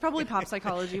 Like, it's probably pop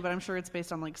psychology, but I'm sure it's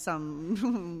based on like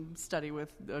some study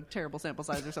with a terrible sample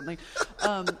size or something.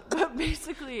 But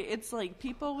basically, it's like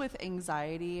people with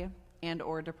anxiety and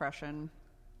or depression,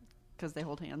 because they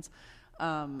hold hands,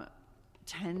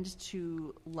 tend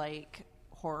to like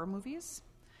horror movies.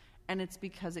 And it's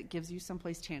because it gives you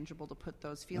someplace tangible to put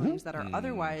those feelings that are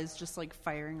otherwise just like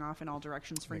firing off in all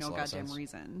directions for Makes no a lot of goddamn sense.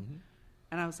 reason.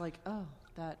 And I was like, oh,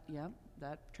 that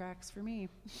tracks for me.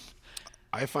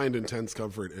 I find intense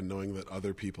comfort in knowing that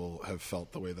other people have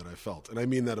felt the way that I felt. And I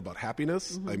mean that about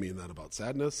happiness. I mean that about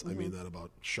sadness. I mean that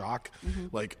about shock.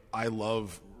 Like, I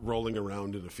love rolling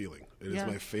around in a feeling. It is Yeah.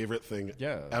 my favorite thing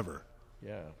Yeah. ever.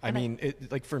 Yeah. I mean,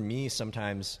 like for me,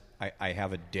 sometimes I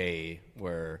have a day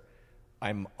where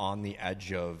I'm on the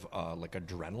edge of like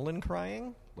adrenaline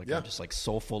crying. Like Yeah. I'm just like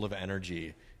so full of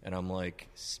energy, and I'm like,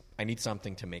 I need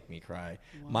something to make me cry.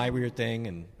 My weird thing,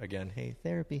 and again, hey,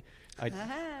 therapy. I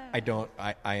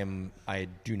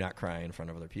do not cry in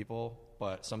front of other people,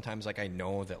 but sometimes like I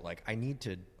know that like I need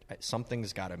to.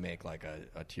 Something's got to make like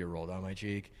a tear roll down my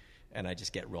cheek. And I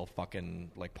just get real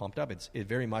fucking like pumped up. It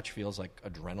very much feels like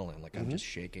adrenaline. Like I'm just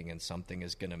shaking, and something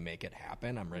is gonna make it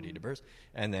happen. I'm ready to burst,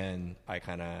 and then I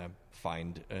kind of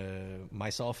find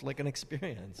myself like an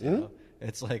experience. You know?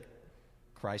 It's like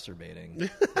crysterbating. You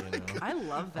know? I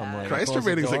love that. I'm like,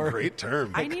 Crysterbating is close the a door. great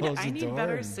term. I Close the need door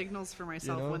better and, signals for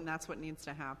myself you know? when that's what needs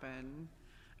to happen.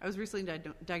 I was recently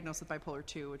diagnosed with bipolar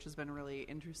 2, which has been really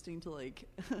interesting to like.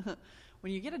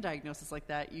 When you get a diagnosis like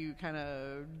that, you kind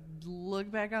of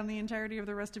look back on the entirety of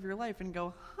the rest of your life and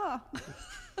go, "Huh,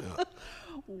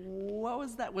 what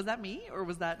was that? Was that me, or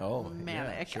was that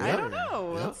manic? sure. I don't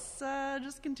know. Yeah. Let's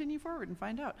just continue forward and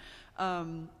find out."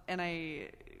 And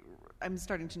I'm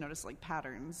starting to notice like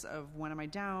patterns of when am I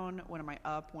down, when am I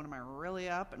up, when am I really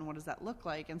up, and what does that look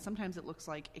like? And sometimes it looks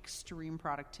like extreme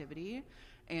productivity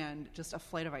and just a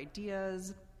flight of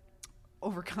ideas,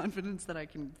 overconfidence that I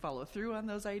can follow through on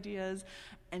those ideas,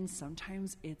 and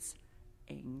sometimes it's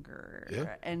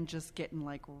anger and just getting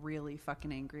like really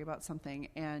fucking angry about something,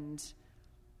 and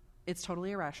it's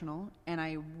totally irrational. And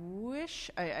I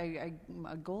wish a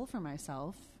goal for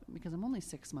myself, because I'm only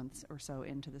 6 months or so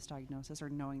into this diagnosis, or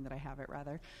knowing that I have it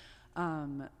rather.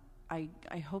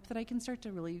 I hope that I can start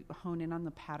to really hone in on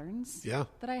the patterns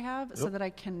that I have, so that I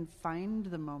can find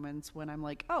the moments when I'm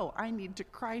like, oh, I need to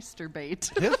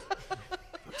crysterbate. Yeah.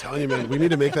 I'm telling you, man, we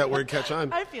need to make that word catch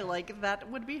on. I feel like that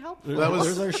would be helpful.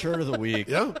 There's our shirt of the week.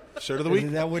 Yeah, shirt of the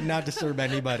week. That would not disturb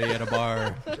anybody at a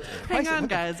bar. Hang on,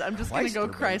 guys. I'm just going to go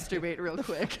Crysterbate. crysterbate real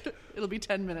quick. It'll be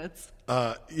 10 minutes.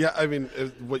 Yeah, I mean,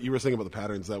 what you were saying about the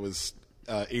patterns, that was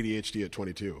ADHD at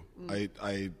 22.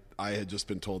 I had just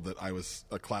been told that I was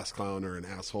a class clown or an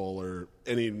asshole or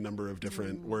any number of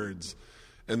different words.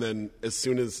 And then as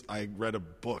soon as I read a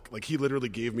book, like he literally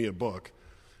gave me a book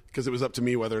because it was up to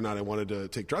me whether or not I wanted to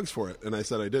take drugs for it. And I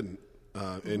said I didn't.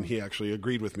 and he actually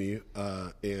agreed with me.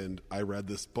 And I read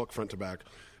this book front to back,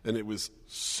 and it was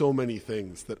so many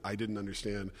things that I didn't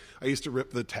understand. I used to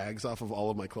rip the tags off of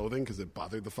all of my clothing because it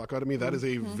bothered the fuck out of me. That is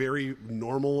a very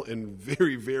normal and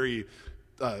very, very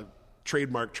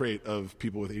trademark trait of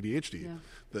people with ADHD. Yeah.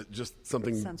 That just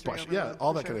something, Sensory yeah, overload,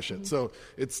 all for that kind of sure. shit. So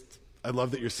I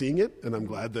love that you're seeing it, and I'm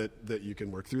glad that you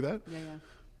can work through that. Yeah.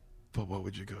 But what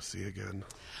would you go see again?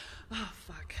 Oh,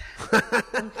 fuck.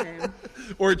 Okay.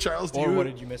 Or Charles, Or what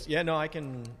did you miss? Yeah, no, I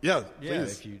can. Yeah, Yeah,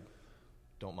 please. if you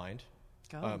don't mind.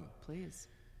 Go, please.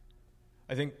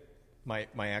 I think my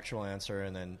actual answer,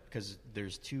 and then because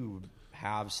there's two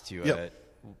halves to Yep. it.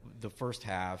 The first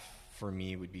half for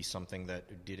me would be something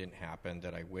that didn't happen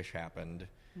that I wish happened.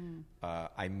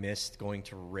 I missed going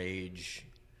to Rage.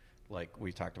 Like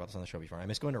we talked about this on the show before. I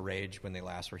missed going to Rage when they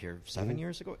last were here 7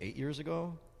 years ago, 8 years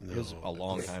ago. It was a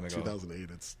long time ago. 2008.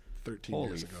 It's 13 Holy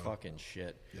years ago. fucking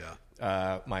shit.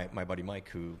 Yeah. My buddy Mike,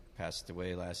 who passed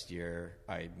away last year,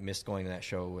 I missed going to that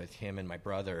show with him and my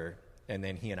brother. And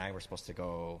then he and I were supposed to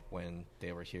go when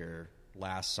they were here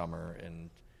last summer, and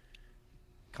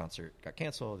concert got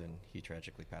canceled, and he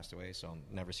tragically passed away. So I'll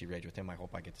never see Rage with him. I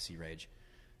hope I get to see Rage.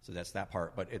 So that's that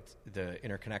part. But the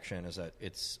interconnection is that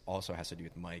it's also has to do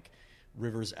with Mike.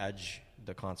 River's Edge,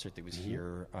 the concert that was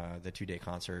here, the 2-day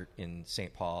concert in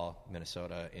St. Paul,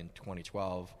 Minnesota in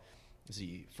 2012, is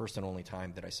the first and only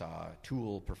time that I saw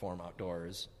Tool perform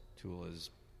outdoors. Tool is,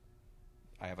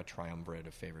 I have a triumvirate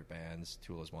of favorite bands.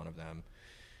 Tool is one of them.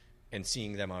 And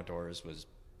seeing them outdoors was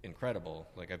incredible.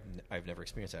 Like I've never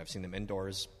experienced that. I've seen them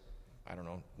indoors, I don't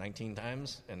know, 19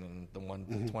 times, and then the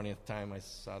 20th time I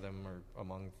saw them, or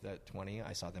among that 20,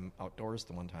 I saw them outdoors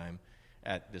the one time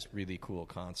at this really cool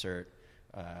concert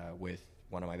with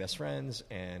one of my best friends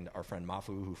and our friend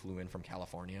Mafu, who flew in from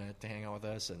California to hang out with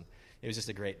us, and it was just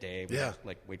a great day. We got,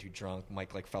 like, way too drunk.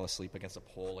 Mike fell asleep against a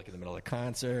pole in the middle of the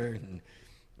concert, and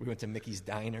we went to Mickey's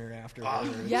Diner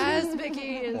afterwards. Yes,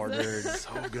 Mickey's. Ordered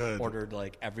So good. Ordered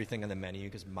like everything on the menu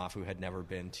because Mafu had never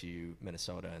been to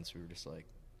Minnesota, and so we were just like,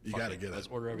 You "Fuck gotta get it." Let's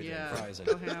order everything: Yeah. fries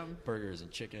Go and ham. burgers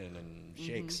and chicken and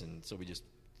shakes." And so we just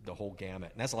the whole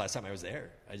gamut. And that's the last time I was there.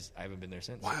 I haven't been there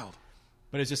since. Wild.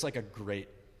 But it's just like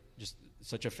just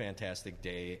such a fantastic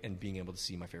day, and being able to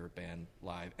see my favorite band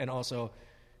live, and also,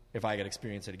 if I could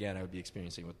experience it again, I would be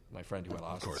experiencing it with my friend who I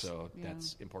lost. course. So Yeah.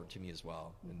 that's important to me as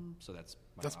well. And so that's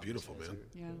That's obvious beautiful, answer. man.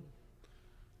 Yeah.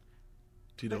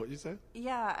 Do you know what you say?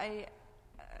 Yeah,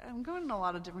 I'm going in a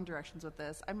lot of different directions with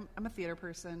this. I'm a theater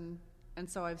person, and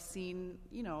so I've seen,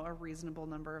 a reasonable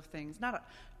number of things. Not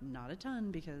a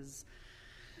ton, because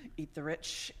Eat the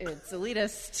Rich, it's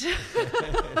elitist.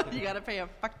 You got to pay a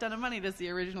fuck ton of money to see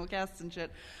original casts and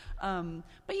shit.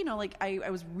 But I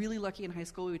was really lucky in high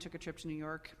school. We took a trip to New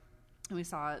York, and we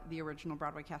saw the original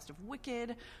Broadway cast of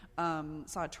Wicked,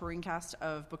 saw a touring cast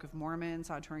of Book of Mormon,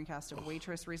 saw a touring cast of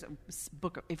Waitress.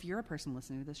 If you're a person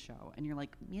listening to this show and you're like,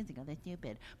 musical, that's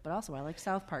stupid, but also I like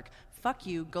South Park, fuck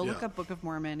you, go look up Book of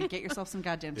Mormon, get yourself some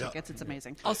goddamn tickets, it's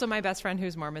amazing. Also, my best friend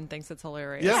who's Mormon thinks it's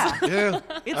hilarious. Yeah.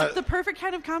 It's the perfect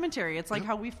kind of commentary. It's like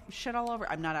how we shit all over.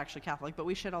 I'm not actually Catholic, but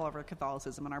we shit all over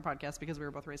Catholicism on our podcast because we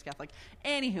were both raised Catholic.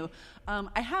 Anywho,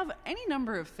 I have any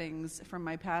number of things from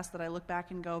my past that I look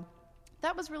back and go,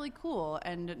 that was really cool.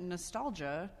 And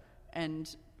nostalgia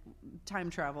and time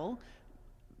travel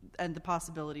and the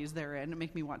possibilities therein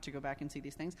make me want to go back and see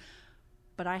these things.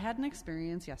 But I had an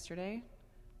experience yesterday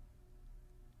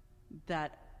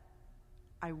that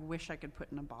I wish I could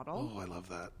put in a bottle. Oh, I love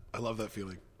that. I love that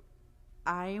feeling.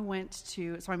 I went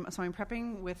to I'm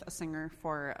prepping with a singer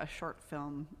for a short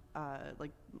film,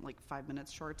 like 5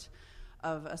 minutes short,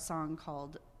 of a song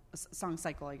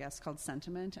cycle, I guess, called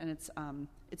Sentiment, and it's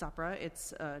opera.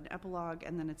 It's an epilogue,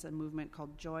 and then it's a movement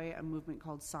called Joy, a movement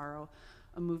called Sorrow,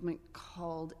 a movement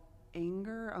called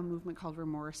Anger, a movement called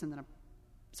Remorse, and then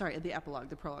the epilogue,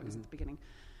 the prologue is at the beginning.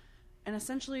 And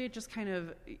essentially, it just kind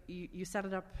of you set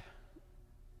it up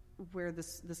where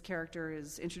this character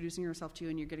is introducing herself to you,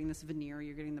 and you're getting this veneer,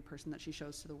 you're getting the person that she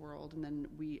shows to the world, and then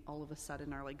we all of a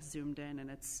sudden are like zoomed in, and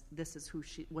this is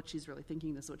what she's really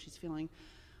thinking, this is what she's feeling.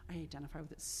 I identify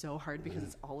with it so hard because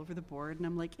it's all over the board, and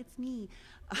I'm like, it's me.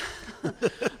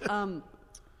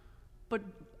 But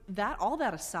all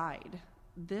that aside,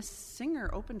 this singer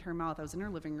opened her mouth. I was in her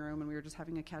living room, and we were just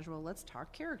having a casual let's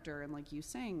talk character, and like, you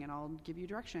sing and I'll give you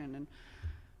direction, and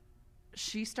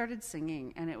she started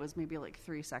singing, and it was maybe like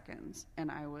 3 seconds,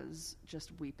 and I was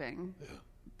just weeping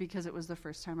because it was the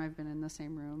first time I've been in the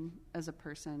same room as a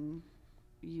person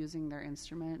using their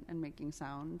instrument and making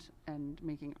sound and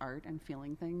making art and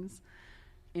feeling things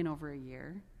in over a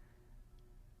year.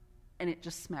 and it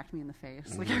just smacked me in the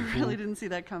face. Like, I really didn't see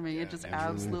that coming. It just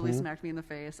absolutely smacked me in the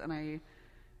face. And I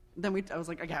was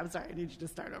like, okay, I'm sorry, I need you to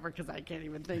start over because I can't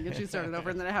even think. And she started over,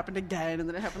 and then it happened again, and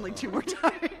then it happened like 2 more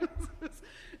times.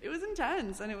 It was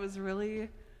intense, and it was really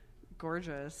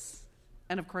gorgeous.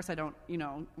 And of course, I don't,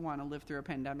 want to live through a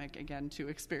pandemic again to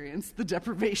experience the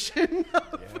deprivation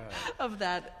of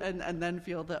that, and then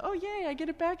feel that, oh yay, I get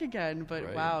it back again.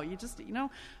 But wow, you just,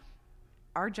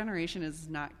 our generation is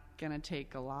not going to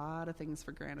take a lot of things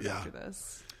for granted after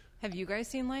this. Have you guys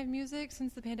seen live music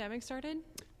since the pandemic started?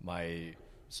 My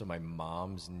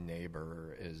mom's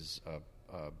neighbor is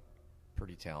a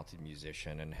pretty talented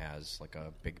musician and has like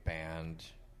a big band.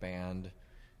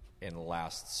 And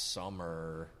last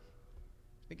summer,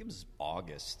 I think it was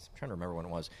August, I'm trying to remember when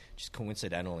it was, just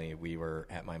coincidentally, we were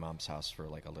at my mom's house for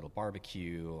like a little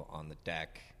barbecue on the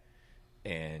deck,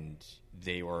 and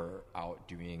they were out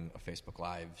doing a Facebook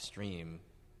Live stream,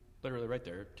 literally right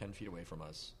there, 10 feet away from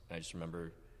us. And I just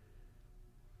remember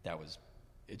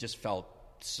it just felt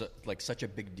like such a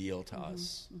big deal to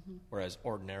us, whereas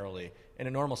ordinarily, in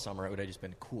a normal summer, it would have just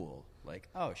been cool. Like,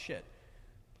 oh shit,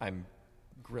 I'm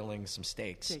grilling some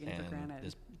steaks, Taking it for and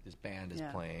granted. this band is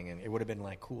playing, and it would have been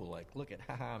like cool, like, look at,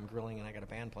 haha, I'm grilling and I got a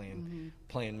band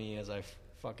playing me as I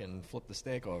fucking flip the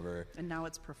steak over. And now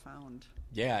it's profound.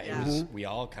 It was, we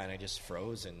all kind of just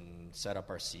froze and set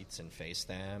up our seats and faced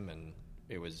them, and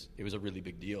it was a really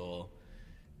big deal.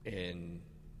 And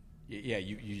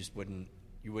you just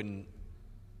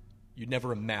you'd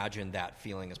never imagine that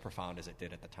feeling as profound as it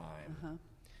did at the time.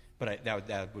 But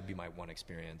that would be my one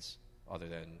experience, other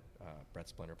than Brett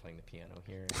Splinter playing the piano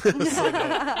here when we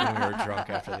were drunk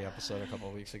after the episode a couple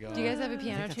of weeks ago. Do you guys have a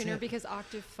piano tuner? Because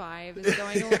Octave 5 is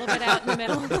going a little bit out in the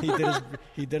middle.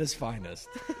 He did his finest.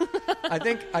 I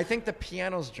think the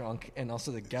piano's drunk, and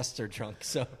also the guests are drunk.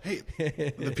 So Hey,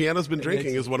 The Piano's Been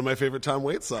Drinking is one of my favorite Tom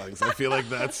Waits songs. I feel like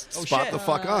that's spot the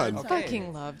fuck on. I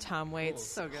fucking love Tom Waits.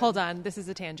 So good. Hold on, this is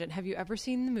a tangent. Have you ever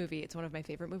seen the movie? It's one of my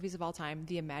favorite movies of all time,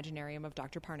 The Imaginarium of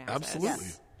Dr. Parnassus. Absolutely.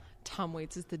 Yes. Tom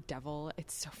Waits is the devil.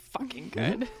 It's so fucking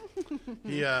good.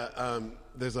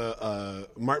 There's a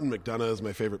Martin McDonagh is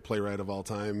my favorite playwright of all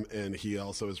time, and he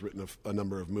also has written a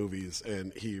number of movies,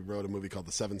 and he wrote a movie called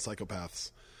The Seven Psychopaths.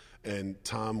 And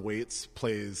Tom Waits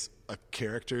plays a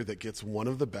character that gets one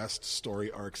of the best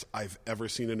story arcs I've ever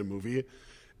seen in a movie,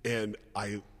 and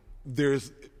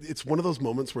it's one of those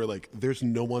moments where like there's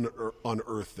no one on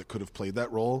earth that could have played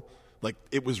that role. Like,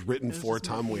 it was written for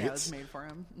Tom Waits. Yeah, it was made for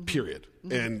him. Period.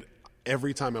 And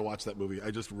every time I watch that movie, I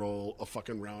just roll a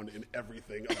fucking round in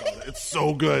everything about it. It's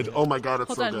so good. Oh my God, it's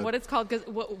Hold so on, good. what it's called?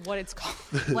 What it's called?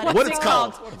 What it's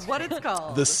called? What it's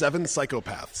called? The Seven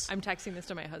Psychopaths. I'm texting this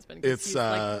to my husband. 'Cause he's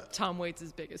like Tom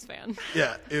Waits' biggest fan.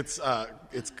 Yeah, it's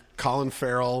Colin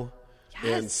Farrell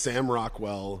and Sam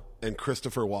Rockwell and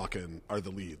Christopher Walken are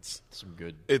the leads. some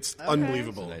good. It's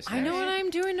unbelievable. Nice I know what I'm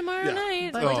doing tomorrow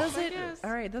night. But Oh. does it?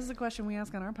 All right, this is a question we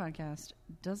ask on our podcast.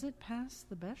 Does it pass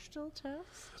the Bechdel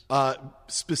test?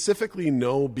 Specifically,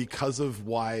 no, because of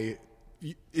why.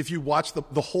 If you watch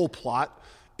the whole plot,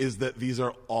 is that these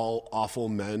are all awful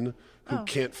men who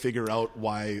can't figure out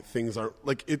why things are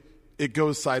like it. It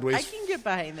goes sideways. I can get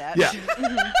behind that. Yeah.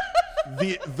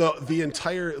 The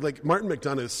entire, like, Martin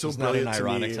McDonagh is so It's not brilliant an to me.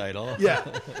 ironic title. Yeah.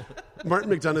 Martin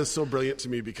McDonagh is so brilliant to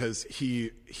me because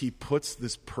he puts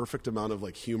this perfect amount of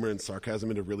like humor and sarcasm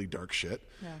into really dark shit.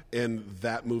 Yeah. And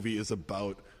that movie is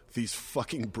about these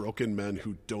fucking broken men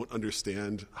who don't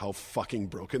understand how fucking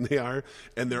broken they are,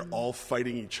 and they're all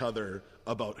fighting each other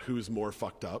about who's more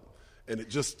fucked up. And it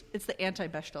just... It's the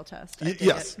anti-Bechdel test. I dig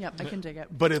yes. it. Yep, I can dig it.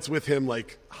 But it's with him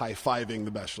like high-fiving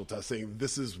the Bechdel test, saying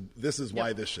this is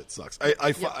why this shit sucks. Yep.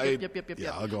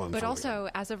 Yeah, I'll go on. But for also,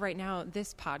 as of right now,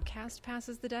 this podcast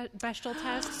passes the Bechdel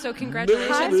test. So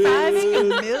congratulations.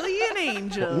 High-fiving a million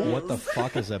angels. What the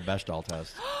fuck is a Bechdel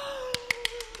test?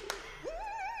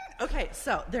 Okay,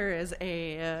 so there is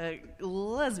a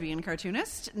lesbian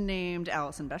cartoonist named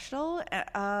Alison Bechdel.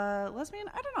 Lesbian?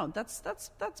 I don't know. That's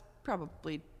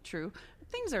probably true.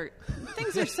 Things are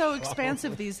so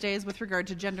expansive these days with regard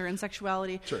to gender and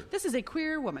sexuality. Sure. This is a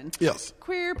queer woman. Yes.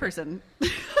 Queer person.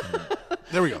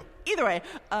 There we go. Either way,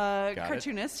 Got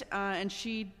cartoonist, and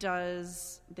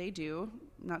they do,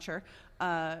 not sure.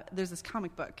 There's this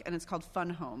comic book, and it's called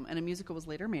Fun Home, and a musical was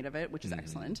later made of it, which is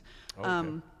excellent.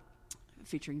 Okay.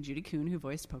 Featuring Judy Kuhn, who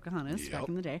voiced Pocahontas Yep. back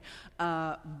in the day.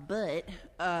 But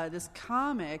this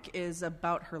comic is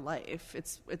about her life.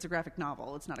 It's a graphic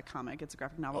novel. It's not a comic. It's a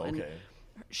graphic novel. Okay. And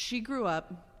she grew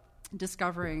up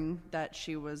discovering that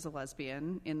she was a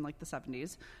lesbian in like the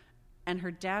 70s, and her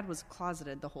dad was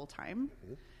closeted the whole time.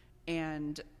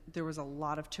 And there was a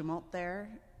lot of tumult there.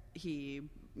 He,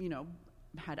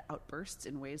 had outbursts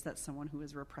in ways that someone who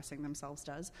is repressing themselves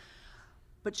does.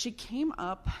 But she came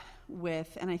up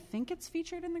with, and I think it's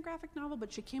featured in the graphic novel,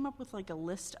 but she came up with like a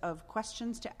list of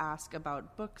questions to ask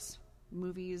about books,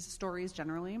 movies, stories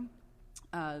generally,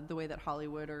 the way that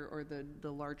Hollywood or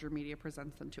the larger media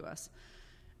presents them to us,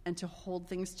 and to hold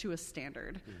things to a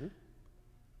standard. Mm-hmm.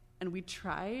 And we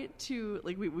try to,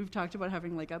 like, we've talked about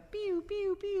having like a pew,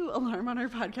 pew, pew alarm on our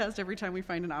podcast every time we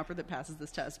find an opera that passes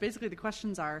this test. Basically, the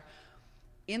questions are,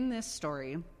 in this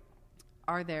story,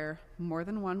 are there more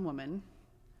than one woman?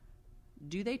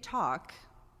 Do they talk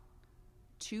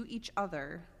to each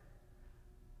other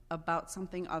about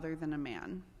something other than a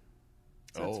man?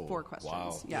 So that's 4 questions.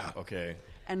 Wow. Yeah. Okay.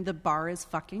 And the bar is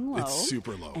fucking low. It's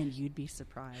super low. And you'd be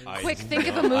surprised. Quick, think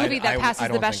of a movie that passes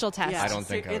the Bechdel test. Yeah. I don't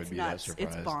think I would It's be nuts. that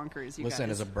surprised. It's bonkers, you Listen,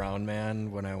 guys. as a brown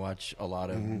man, when I watch a lot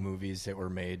of movies that were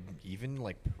made even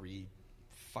like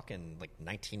pre-fucking like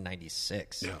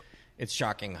 1996, it's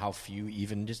shocking how few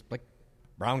even just like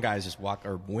brown guys just walk,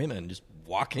 or women just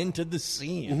walk into the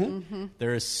scene. Mm-hmm.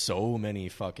 There are so many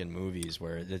fucking movies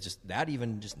where that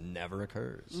even just never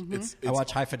occurs. Mm-hmm. I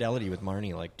watched High Fidelity with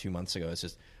Marnie like 2 months ago. It's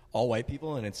just all white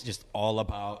people, and it's just all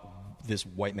about this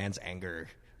white man's anger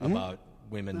about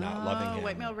women not loving him.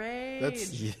 White male rage.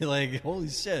 That's like, holy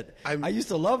shit. I used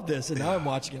to love this, and now I'm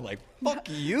watching it like, fuck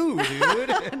you,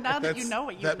 dude. Now that you know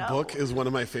what you know. That book is one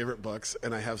of my favorite books,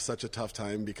 and I have such a tough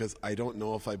time because I don't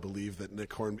know if I believe that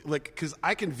Nick Hornby, like, because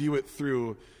I can view it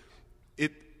through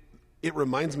it. It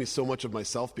reminds me so much of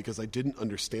myself because I didn't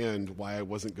understand why I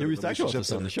wasn't good You at were talking about relationships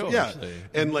this on the show, Yeah, actually.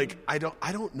 and like I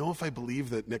don't know if I believe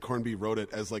that Nick Hornby wrote it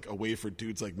as like a way for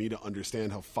dudes like me to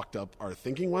understand how fucked up our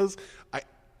thinking was.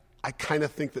 I kind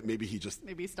of think that maybe he just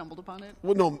Maybe stumbled upon it.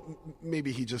 well, no,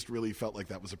 maybe he just really felt like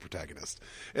that was a protagonist,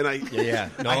 and Yeah.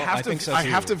 No, I think so, I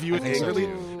too. have to view I it think so, angrily,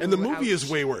 too. and the movie is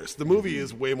way worse. The movie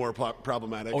is way more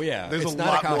problematic. Oh yeah, there's it's a not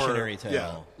lot a cautionary more, tale.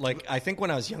 Yeah, Like, I think when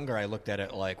I was younger, I looked at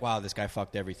it like, wow, this guy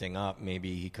fucked everything up.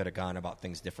 Maybe he could have gone about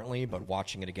things differently. But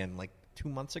watching it again, like 2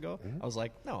 months ago, I was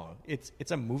like, no, it's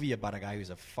a movie about a guy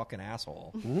who's a fucking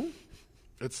asshole.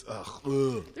 it's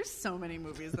There's so many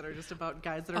movies that are just about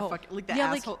guys that are Oh. fucking like the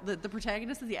Yeah, like- asshole. The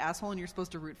protagonist is the asshole, and you're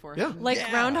supposed to root for Yeah. him. Like Yeah.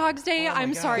 Groundhog's Day, Oh my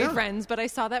I'm God. sorry, Yeah. friends, but I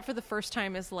saw that for the first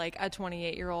time as like a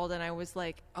 28-year-old, and I was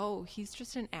like, oh, he's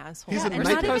just an asshole. He's Yeah, a and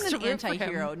nice not supposed even to an root for him.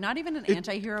 anti-hero. Not even an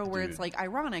anti-hero where it's like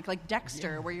ironic, like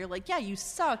Dexter, where you're like, yeah, you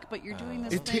suck, but you're doing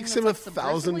this. it thing takes that's, him like,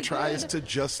 1,000 subversively tries good. to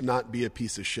just not be a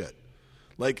piece of shit.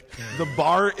 Like the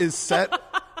bar is set.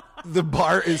 The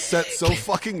bar is set so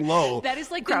fucking low. That is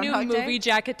like the Groundhog new Day? movie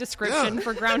jacket description Yeah.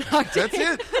 for Groundhog Day. That's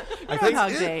it. Groundhog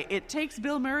That's it. Day. It takes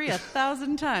Bill Murray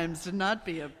 1,000 times to not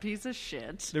be a piece of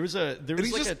shit. There was And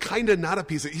he's like just kind of not a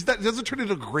piece of. He doesn't turn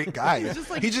into a great guy.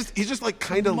 he's just like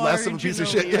kind of less of a piece of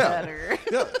shit. marginally Yeah, better.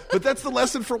 yeah. But that's the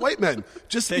lesson for white men.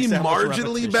 Just be Takes that much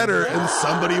marginally repetition. better, and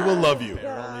somebody will love you.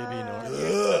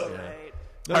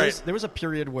 There was a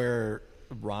period where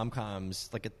rom-coms,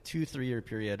 like a 2-3 year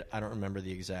period, I don't remember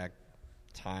the exact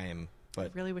time,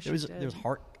 but really wish there you was did. there was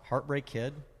Heartbreak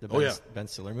Kid, the Oh, yeah. Ben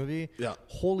Stiller movie. Yeah.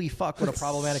 Holy fuck, what a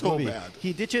problematic So movie. bad.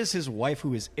 He ditches his wife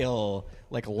who is ill,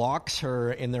 like locks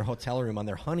her in their hotel room on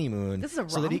their honeymoon This is a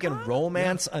so that he can rom-com?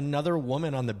 romance another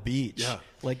woman on the beach. Yeah.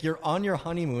 Like, you're on your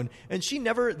honeymoon, and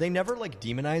they never like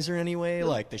demonize her anyway,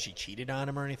 like that she cheated on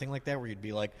him or anything like that, where you'd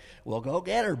be like, well, go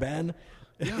get her, Ben.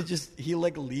 He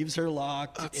like leaves her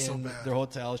locked That's so in bad. their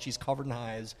hotel. She's covered in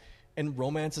hives and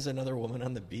romances another woman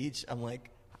on the beach. I'm like,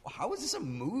 how is this a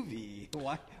movie?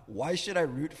 Why should I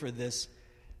root for this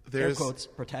air There's- quotes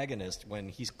protagonist when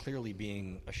he's clearly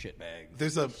being a shitbag?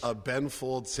 There's a Ben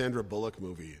Folds, Sandra Bullock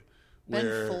movie. Ben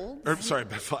Where, Folds? Or, sorry,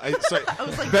 Ben Folds. Sorry, I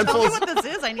was like, Ben tell Folds. me what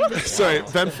this is. I need to. Sorry,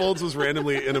 Ben Folds was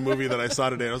randomly in a movie that I saw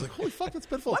today. I was like, holy fuck, that's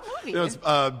Ben Folds. What movie? It was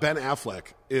Ben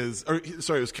Affleck it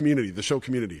was Community, the show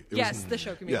Community. It Yes, was, the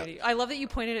show Community. I love that you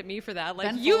pointed at me for that. Like,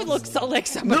 Ben you Folds? look so like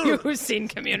somebody No. who's seen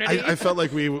Community. I felt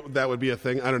like that would be a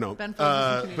thing. I don't know. Ben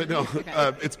Folds is in but no, Community.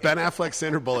 Okay. it's Ben Affleck,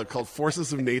 Sandra Bullock, called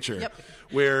Forces of Nature, Yep.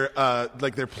 where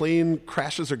like their plane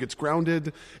crashes or gets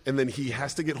grounded, and then he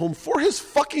has to get home for his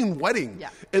fucking wedding. Yeah.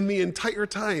 And the entire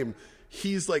time,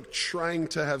 he's like trying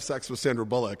to have sex with Sandra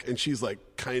Bullock, and she's like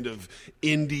kind of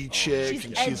indie chick. She's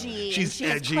and edgy. She's and she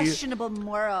has edgy. questionable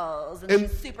morals, and, And-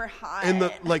 she's super hot. And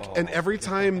and every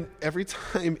time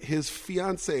his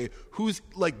fiance, who's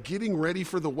like getting ready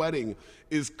for the wedding,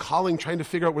 is calling, trying to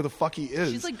figure out where the fuck he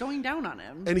is. She's like going down on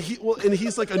him. And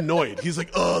he's like annoyed. He's like,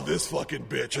 "Oh, this fucking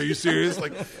bitch. Are you serious?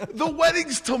 Like, the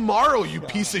wedding's tomorrow, you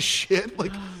piece of shit."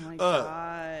 Like, Oh my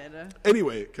god.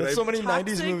 anyway, can There's I, so many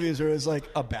Toxic. 90s movies where it's like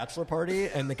a bachelor party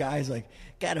and the guy's like,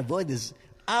 gotta avoid this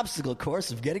obstacle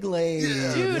course of getting laid.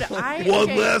 Dude,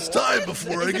 One last time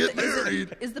before I get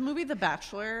married. Is the movie The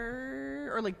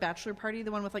Bachelor or like Bachelor Party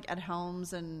the one with like Ed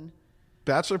Helms and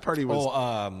Bachelor Party was.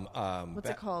 what's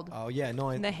it called? Oh yeah,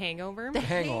 no, The Hangover. The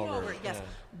Hangover, Yes, yeah.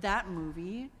 that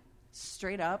movie,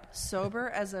 straight up, sober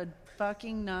as a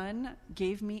fucking nun,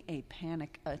 gave me a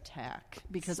panic attack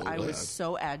because I was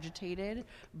so agitated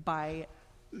by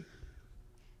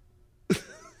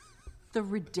the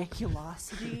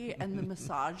ridiculosity and the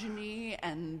misogyny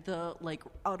and the like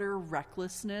utter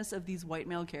recklessness of these white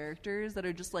male characters that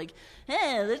are just like,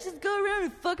 hey, let's just go around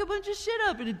and fuck a bunch of shit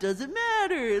up and it doesn't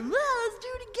matter. And, let's do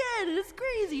it again and it's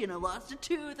crazy and I lost a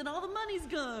tooth and all the money's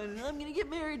gone and I'm gonna get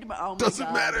married tomorrow. Oh my Doesn't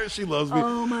God. matter. She loves me.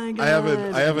 Oh my God. I have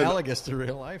an analogous to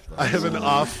real life, though. I have an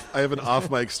off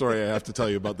mic story I have to tell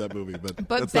you about that movie, but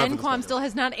But that's not Ben for this Quam podcast. still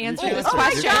has not answered this Oh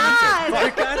my question.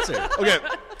 God. concert. Okay,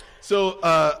 so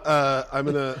I'm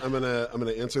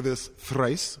gonna answer this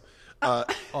thrice.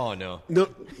 Oh no. No,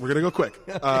 we're gonna go quick.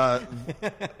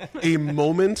 A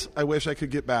moment I wish I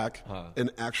could get back.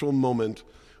 An actual moment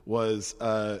was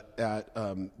at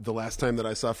the last time that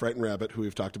I saw Frightened Rabbit, who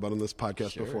we've talked about on this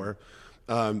podcast before.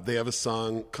 They have a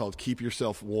song called "Keep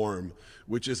Yourself Warm,"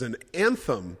 which is an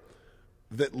anthem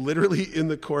that literally in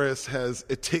the chorus has,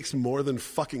 "It takes more than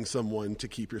fucking someone to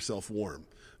keep yourself warm."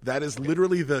 That is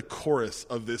literally the chorus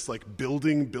of this like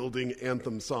building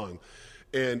anthem song.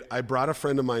 And I brought a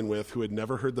friend of mine with who had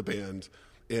never heard the band,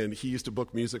 and he used to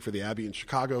book music for the Abbey in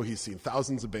Chicago. He's seen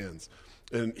thousands of bands,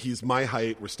 and he's my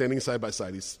height. We're standing side by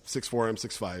side. He's 6'4", I'm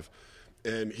 6'5",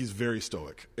 and he's very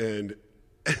stoic. And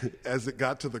as it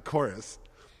got to the chorus,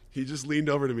 he just leaned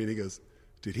over to me and he goes,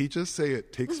 "Did he just say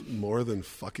it takes more than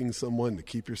fucking someone to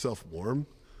keep yourself warm?"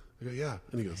 I go, "Yeah."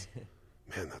 And he goes,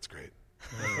 "Man, that's great."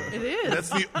 It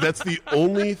is. That's the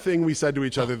only thing we said to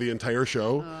each other the entire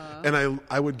show, and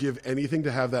I would give anything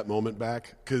to have that moment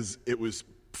back because it was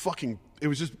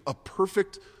just a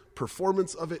perfect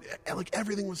performance of it. Like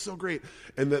everything was so great,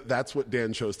 and that's what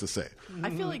Dan chose to say.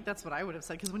 I feel like that's what I would have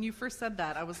said because when you first said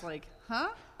that, I was like, "Huh?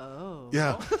 Oh,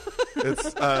 Yeah,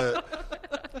 it's oh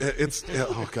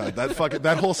god,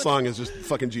 that whole song is just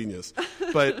fucking genius.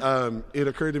 But it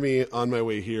occurred to me on my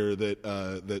way here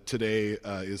that today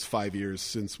is 5 years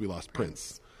since we lost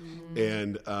Prince,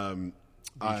 and I'm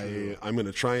going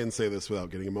to try and say this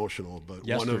without getting emotional, but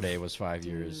Yesterday was 5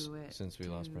 years since we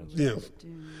lost Prince. yeah,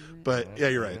 but yeah,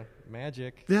 you're right.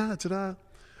 Magic. Yeah,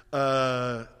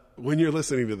 ta-da. When you're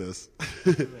listening to this,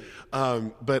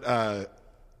 but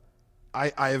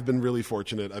I have been really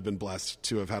fortunate. I've been blessed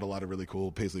to have had a lot of really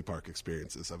cool Paisley Park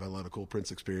experiences. I've had a lot of cool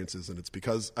Prince experiences, and it's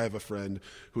because I have a friend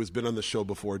who has been on the show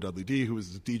before, Dudley D, who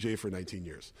was a DJ for 19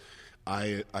 years.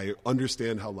 I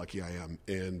understand how lucky I am,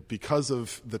 and because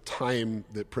of the time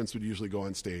that Prince would usually go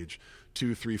on stage,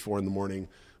 2, 3, 4 in the morning,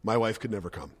 my wife could never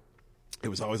come. It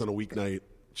was always on a weeknight.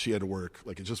 She had to work.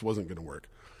 Like, it just wasn't going to work.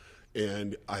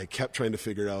 And I kept trying to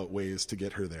figure out ways to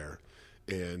get her there.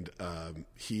 And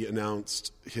he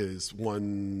announced his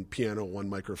one piano, one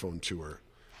microphone tour.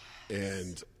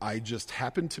 And I just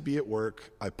happened to be at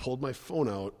work. I pulled my phone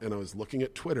out, and I was looking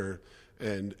at Twitter,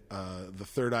 and the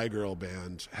Third Eye Girl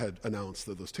band had announced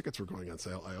that those tickets were going on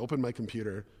sale. I opened my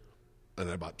computer, and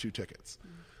I bought 2 tickets.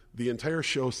 The entire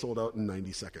show sold out in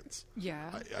 90 seconds.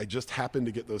 Yeah. I just happened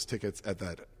to get those tickets at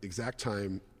that exact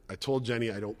time. I told Jenny,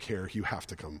 "I don't care. You have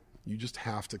to come. You just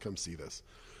have to come see this."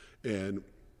 And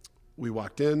we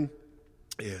walked in,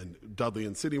 and Dudley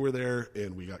and Sidney were there,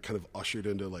 and we got kind of ushered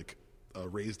into like a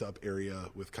raised up area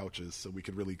with couches, so we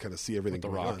could really kind of see everything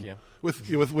With The going Rock, on. yeah.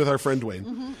 With our friend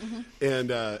Dwayne,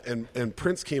 and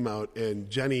Prince came out, and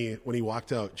Jenny, when he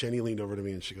walked out, Jenny leaned over to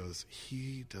me and she goes,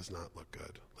 "He does not look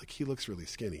good. Like, he looks really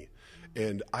skinny."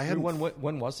 And I had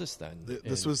When was this then?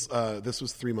 this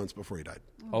was 3 months before he died.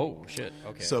 Oh shit.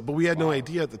 Okay. So, but we had no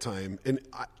idea at the time, and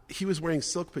he was wearing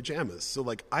silk pajamas. So,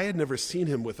 like, I had never seen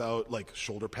him without like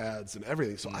shoulder pads and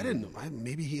everything. So I didn't know.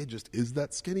 Maybe he just is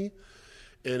that skinny.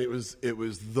 And it was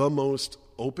the most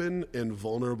open and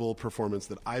vulnerable performance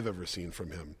that I've ever seen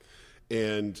from him.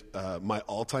 And my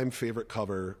all-time favorite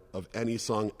cover of any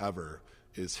song ever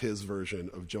is his version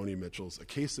of Joni Mitchell's "A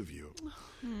Case of You."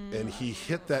 And he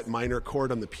hit that minor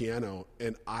chord on the piano,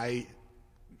 and I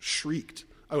shrieked.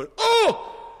 I went,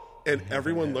 "Oh!" And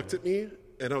everyone looked at me,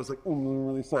 and I was like, "Oh, I'm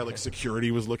really sorry." Like,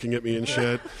 security was looking at me and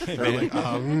shit. And I'm like,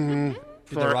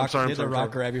 Did the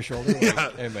rock grab your shoulder? Like, yeah.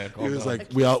 Hey man, He was like,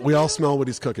 we all smell what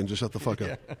he's cooking. Just shut the fuck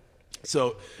up.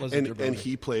 So, Wasn't your brother. and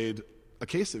he played "A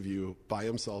Case of You" by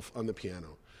himself on the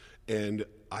piano. And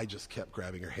I just kept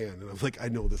grabbing her hand. And I'm like, I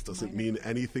know this doesn't mean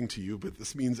anything to you, but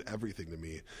this means everything to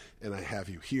me. And I have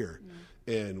you here.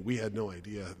 And we had no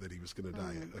idea that he was going to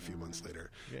die a few months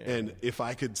later. Yeah. And if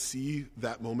I could see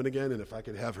that moment again, and if I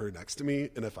could have her next to me,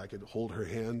 and if I could hold her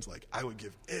hand, like, I would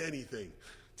give anything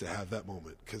to have that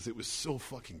moment, because it was so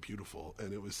fucking beautiful.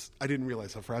 And I didn't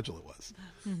realize how fragile it was.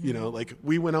 You know, like,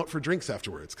 we went out for drinks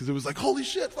afterwards because it was like, holy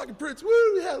shit, fucking Prince,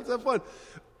 woo, yeah, let's have fun.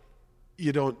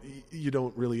 You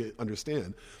don't really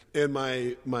understand. And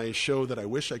my show that I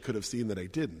wish I could have seen that I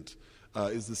didn't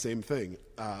is the same thing.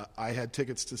 I had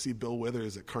tickets to see Bill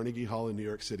Withers at Carnegie Hall in New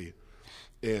York City,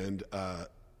 and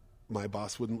my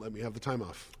boss wouldn't let me have the time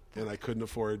off, and I couldn't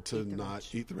afford to not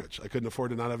eat the rich. I couldn't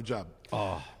afford to not have a job.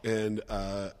 And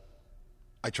I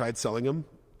tried selling them,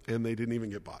 and they didn't even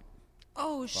get bought.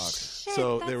 Oh, shit.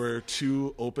 So there were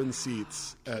 2 open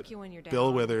seats at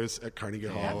Bill Withers at Carnegie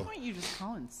Hall. At that point, you just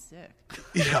call in sick.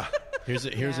 Yeah. Here's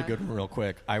a good one real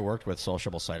quick. I worked with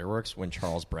Sociable Cider Works when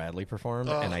Charles Bradley performed,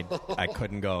 and I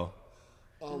couldn't go.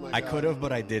 Oh my I God. could have,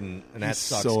 but I didn't. And that He's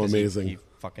sucks. so 'cause amazing. He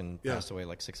fucking passed away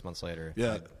like 6 months later.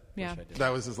 Yeah. Yeah.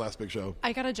 That was his last big show.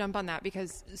 I got to jump on that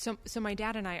because so my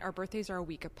dad and I, our birthdays are a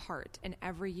week apart, and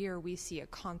every year we see a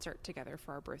concert together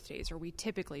for our birthdays, or we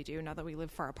typically do now that we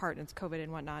live far apart and it's COVID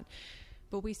and whatnot.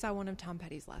 But we saw one of Tom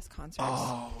Petty's last concerts.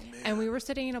 Oh, man. And we were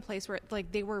sitting in a place where,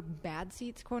 like, they were bad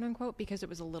seats, quote unquote, because it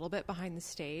was a little bit behind the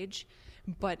stage.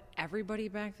 But everybody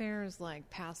back there is, like,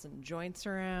 passing joints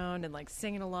around and, like,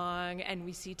 singing along. And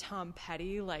we see Tom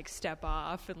Petty, like, step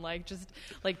off and, like, just,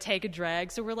 like, take a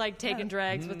drag. So we're, like, taking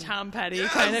drags with Tom Petty,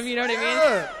 kind of, you know what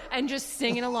I mean? And just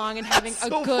singing along and having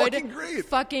so a good fucking great.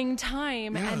 fucking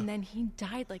time. And then he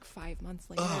died, like, 5 months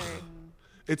later.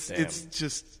 It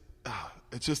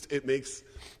makes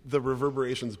the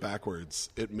reverberations backwards.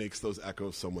 It makes those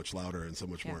echoes so much louder and so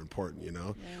much more important, you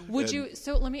know? Yeah.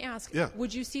 So let me ask, Yeah.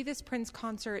 would you see this Prince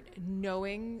concert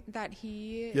knowing that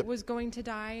he was going to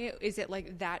die? Is it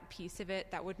like that piece of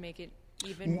it that would make it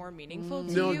even more meaningful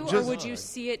to you? Or would you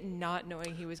see it not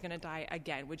knowing he was going to die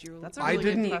again? Would you That's a really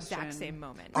good the question. exact same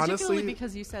moment? Honestly, Particularly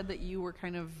because you said that you were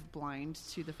kind of blind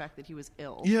to the fact that he was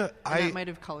ill. Yeah, and that might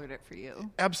have colored it for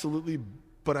you. Absolutely,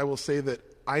 but I will say that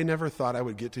I never thought I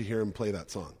would get to hear him play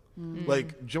that song.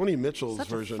 Like, Joni Mitchell's Such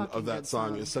a version fucking of that good song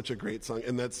song. is such a great song,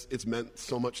 and it's meant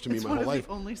so much to me It's my one whole of life.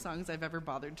 the only songs I've ever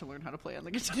bothered to learn how to play on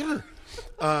the guitar.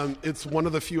 Yeah. It's one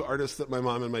of the few artists that my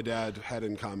mom and my dad had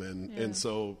in common, and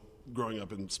so growing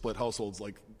up in split households,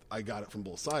 like, I got it from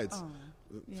both sides.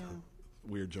 Yeah.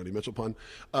 Weird Joni Mitchell pun.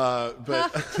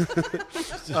 But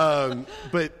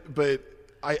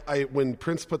I when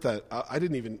Prince put that out,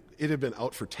 it had been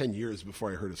out for 10 years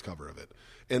before I heard his cover of it.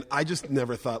 And I just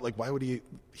never thought, like, why would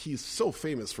he's so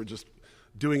famous for just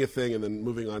doing a thing and then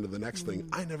moving on to the next thing.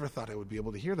 I never thought I would be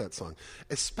able to hear that song,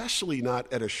 especially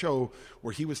not at a show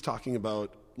where he was talking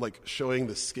about, like, showing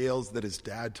the scales that his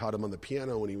dad taught him on the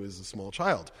piano when he was a small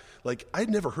child. Like, I'd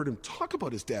never heard him talk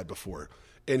about his dad before.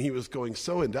 And he was going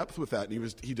so in depth with that.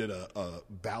 And he did a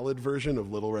ballad version of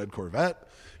Little Red Corvette.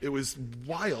 It was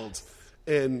wild.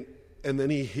 And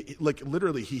then he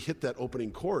literally hit that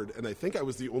opening chord, and I think I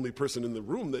was the only person in the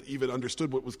room that even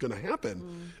understood what was going to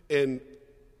happen. And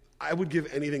I would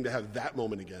give anything to have that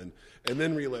moment again. And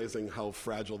then realizing how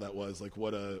fragile that was, like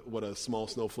what a small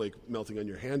snowflake melting on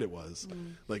your hand it was.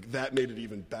 Like, that made it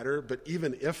even better. But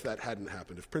even if that hadn't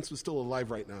happened, if Prince was still alive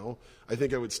right now, I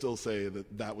think I would still say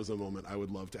that was a moment I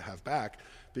would love to have back,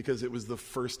 because it was the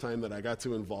first time that I got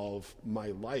to involve my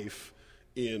life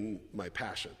in my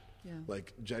passion. Yeah.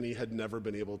 Like, Jenny had never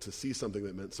been able to see something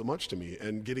that meant so much to me,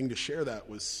 and getting to share that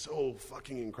was so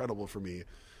fucking incredible for me.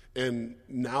 And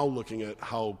now looking at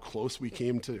how close we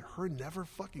came to her never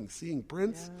fucking seeing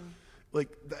Prince, like,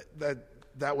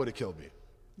 that would have killed me.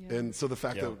 Yeah. And so the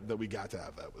fact that we got to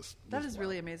have that was That is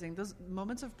really wild. amazing. Those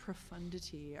moments of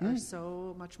profundity are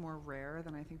so much more rare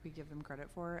than I think we give them credit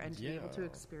for, and to be able to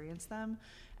experience them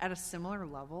at a similar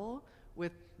level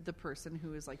with the person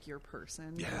who is, like, your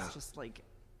person is just, like,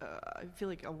 I feel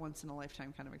like a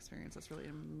once-in-a-lifetime kind of experience. That's really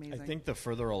amazing. I think the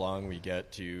further along we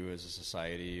get to as a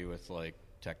society with, like,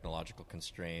 technological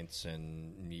constraints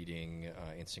and needing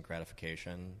instant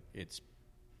gratification, it's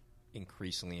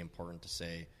increasingly important to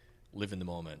say, live in the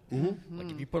moment. Like,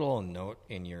 if you put a little note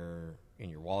in your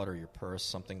wallet or your purse,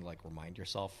 something like remind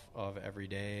yourself of every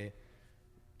day,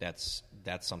 that's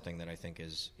something that I think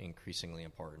is increasingly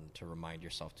important, to remind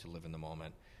yourself to live in the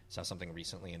moment. I saw something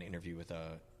recently in an interview with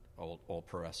a old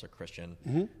pro wrestler, Christian,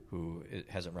 who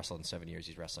hasn't wrestled in 7 years.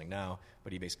 He's wrestling now,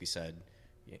 but he basically said,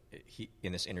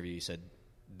 in this interview,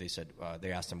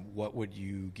 they asked him, what would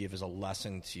you give as a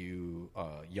lesson to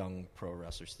young pro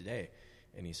wrestlers today?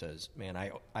 and he says, man,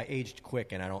 I aged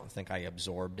quick, and I don't think I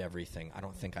absorbed everything. I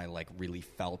don't think I like really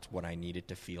felt what I needed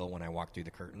to feel when I walked through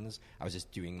the curtains. I was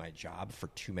just doing my job for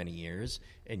too many years,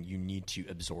 and you need to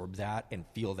absorb that and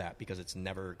feel that, because it's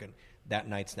never going that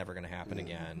night's never going to happen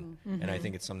again. And I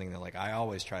think it's something that like I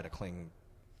always try to cling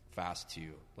fast to,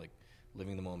 like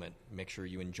living the moment. Make sure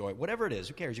you enjoy whatever it is.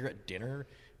 Who cares? You're at dinner.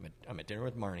 I'm at dinner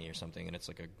with Marnie or something, and it's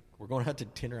like we're going out to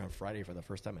dinner on Friday for the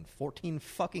first time in 14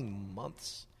 fucking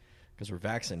months because we're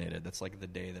vaccinated. That's like the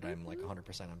day that I'm like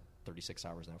 100%. I'm 36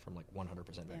 hours now from like 100%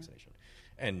 vaccination,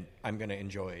 and I'm gonna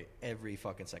enjoy every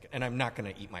fucking second. And I'm not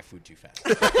gonna eat my food too fast.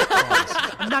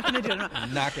 I'm not going to do it.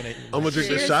 I'm not gonna. I'm gonna drink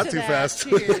this shot too fast.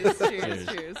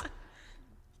 Cheers.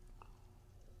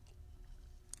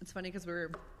 It's funny because we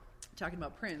were talking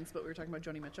about Prince, but we were talking about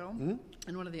Joni Mitchell.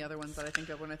 And one of the other ones that I think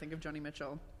of when I think of Joni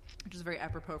Mitchell, which is very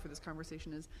apropos for this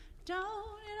conversation, is "Don't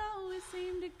it always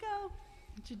seem to go,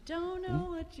 but you don't know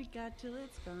what you got till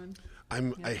it's gone."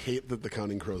 I hate that the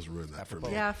Counting Crows ruined that for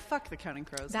me. Yeah, fuck the Counting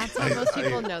Crows. That's how most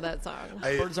people know that song.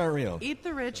 Birds aren't real. Eat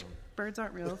the rich, birds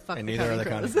aren't real. Fuck And the neither are the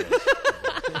Counting Counting Crows.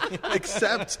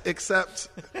 Crows. except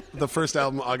the first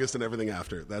album, August and Everything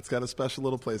After. That's got a special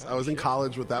little place. I was in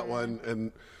college with that one,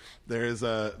 and there was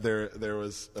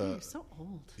You're so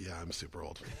old. yeah, I'm super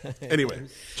old. Anyway,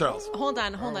 Charles. Hold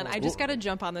on. I just got to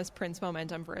jump on this Prince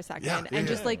momentum for a second and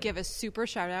just like give a super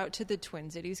shout out to the Twin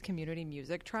Cities Community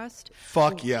Music Trust.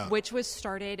 Fuck yeah. Which was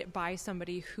started by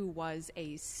somebody who was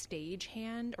a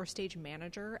stagehand or stage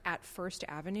manager at First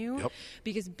Avenue. Yep.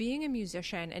 Because being a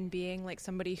musician and being like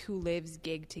somebody who lives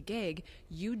gig to gig,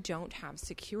 you don't have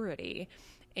security.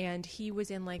 And he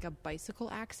was in like a bicycle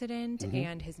accident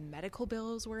and his medical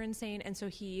bills were insane. And so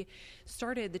he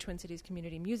started the Twin Cities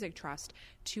Community Music Trust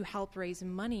to help raise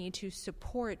money to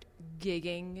support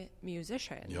gigging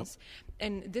musicians. Yep.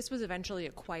 And this was eventually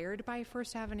acquired by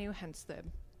First Avenue, hence the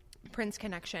Prince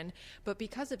connection. But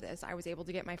because of this, I was able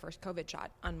to get my first COVID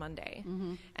shot on Monday.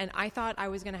 And I thought I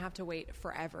was going to have to wait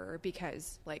forever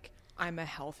because like I'm a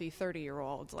healthy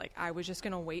 30-year-old. Like I was just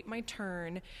going to wait my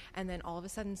turn. And then all of a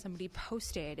sudden somebody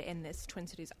posted in this Twin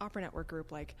Cities Opera Network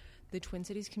group, like the Twin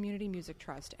Cities Community Music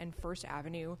Trust and First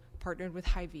Avenue partnered with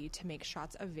Hy-Vee to make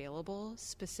shots available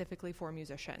specifically for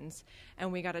musicians.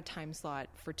 And we got a time slot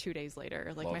for 2 days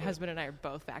later. Like my husband and I are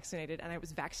both vaccinated, and I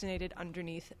was vaccinated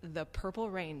underneath the Purple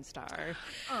Rain star.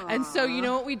 And so you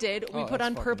know what we did? We put that's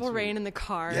on fucking Purple sweet. Rain in the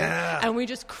car, Yeah. and we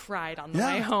just cried on the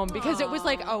way home because it was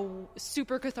like a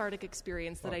super cathartic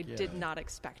experience that I did not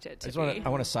expect it to be. I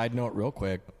want to side note real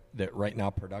quick that right now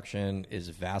production is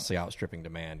vastly outstripping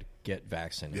demand. Get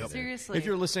vaccinated. Yep. Seriously. If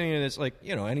you're listening to this, like,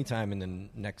 you know, anytime in the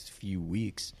next few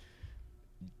weeks,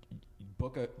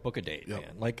 book a date, Yep.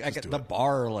 man. Like, I Just get do the it.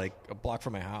 bar, like, a block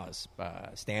from my house,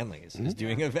 Stanley's, is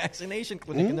doing a vaccination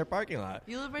clinic in their parking lot.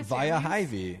 You live by via Stanley's?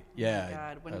 Hy-Vee. Yeah. Oh my God,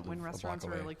 I when live a restaurants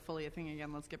block were away. like fully a thing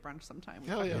again, let's get brunch sometime. We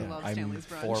Hell fucking yeah. love I'm Stanley's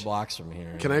brunch. 4 blocks from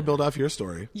here. Can I build off your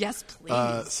story? Yes,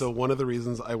 please. So one of the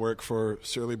reasons I work for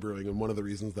Surly Brewing, and one of the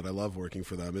reasons that I love working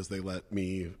for them, is they let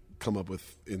me come up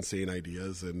with insane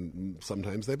ideas, and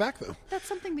sometimes they back them. That's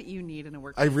something that you need in a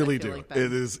work. I really feel do. like, Ben.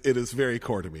 It is very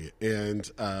core to me, and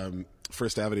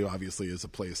First Avenue obviously is a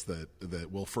place that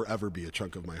will forever be a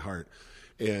chunk of my heart.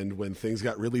 And when things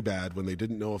got really bad, when they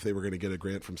didn't know if they were going to get a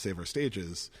grant from Save Our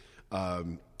Stages,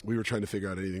 we were trying to figure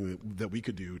out anything that we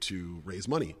could do to raise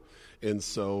money. And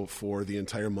so for the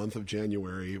entire month of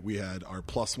January, we had our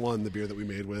Plus One, the beer that we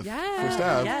made with First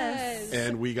Ave, Yes.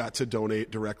 and we got to donate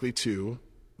directly to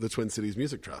the Twin Cities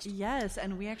Music Trust. Yes,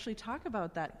 and we actually talk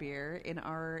about that beer in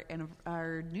our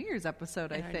New Year's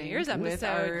episode. I our think New Year's with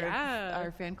episode, yeah.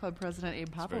 our fan club president Abe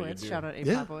very good Popowitz. beer. Shout out Abe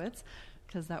Yeah. Popowitz,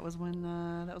 because that was when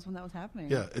that was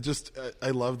happening. Yeah, it just I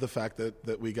love the fact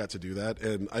that we got to do that,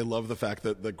 and I love the fact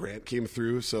that the grant came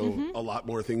through, so a lot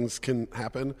more things can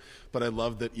happen. But I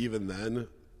love that even then,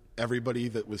 everybody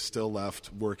that was still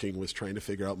left working was trying to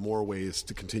figure out more ways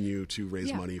to continue to raise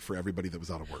Yeah. money for everybody that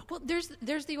was out of work. Well,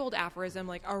 there's the old aphorism,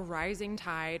 like a rising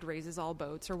tide raises all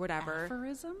boats or whatever.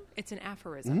 Aphorism. It's an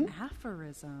aphorism.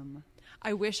 Aphorism.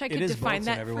 I wish I could It is define boats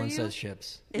that and everyone for you. says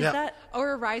ships. Is Yeah. that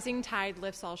Or a rising tide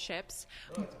lifts all ships.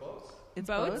 it's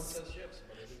Boats?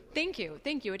 Thank you.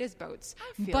 It is boats.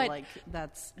 I feel but like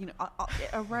that's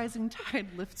a rising tide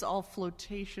lifts all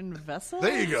flotation vessels.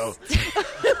 There you go.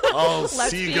 All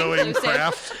Let's be seagoing inclusive.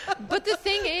 craft. But the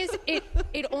thing is,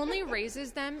 it only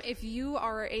raises them if you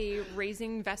are a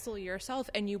raising vessel yourself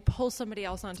and you pull somebody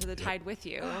else onto the tide with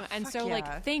you. And fuck so, yeah.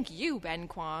 like, thank you, Ben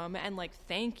Quam, and like,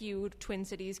 thank you, Twin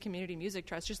Cities Community Music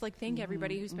Trust. Just like, thank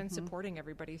everybody who's been supporting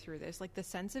everybody through this. Like, the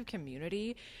sense of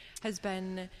community has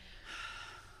been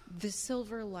the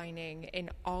silver lining in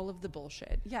all of the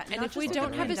bullshit. Yeah, and not if we just in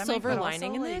don't the have a pandemic, silver but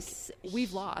lining in also, this,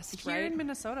 we've lost, Here right? in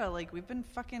Minnesota, like, we've been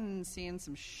fucking seeing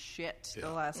some shit the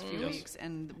last few weeks.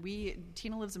 And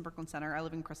Tina lives in Brooklyn Center. I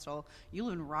live in Crystal. You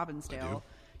live in Robbinsdale.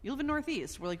 You live in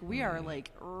Northeast. We're like, we are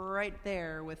like right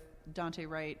there with Daunte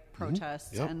Wright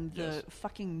protests and the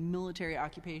fucking military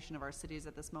occupation of our cities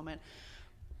at this moment.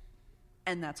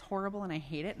 And that's horrible, and I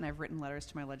hate it, and I've written letters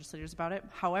to my legislators about it.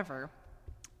 However,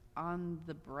 on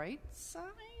the bright side,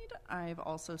 I've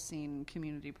also seen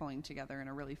community pulling together in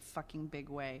a really fucking big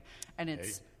way. And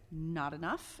it's not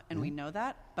enough, and we know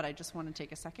that, but I just want to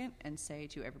take a second and say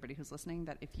to everybody who's listening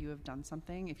that if you have done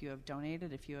something, if you have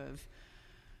donated, if you have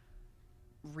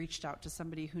reached out to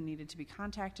somebody who needed to be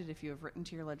contacted, if you have written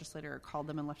to your legislator or called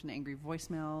them and left an angry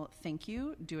voicemail, thank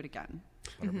you. Do it again.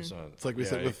 100%. It's like we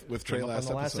said with Trey on last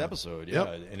the last episode.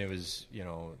 Yeah, Yep. and it was,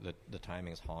 the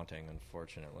timing is haunting,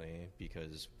 unfortunately,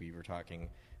 because we were talking,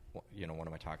 one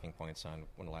of my talking points on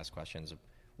one of the last questions of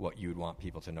what you would want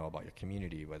people to know about your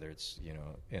community, whether it's,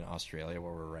 in Australia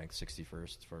where we're ranked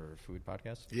 61st for food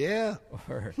podcasts. Yeah.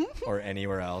 Or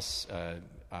anywhere else.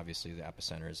 Obviously the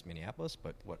epicenter is Minneapolis,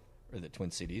 but or the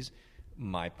Twin Cities.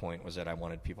 My point was that I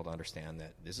wanted people to understand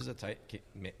that this is a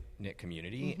tight-knit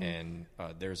community, and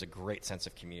there's a great sense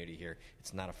of community here.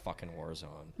 It's not a fucking war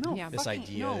zone. No, Yeah. This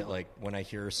idea that, like, when I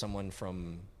hear someone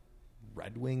from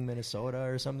Red Wing, Minnesota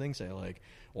or something say, like,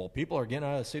 well, people are getting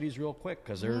out of cities real quick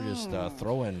because they're just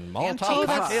throwing Molotov Oh,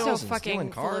 that's cocktails so and fucking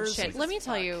stealing full of cars. shit. Like, Let me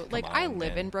tell you, like, come I on,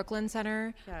 live man. in Brooklyn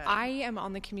Center. Yeah. I am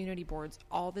on the community boards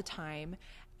all the time,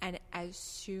 and as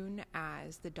soon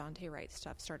as the Daunte Wright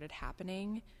stuff started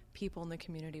happening, people in the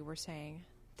community were saying,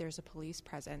 there's a police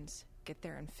presence, get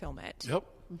there and film it. Yep.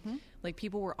 Like,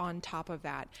 people were on top of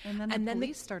that. And then the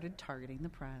police started targeting the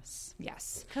press.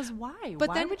 Yes. Because why? But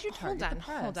why then, would you target hold on, the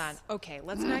press? hold on. Okay,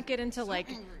 let's not get into like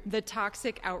the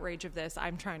toxic outrage of this.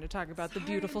 I'm trying to talk about the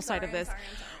beautiful side of this,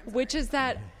 which is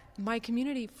that my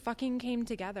community fucking came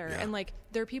together. And like,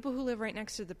 there are people who live right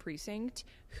next to the precinct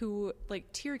who,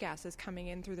 like, tear gas is coming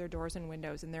in through their doors and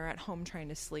windows, and they're at home trying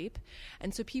to sleep.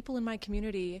 And so people in my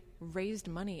community raised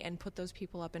money and put those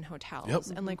people up in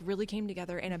hotels and like really came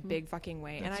together in a big fucking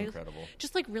way. That's and I incredible.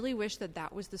 just like really wish that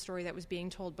that was the story that was being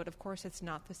told, but of course it's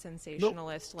not the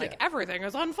sensationalist like everything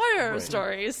is on fire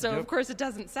story. So of course it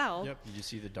doesn't sell. Yep, you just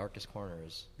see the darkest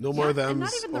corners. No more of them. And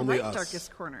not even the only right us.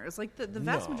 darkest corners. Like the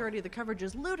vast majority of the coverage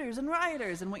is looters and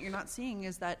rioters, and what you're not seeing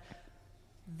is that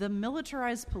the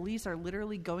militarized police are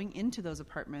literally going into those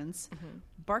apartments,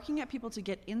 barking at people to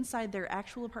get inside their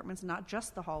actual apartments, not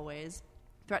just the hallways,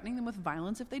 threatening them with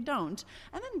violence if they don't,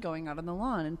 and then going out on the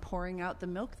lawn and pouring out the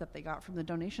milk that they got from the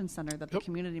donation center that the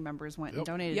community members went and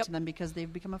donated to them because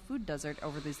they've become a food desert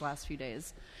over these last few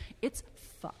days. It's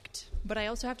fucked. But I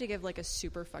also have to give like a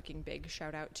super fucking big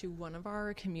shout out to one of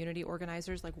our community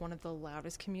organizers, like one of the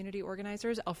loudest community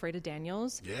organizers, Alfreda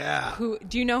Daniels. Yeah. Who,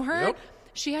 do you know her? Yep.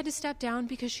 She had to step down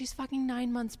because she's fucking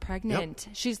 9 months pregnant.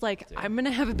 She's like, I'm going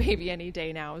to have a baby any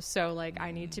day now. So like,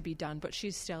 I need to be done. But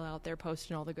she's still out there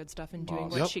posting all the good stuff and doing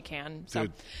what she can. So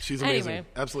Dude, she's amazing. anyway,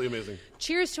 Absolutely amazing.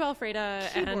 cheers to Alfreda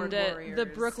Keyboard and warriors. the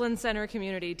Brooklyn Center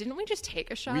community. Didn't we just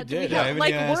take a shot? We did. have- I haven't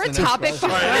like, even we're a asked the next topic question.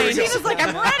 behind. Tina's like,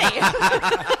 I'm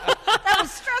ready. That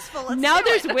was stressful. Let's Now do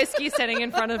there's it. whiskey sitting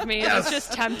in front of me, and it's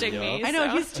just tempting me. I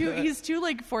know so. he's too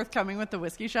like forthcoming with the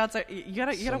whiskey shots. You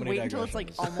gotta many wait until it's like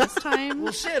digressions. almost time.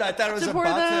 Well, shit, I thought it was To pour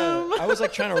about them. to. I was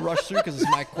like trying to rush through because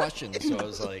it's my question. So I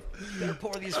was like, better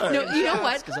pour these. No, you know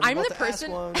what? I'm the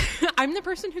person. person. I'm the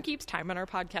person who keeps time on our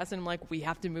podcast, and I'm like, we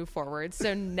have to move forward.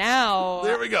 So now,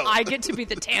 There we go. I get to be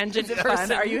the tangent Fun.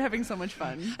 person. Are you having so much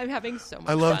fun? I'm having so much.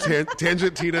 I love fun.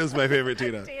 Tangent Tina is my favorite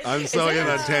Tina. I'm so in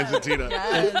on Tangent Tina.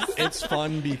 It's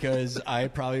fun because I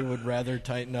probably would rather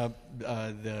tighten up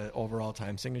the overall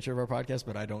time signature of our podcast,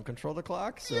 but I don't control the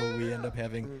clock, so we end up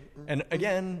having. And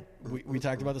again, we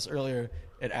talked about this earlier.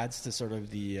 It adds to sort of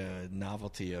the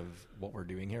novelty of what we're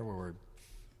doing here, where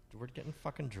we're getting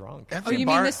fucking drunk. Oh, Every you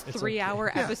bar- mean this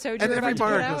 3-hour episode and you're every about to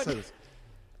bar put out? says this.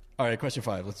 All right, question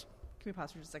 5. Let's. Can we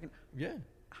pause for just a second? Yeah,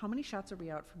 How many shots are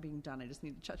we out from being done? I just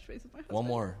need to touch base with my husband. one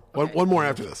more. One more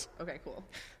after this. Okay, cool.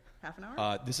 Half an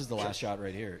hour? This is the last shot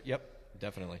right here. Yep,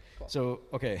 definitely. So,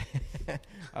 okay.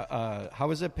 How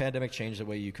has the pandemic changed the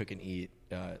way you cook and eat?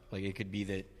 Like, it could be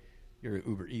that you're an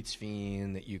Uber Eats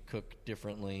fiend, that you cook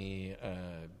differently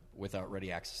without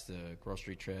ready access to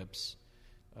grocery trips,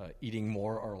 eating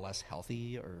more or less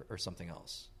healthy, or something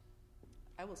else.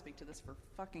 I will speak to this for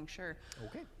fucking sure.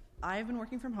 Okay. I've been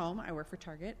working from home. I work for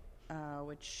Target.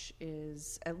 which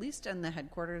is, at least on the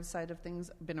headquarters side of things,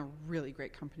 been a really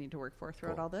great company to work for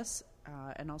throughout all this.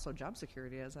 And also job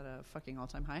security is at a fucking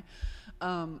all-time high.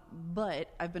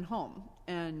 But I've been home,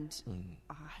 and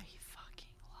I fucking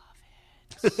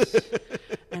love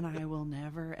it. And I will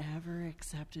never, ever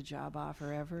accept a job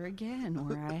offer ever again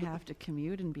where I have to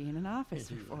commute and be in an office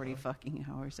for 40 fucking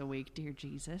hours a week, dear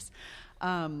Jesus.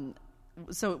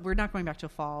 So we're not going back till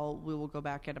fall. We will go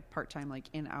back at a part-time, like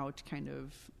in-out kind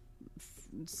of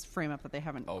frame up that they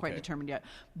haven't quite determined yet.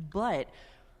 But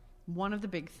one of the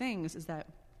big things is that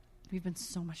we've been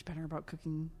so much better about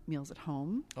cooking meals at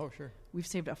home. Oh, sure. We've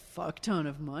saved a fuck ton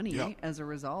of money as a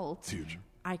result. It's huge.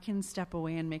 I can step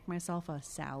away and make myself a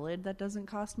salad that doesn't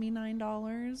cost me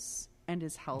 $9 and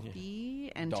is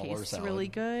healthy and Dollar tastes salad. really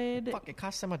good. Fuck, it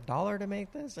costs them $1 to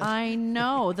make this? I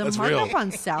know. The That's markup real.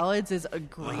 on salads is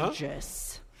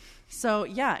egregious. So,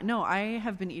 yeah, no, I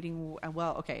have been eating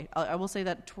well. Okay, I will say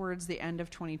that towards the end of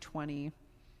 2020,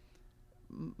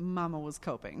 Mama was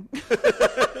coping.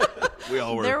 We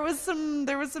all were. There was some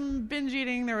binge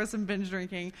eating, there was some binge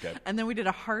drinking, and then we did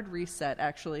a hard reset.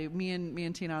 Actually, me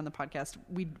and Tina on the podcast,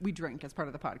 we drink as part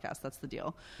of the podcast. That's the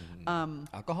deal.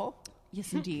 Alcohol?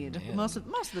 Yes, indeed. Most of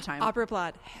the time, Opera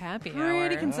plot, happy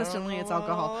pretty hour. consistently, it's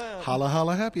alcohol. Holla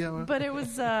holla happy hour. But it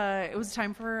was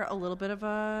time for a little bit of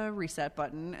a reset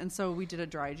button, and so we did a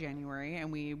dry January,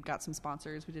 and we got some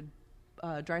sponsors. We did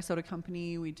Dry Soda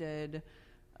Company. We did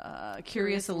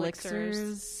Curious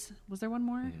Elixirs. Was there one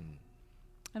more?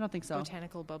 I don't think so.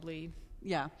 Botanical bubbly.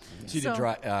 Yeah. So you did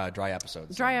dry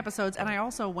episodes. Dry episodes, and I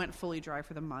also went fully dry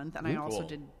for the month, and I also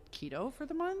did keto for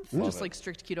the month, just like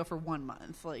strict keto for 1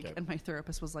 month. And my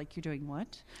therapist was like, "You're doing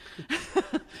what?"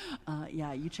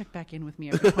 Yeah, you check back in with me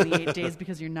every 28 days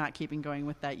because you're not keeping going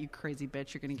with that, you crazy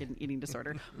bitch. You're going to get an eating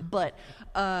disorder. But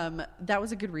that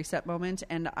was a good reset moment,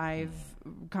 and I've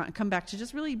come back to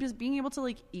just really just being able to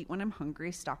like eat when I'm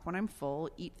hungry, stop when I'm full,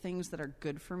 eat things that are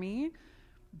good for me,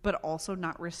 but also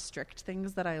not restrict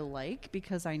things that I like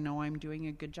because I know I'm doing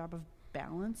a good job of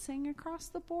balancing across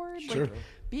the board. Sure. Like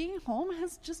being home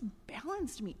has just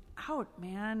balanced me out,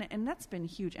 man, and that's been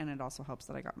huge. And it also helps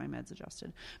that I got my meds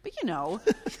adjusted. But you know,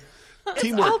 it's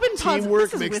Teamwork. all been positive. Teamwork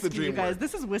This is makes whiskey, the dream you guys. work.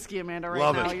 This is whiskey, Amanda. Right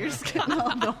Love now, it. you're just getting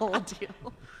all the whole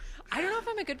deal. I don't know if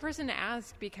I'm a good person to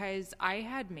ask because I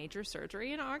had major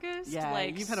surgery in August. Yeah,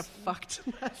 like, you've had a fucked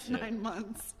last 9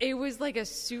 months. It was like a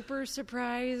super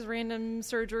surprise random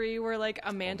surgery where like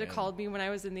Amanda called me when I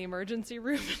was in the emergency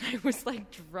room and I was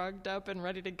like drugged up and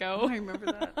ready to go. I remember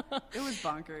that. It was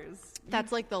bonkers.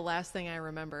 That's like the last thing I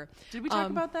remember. Did we talk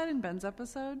about that in Ben's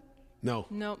episode? No.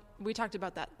 No, we talked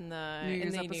about that in the New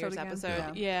Year's New episode Year's again?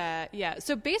 episode. Yeah. Yeah.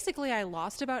 So basically, I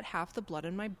lost about half the blood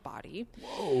in my body.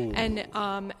 Whoa. And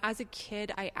as a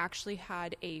kid, I actually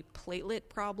had a platelet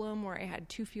problem where I had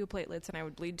too few platelets and I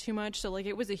would bleed too much. So like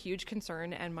it was a huge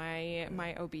concern. And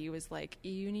my OB was like,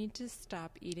 "You need to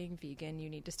stop eating vegan. You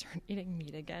need to start eating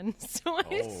meat again." So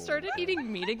I started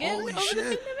eating meat again Holy over shit. the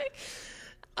pandemic.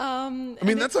 I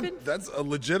mean, that's a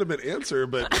legitimate answer,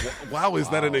 but wow, is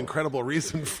that an incredible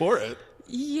reason for it?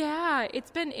 Yeah,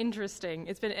 it's been interesting.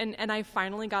 It's been, and I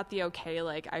finally got the okay.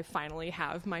 Like, I finally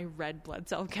have my red blood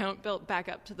cell count built back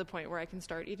up to the point where I can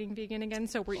start eating vegan again.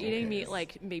 So we're eating meat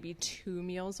like maybe 2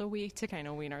 meals a week to kind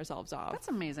of wean ourselves off. That's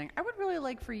amazing. I would really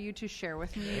like for you to share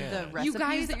with me the recipes You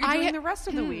guys, that you're doing the rest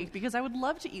of the week because I would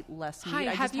love to eat less meat. Hi,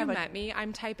 I have just you have met me?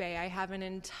 I'm type A. I have an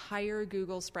entire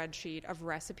Google spreadsheet of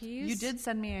recipes. You did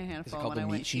send me a handful called when the I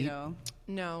meat went sheet? keto.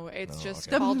 No, it's just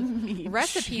okay. called The meat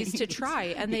recipes to sheet. try,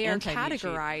 and The they are anti-meat sheet.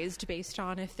 categorized based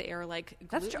on if they are like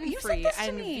That's true. gluten You sent free this to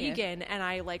and me. vegan. And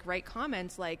I like write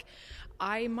comments like,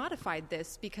 I modified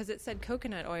this because it said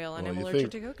coconut oil, and Well, I'm you allergic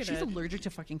think- to coconut. She's allergic to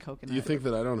fucking coconut. You think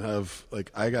that I don't have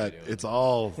it's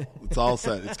all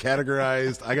set. It's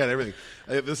categorized. I got everything.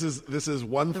 This is the rare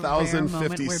moment where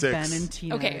 1056. Ben and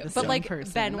Tina Okay, are the but same like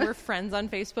person. Ben, we're friends on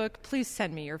Facebook. Please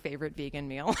send me your favorite vegan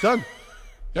meal. Done.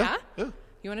 Yeah? Yeah.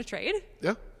 You want to trade?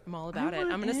 Yeah. I'm all about it.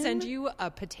 want I'm going to in. send you a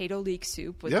potato leek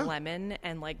soup with Yeah. lemon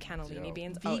and like cannellini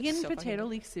beans. Oh, it's vegan so fucking potato good.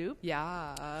 leek soup.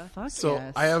 Yeah. Fuck So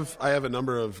yes. I have a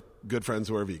number of good friends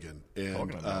who are vegan,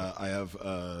 and I have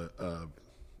a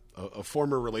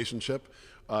former relationship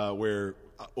where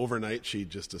overnight she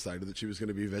just decided that she was going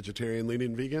to be vegetarian,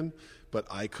 leaning vegan, but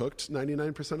I cooked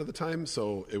 99% of the time,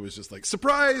 so it was just like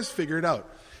surprise, figure it out,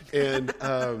 and.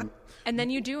 And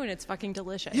then you do, and it's fucking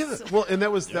delicious. Yeah, well, and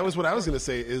that was what I was going to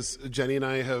say. Is Jenny and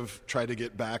I have tried to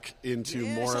get back into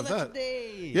more of that.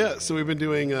 Yeah, so we've been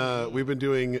doing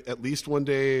at least one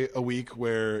day a week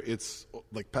where it's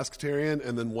like pescatarian,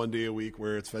 and then one day a week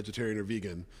where it's vegetarian or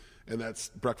vegan, and that's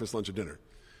breakfast, lunch, and dinner.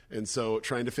 And so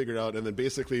trying to figure it out, and then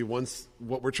basically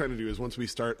what we're trying to do is once we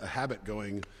start a habit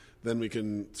going, then we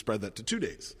can spread that to 2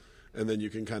 days. And then you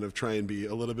can kind of try and be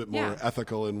a little bit more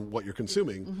ethical in what you're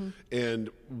consuming. And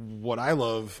what I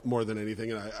love more than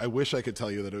anything, and I wish I could tell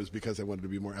you that it was because I wanted to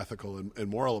be more ethical and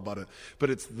moral about it, but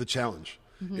it's the challenge.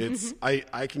 It's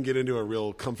I can get into a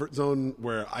real comfort zone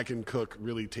where I can cook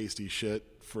really tasty shit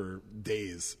for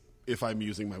days if I'm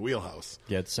using my wheelhouse.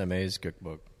 Yeah, it's Samé's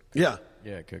cookbook. Yeah.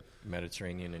 Yeah, cook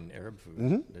Mediterranean and Arab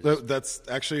food. That's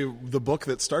actually the book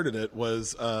that started it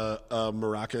was a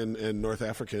Moroccan and North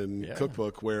African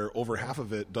cookbook where over half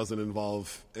of it doesn't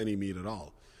involve any meat at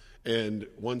all. And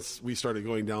once we started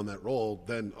going down that role,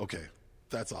 then, okay,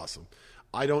 that's awesome.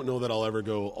 I don't know that I'll ever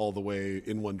go all the way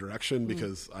in one direction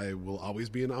because I will always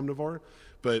be an omnivore,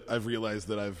 but I've realized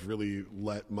that I've really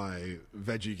let my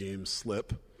veggie game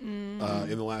slip in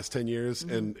the last 10 years,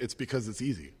 and it's because it's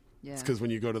easy. Yeah. It's because when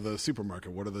you go to the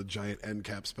supermarket, what are the giant end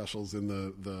cap specials in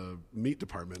the meat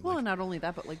department? Well, and not only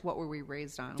that, but like what were we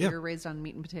raised on? Yeah. We were raised on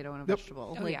meat and potato and a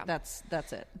vegetable. Oh, like yeah. that's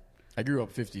it. I grew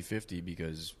up 50-50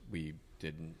 because we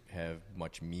didn't have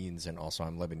much means, and also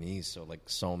I'm Lebanese, so like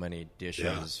so many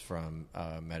dishes from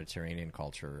Mediterranean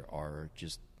culture are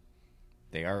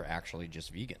actually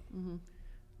just vegan.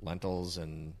 Lentils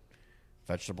and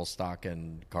vegetable stock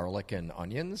and garlic and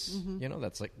onions. You know,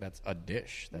 that's a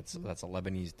dish. That's a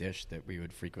Lebanese dish that we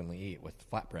would frequently eat with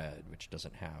flatbread, which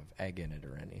doesn't have egg in it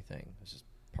or anything. It's just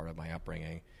part of my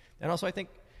upbringing. And also, I think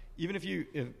even if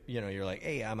you're like,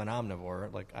 hey, I'm an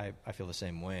omnivore, like I feel the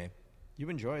same way. You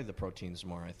enjoy the proteins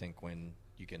more, I think, when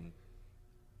you can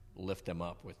lift them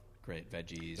up with great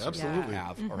veggies. Absolutely.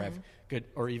 Or have good,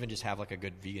 or even just have like a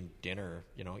good vegan dinner,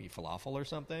 eat falafel or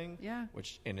something. Yeah.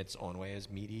 Which in its own way is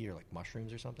meaty, or like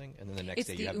mushrooms or something. And then the next It's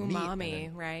day the you have umami, meat. And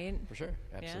then, right? for sure.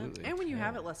 Absolutely. And when you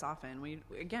have it less often,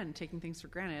 again, taking things for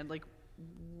granted, like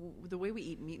the way we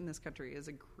eat meat in this country is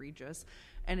egregious.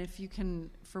 And if you can,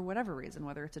 for whatever reason,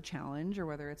 whether it's a challenge or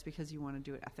whether it's because you want to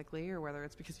do it ethically or whether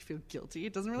it's because you feel guilty,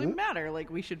 it doesn't really matter. Like,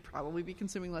 we should probably be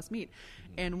consuming less meat.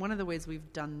 And one of the ways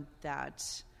we've done that,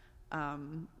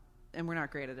 and we're not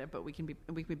great at it, but we can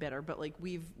be better. But like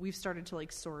we've started to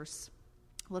like source.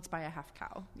 Let's buy a half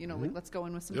cow. Like let's go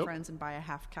in with some friends and buy a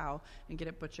half cow and get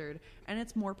it butchered. And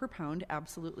it's more per pound,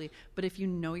 absolutely. But if you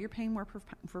know you're paying more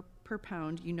per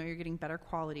pound, you know you're getting better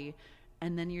quality,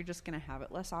 and then you're just going to have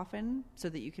it less often so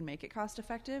that you can make it cost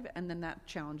effective. And then that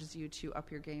challenges you to up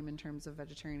your game in terms of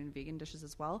vegetarian and vegan dishes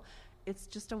as well. It's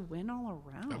just a win all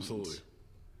around. Absolutely.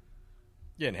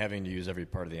 Yeah, and having to use every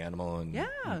part of the animal and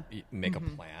make a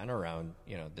plan around,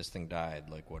 this thing died.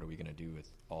 Like, what are we going to do with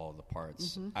all the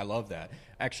parts? I love that.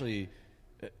 Actually,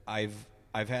 I've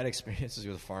had experiences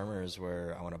with farmers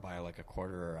where I want to buy like a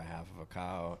quarter or a half of a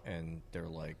cow, and they're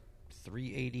like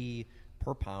 $3.80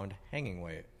 per pound hanging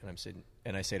weight,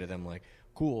 and I say to them like,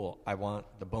 cool, I want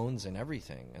the bones and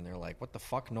everything. And they're like, what the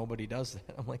fuck? Nobody does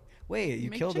that. I'm like, wait, you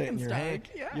killed it and you're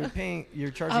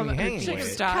charging me hanging chicken weight.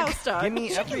 stock. Cow stock. Give me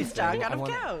Chicken everything. stock out of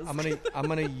cows. I'm gonna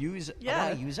use I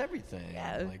want to use everything.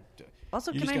 Yeah. Like,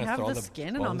 Also, you're can just I gonna have throw the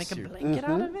skin and I'll bones make a to your- blanket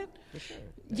out of it? For sure.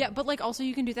 Yeah, but like also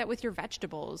you can do that with your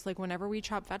vegetables. Like whenever we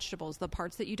chop vegetables, the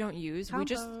parts that you don't use, we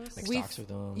just Compost. Make we stocks with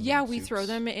them, yeah, and we soups. throw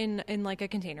them in like a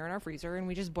container in our freezer, and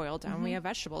we just boil it down. We have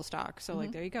vegetable stock, so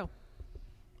like there you go.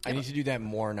 I need to do that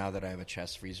more now that I have a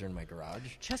chest freezer in my garage.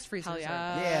 Chest freezers. Hell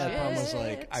yeah. Yeah, the problem was Shit.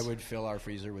 like I would fill our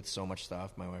freezer with so much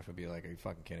stuff. My wife would be like, "Are you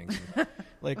fucking kidding me?"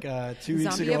 Like 2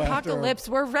 weeks Zombie ago, apocalypse,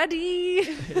 we're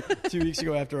ready. 2 weeks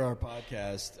ago after our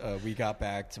podcast, we got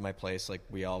back to my place. Like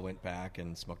we all went back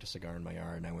and smoked a cigar in my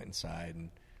yard, and I went inside,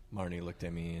 and Marnie looked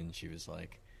at me and she was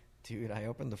like, "Dude, I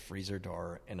opened the freezer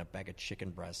door and a bag of chicken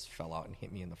breasts fell out and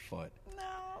hit me in the foot." No.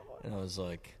 And I was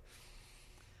like,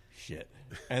 shit.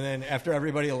 And then after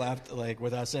everybody left, like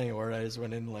without saying a word, I just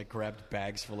went in and like grabbed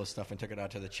bags full of stuff and took it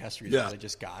out to the chest freezer. Yeah. I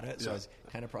just got it. So I was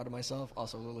kind of proud of myself,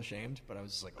 also a little ashamed, but I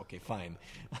was just like, okay, fine.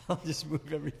 I'll just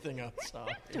move everything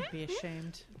outside. Don't be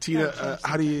ashamed. Tina,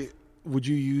 would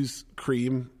you use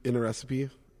cream in a recipe?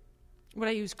 Would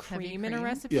I use cream in a cream?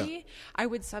 recipe? Yeah. I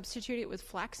would substitute it with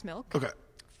flax milk. Okay.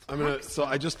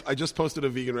 I just posted a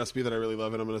vegan recipe that I really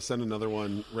love, and I'm gonna send another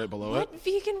one right below What it.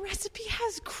 vegan recipe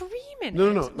has cream in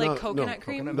No, it? no, Like no, coconut no.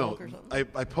 cream? Coconut No, milk or something?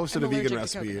 I posted I'm a vegan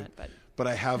allergic to recipe, coconut, but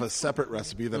I have a separate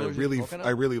recipe that Allergic to coconut?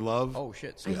 I really love. Oh,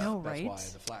 shit. So I know, that's right? why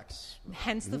the flax.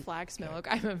 Hence the flax milk.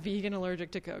 I'm a vegan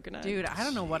allergic to coconut. Dude, I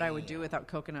don't know what I would do without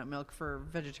coconut milk for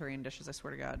vegetarian dishes, I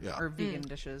swear to God. Yeah. Or vegan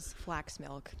dishes. Flax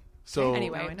milk. So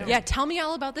Anyway, I know. yeah, tell me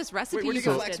all about this recipe Where do you you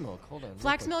get posted. flax milk? Hold on. real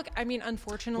Flax quick. milk, I mean,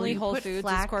 unfortunately, you Whole put Foods is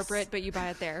flax- corporate, but you buy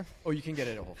it there. Oh, you can get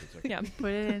it at Whole Foods. Okay. Yeah.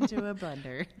 Put it into a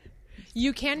blender.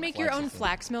 You can make your own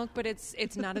flax milk, but it's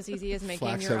not as easy as making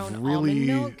Flax your have own really, almond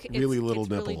milk. really little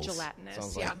it's really nipples. gelatinous.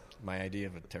 Sounds yeah. like my idea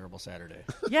of a terrible Saturday.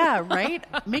 Yeah, right?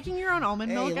 Making your own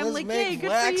almond Hey, milk. I'm let's like, make yay, good for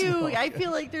flax you. milk. I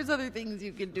feel like there's other things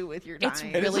you can do with your time. It's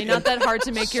really not that hard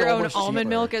to make your so own much almond cheaper.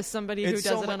 milk as somebody who It's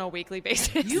does so it mu- on a weekly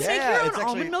basis. You make Yeah, your own it's actually-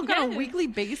 almond milk on a Yes. weekly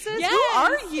basis? Yes. Who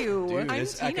are you? Dude, I'm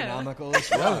it's Tina. economical as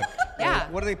fuck. Yeah.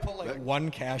 Like, what do they put, like one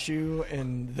cashew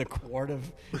in the quart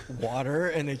of water,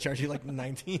 and they charge you like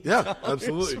 $19? Yeah,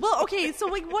 absolutely. Well, okay, so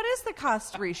like, what is the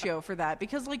cost ratio for that?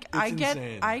 Because like, I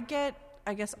insane. get.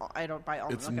 I guess I don't buy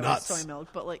almond It's milk. nuts. I buy soy milk,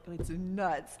 but like, it's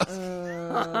nuts.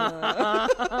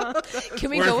 Can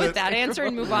we Worth go with it. that answer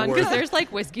and move on? Because there's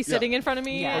like whiskey sitting in front of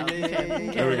me. Yeah.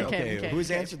 and There we go. Okay,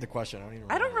 who's answered the question? I don't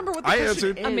even I don't remember what the I question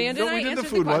answered. is. Amanda No, and we I did the answered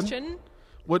food one. question.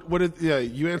 What did? Yeah,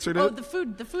 you answered it. Oh, the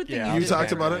food thing. Yeah, you did. talked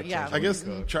bad about at it. Yeah. I guess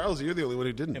Charles, you're the only one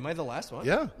who didn't. Am I the last one?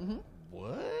 Yeah.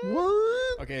 What?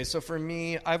 What? Okay, so for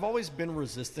me, I've always been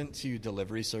resistant to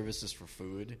delivery services for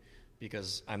food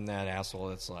because I'm that asshole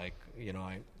that's like, you know,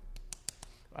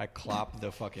 I clop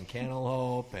the fucking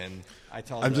cantaloupe and I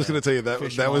tell. I'm just going to tell you that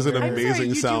fishmonger- that was an I'm sorry, amazing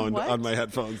you do sound what? on my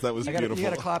headphones. That was beautiful. You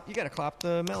gotta clap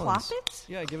the melons. Clap it?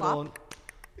 Yeah, give Clap? it a little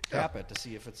tap it to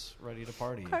see if it's ready to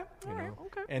party. Okay, you all right, know?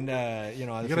 okay. And you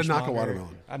know, You gotta knock a fishmonger,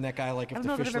 watermelon. I'm that guy. Like I if don't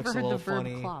know the that fish I've looks ever a heard little the verb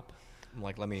funny, clop. I'm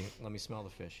like, let me smell the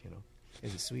fish. You know,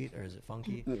 is it sweet or is it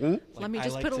funky? Mm-hmm. Like, Let me I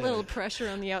just like put a to- little pressure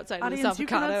on the outside of Audience, this you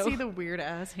cannot avocado. see the weird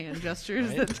ass hand gestures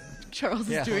Right? that Charles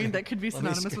Yeah. is doing that could be Let me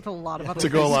synonymous with a lot of other to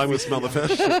go things. along with smell the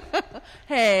fish.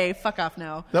 Hey, fuck off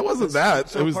now. That wasn't that.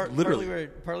 So it was partly literally.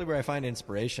 where I find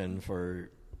inspiration for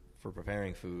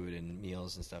preparing food and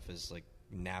meals and stuff is like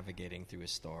navigating through a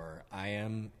store. I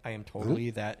am totally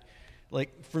Mm-hmm. that.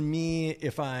 Like for me,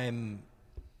 if I'm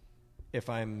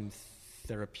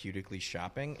therapeutically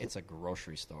shopping, it's a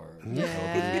grocery store.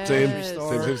 Yes. Same.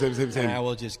 And I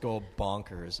will just go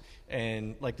bonkers.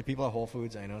 And like the people at Whole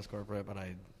Foods, I know it's corporate, but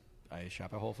I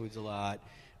shop at Whole Foods a lot.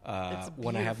 It's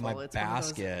When I have my beautiful. It's one of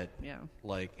those- basket, yeah.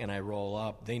 like, and I roll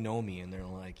up, they know me, and they're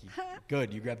like,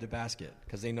 "Good, you grabbed the basket,"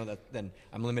 because they know that then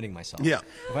I'm limiting myself. Yeah.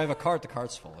 If I have a cart, the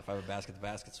cart's full. If I have a basket, the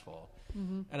basket's full.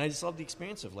 And I just love the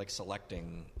experience of like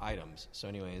selecting items. So,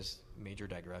 anyways, major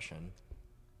digression.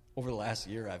 Over the last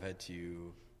year, I've had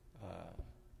to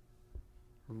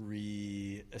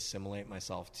re-assimilate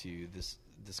myself to this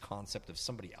concept of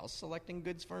somebody else selecting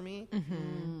goods for me,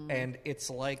 and it's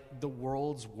like the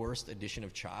world's worst edition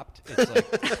of Chopped. It's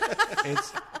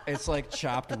like it's like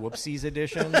Chopped Whoopsies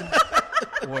edition,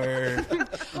 where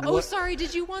Oh, sorry.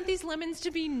 Did you want these lemons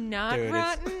to be not Dude,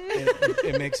 rotten?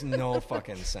 it makes no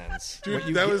fucking sense. Dude,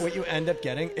 What you end up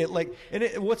getting,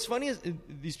 what's funny is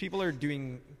these people are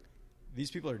doing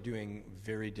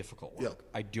very difficult work. Yeah.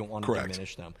 I don't want to Correct.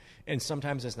 diminish them. And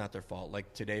sometimes it's not their fault.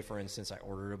 Like today, for instance, I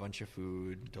ordered a bunch of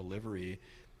food delivery,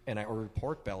 and I ordered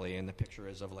pork belly, and the picture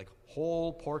is of like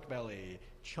whole pork belly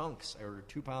chunks. I ordered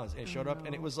 2 pounds, and it showed up,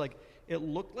 and it was like, it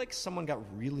looked like someone got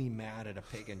really mad at a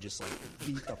pig and just like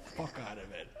beat the fuck out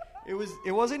of it.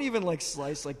 It wasn't even like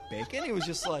sliced like bacon. It was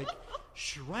just like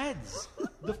shreds.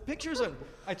 The pictures are.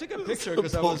 I took a picture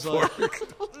because I was like,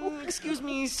 "Excuse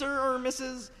me, sir or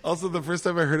Mrs." Also, the first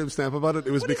time I heard him snap about it,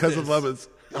 it was What is because of this? lemons.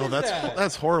 Oh, is that's that?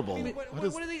 that's horrible.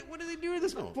 What do they do to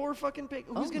this poor fucking pig?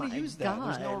 Who's going my to use that?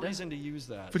 There's no God. reason to use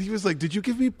that. But he was like, "Did you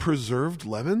give me preserved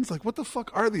lemons? Like, what the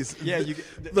fuck are these?" Yeah,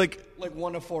 like. like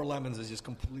 1 of 4 lemons is just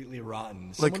completely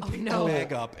rotten. Like- Someone picked no. the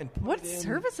bag up and put What it in.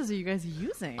 services are you guys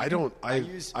using? I don't. I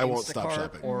use I won't stop Instacart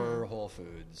shopping. or Whole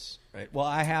Foods. Right. Well,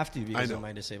 I have to because know. of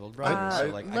my disabled brother. So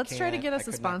like, Let's try to get us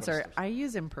I a could not go to sponsor. stores. I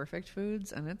use Imperfect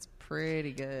Foods, and it's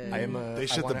pretty good. I am They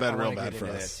shit the bed real bad for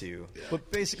us. Too.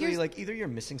 But basically, like either you're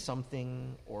missing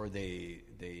something or they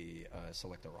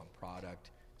select the wrong product.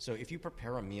 So if you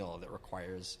prepare a meal that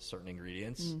requires certain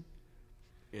ingredients,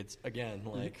 it's again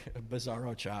like a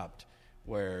Bizarro Chopped,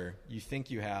 where you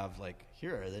think you have like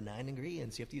here are the 9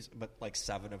 ingredients you have to use, but like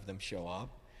 7 of them show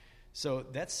up. So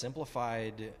that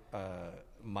simplified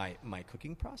my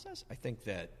cooking process. I think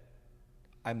that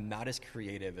I'm not as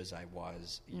creative as I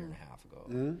was a year and a half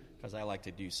ago because I like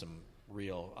to do some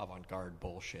real avant-garde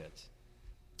bullshit.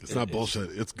 It's not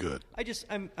bullshit. It's good.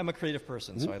 I'm a creative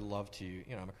person, so I love to,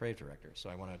 I'm a creative director, so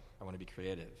I want to be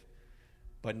creative.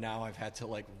 But now I've had to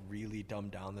like really dumb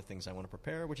down the things I want to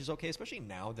prepare, which is okay, especially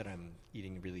now that I'm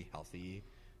eating really healthy.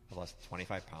 I've lost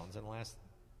 25 pounds in the last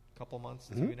couple months,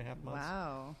 2.5 months.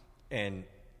 Wow. And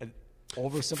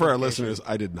oversimplification. For our listeners,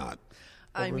 I did not.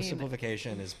 I mean-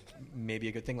 Oversimplification is maybe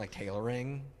a good thing, like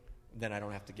tailoring. Then I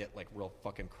don't have to get like real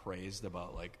fucking crazed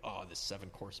about like, oh, this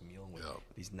 7-course meal with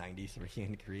these 93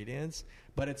 ingredients.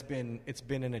 But it's been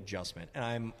an adjustment,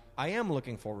 and I am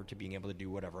looking forward to being able to do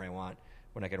whatever I want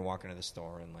when I can walk into the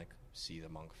store and like see the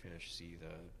monkfish, see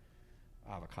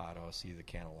the avocado, see the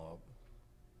cantaloupe.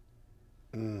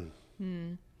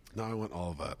 Now I want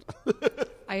all of that.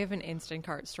 I have an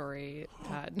Instacart story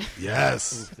that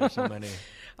Yes. There's so many.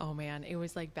 oh man, it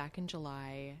was like back in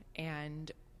July,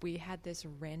 and we had this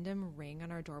random ring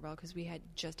on our doorbell because we had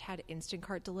just had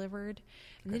Instacart delivered,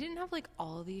 and they didn't have like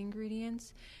all of the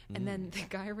ingredients. And then the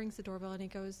guy rings the doorbell and he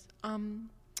goes,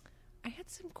 I had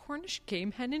some Cornish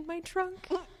game hen in my trunk.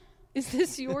 Is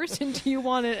this yours and do you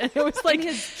want it? And it was like,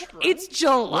 it's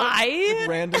July.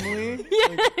 Randomly?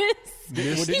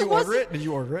 Yes. Did He you order wasn't- it? Did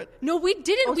you order it? No, we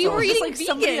didn't. we So were it was eating like vegan.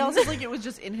 somebody else's, like it was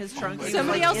just in his trunk. and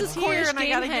Somebody he was like, else's it's Cornish here, and I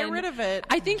game gotta hen. get rid of it.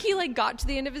 I think he like got to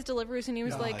the end of his deliveries and he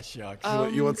was like, shucks.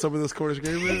 You want some of this Cornish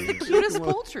game? the cutest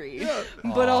poultry.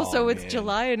 but also it's man.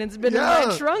 July and it's been in Yeah.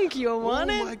 my trunk. You want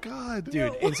Oh it? my god,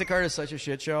 Dude, Instacart is such a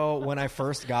shit show. When I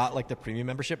first got like the premium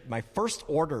membership, my first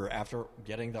order after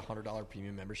getting the $100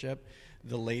 premium membership,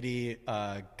 the lady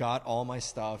got all my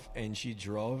stuff and she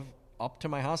drove up to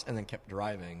my house and then kept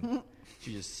driving.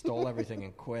 She just stole everything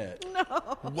and quit.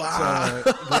 Wow.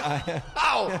 So,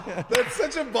 Ow! That's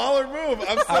such a baller move.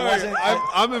 I'm sorry. wasn't-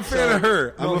 I'm a fan of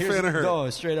her. I'm No, a here's- fan of her. No,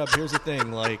 straight up. Here's the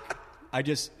thing. Like, I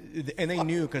just, and they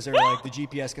knew because they're like, the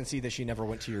GPS can see that she never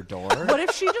went to your door. What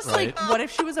if she just Right. what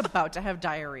if she was about to have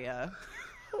diarrhea?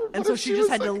 And so she just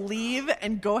had to leave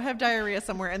and go have diarrhea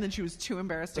somewhere, and then she was too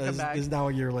embarrassed to come back. This is now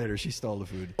a year later. She stole the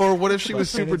food. Or what if she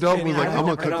was And super it's- dope and and was like, I I'm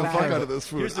would gonna cook never the come fuck back. out of this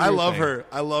food. Here's the I weird love thing. her.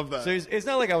 I love that. So it's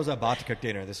not like I was about to cook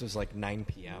dinner. This was like 9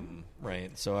 p.m.,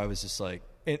 right? So I was just like,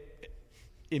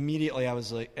 immediately I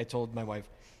was like, I told my wife,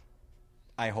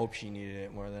 I hope she needed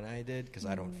it more than I did because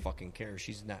I don't fucking care.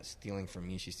 She's not stealing from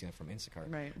me. She's stealing from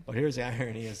Instacart. Right. But here's the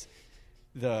irony is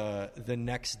the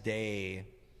next day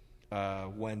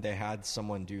when they had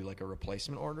someone do like a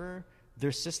replacement order,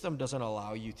 their system doesn't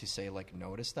allow you to say like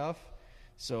no to stuff.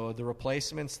 So the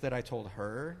replacements that I told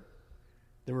her,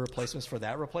 there were replacements for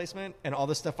that replacement, and all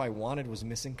the stuff I wanted was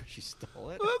missing because she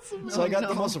stole it. So I got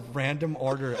the most random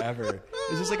order ever. It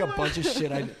was just like a bunch of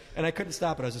shit, and I couldn't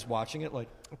stop it. I was just watching it like,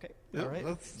 okay, Yeah, all right.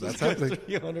 that's happening.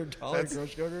 $300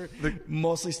 grocery order,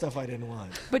 mostly stuff I didn't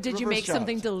want. But did you Reverse make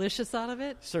something shopped. delicious out of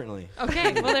it? Certainly.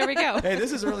 Okay, well there we go. Hey,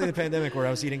 this is early in the pandemic where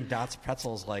I was eating Dots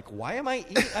pretzels. Like, why am I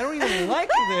eating? I don't even like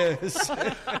this.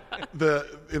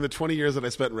 In the 20 years that I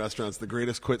spent in restaurants, the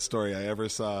greatest quit story I ever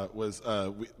saw was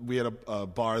we had a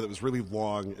bar that was really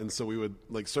long, and so we would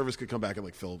like service could come back and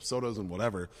like fill sodas and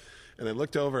whatever. And I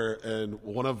looked over, and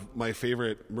one of my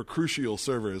favorite Mercutio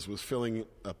servers was filling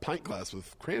a pint glass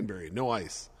with cranberry, no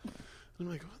ice. And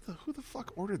I'm like, who the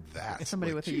fuck ordered that?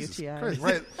 Somebody Like, with a Jesus UTI. Christ,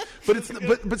 right?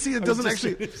 But see, it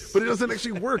doesn't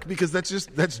actually work because that's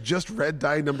just red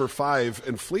dye number 5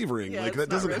 and flavoring. Yeah, like it's that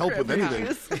not doesn't red help with cranberry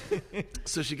anything. juice.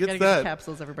 So she gets Gotta that get the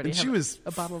capsules, everybody. And Have she was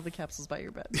a bottle of the capsules by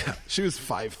your bed. yeah, she was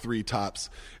 5'3" tops,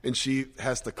 and she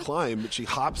has to climb. But she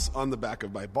hops on the back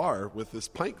of my bar with this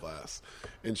pint glass,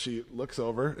 and she looks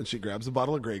over and she grabs a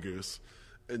bottle of Grey Goose,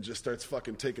 and just starts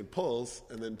fucking taking pulls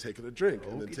and then taking a drink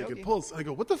and then taking pulls. I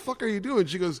go, "What the fuck are you doing?"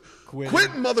 She goes, "Quit,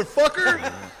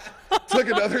 motherfucker!" Took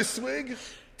another swig,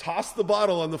 tossed the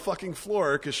bottle on the fucking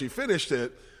floor because she finished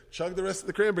it. Chugged the rest of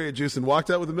the cranberry juice and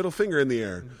walked out with the middle finger in the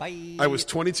air. Bye. I was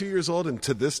 22 years old, and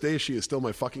to this day, she is still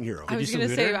my fucking hero. I was you going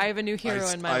to salute say her? I have a new hero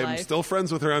in my I'm life. still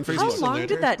friends with her on Facebook. How long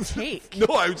did that take? No,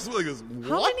 I was just like,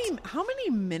 what? How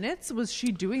many minutes was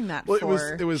she doing that Well,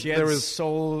 for? it was She had there was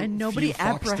so And nobody few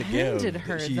fucks to give apprehended that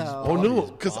her, she's though. Oh no,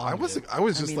 vomited. because I was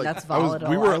just mean, like that's I was. volatile.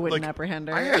 We were I wouldn't like apprehend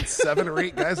her. I had 7 or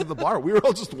 8 guys at the bar. We were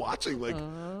all just watching, like,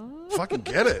 fucking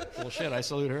get it. Well, shit, I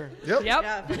salute her. Yep.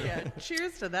 Yep. Yeah.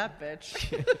 Cheers to that bitch.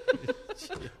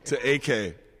 To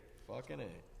AK. Fucking A.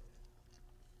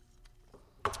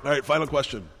 All right, final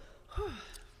question.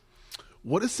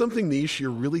 What is something niche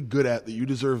you're really good at that you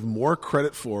deserve more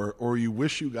credit for, or you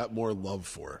wish you got more love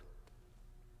for?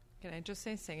 Can I just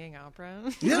say singing opera?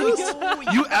 Yes,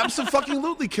 you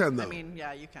absolutely can, though. I mean,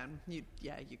 yeah, you can. You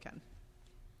can.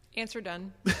 Answer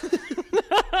done.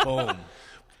 Boom.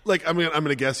 like, I mean, I'm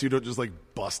gonna guess you don't just like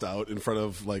bust out in front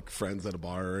of like friends at a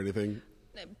bar or anything.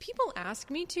 People ask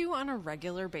me to on a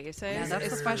regular basis, that's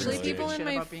the especially first people shit in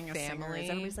my about being a singer is family.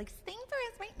 everybody's Like, sing for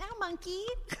us right now, monkey.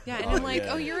 Yeah, and I'm like,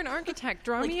 yeah. oh, you're an architect.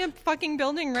 Draw me a fucking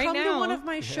building right Come now. to one of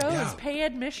my shows. Pay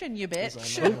admission, you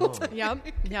bitch. I know. Yep.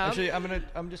 Actually,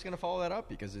 I'm just gonna follow that up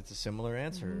because it's a similar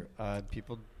answer.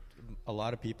 A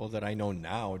lot of people that I know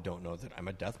now don't know that I'm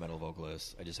a death metal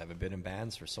vocalist. I just haven't been in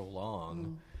bands for so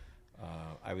long.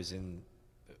 I was in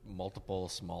multiple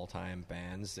small-time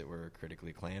bands that were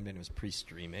critically acclaimed, and it was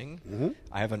pre-streaming.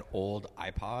 I have an old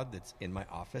iPod that's in my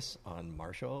office on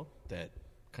Marshall that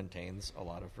contains a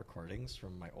lot of recordings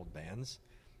from my old bands.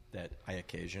 that I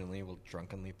occasionally will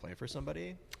drunkenly play for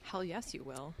somebody. Hell yes, you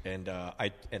will. And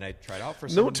I tried out for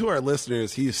some. Note to our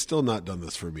listeners, he's still not done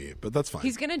this for me, but that's fine.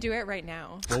 He's gonna do it right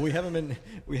now. Well, we haven't been.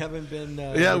 we haven't recording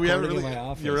really. in my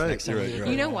office. You're right. Next time You're we right. do You're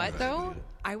it. You know right. what though?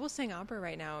 I will sing opera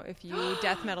right now if you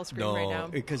death metal scream No, right now.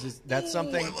 because that's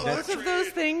something. That's, Both of those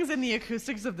things in the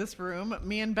acoustics of this room,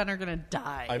 me and Ben are gonna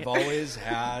die. I've always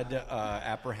had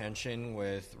apprehension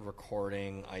with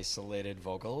recording isolated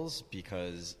vocals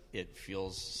because it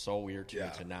feels so weird to me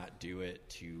to not do it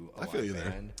to a feel you live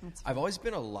there. band. I've always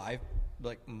been a live,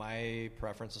 like my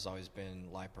preference has always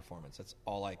been live performance. That's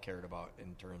all I cared about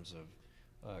in terms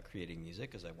of creating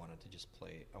music, because I wanted to just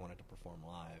play. I wanted to perform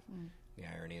live. The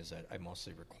irony is that I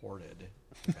mostly recorded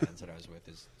the bands that I was with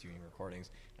is doing recordings,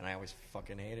 and I always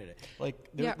fucking hated it. Like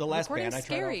the last band I tried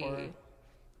scary. out for.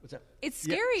 What's that? It's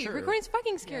Yeah, scary. sure. Recording's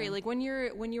fucking scary. Like when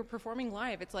you're performing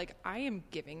live, it's like I am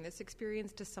giving this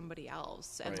experience to somebody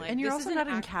else, and Right. like and you're this also is not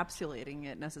an encapsulating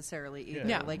it necessarily either.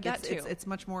 Yeah, Like that too. it's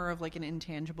much more of like an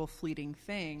intangible, fleeting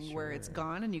thing where it's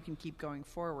gone and you can keep going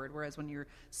forward. Whereas when you're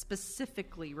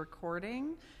specifically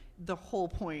recording, the whole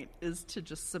point is to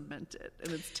just cement it,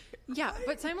 and it's terrible. Yeah,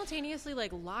 but simultaneously,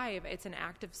 like live, it's an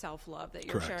act of self-love that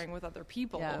you're Correct. sharing with other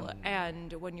people, Yeah.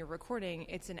 and when you're recording,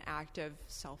 it's an act of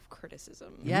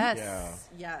self-criticism. Yes, Yeah.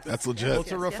 yes, That's legit. Yes, Well, to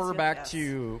yes, refer yes, back yes.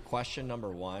 to question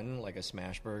number one, like a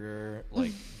smash burger,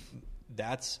 like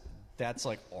that's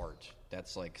like art.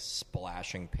 That's like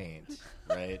splashing paint,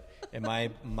 right? And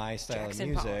my style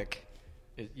Jackson of music,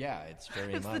 it's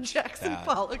very It's much the Jackson that.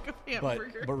 Pollock of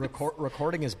hamburgers. But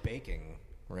recording is baking,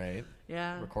 right?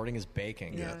 Yeah. Recording is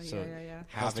baking. Yeah, So yeah.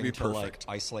 Has to having be to like perfect.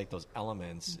 isolate those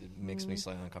elements it makes me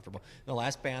slightly uncomfortable. The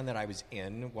last band that I was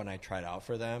in when I tried out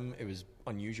for them, it was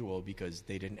unusual because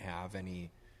they didn't have any.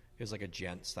 It was like a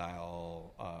gent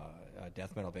style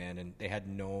death metal band, and they had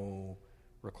no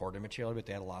recorded material, but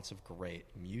they had lots of great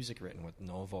music written with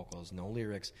no vocals, no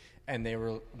lyrics, and they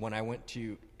were when I went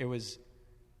to it was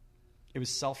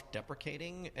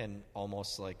self-deprecating and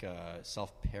almost like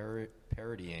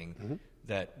self-parodying.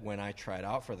 That when I tried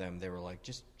out for them, they were like,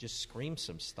 just scream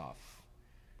some stuff.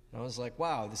 And I was like,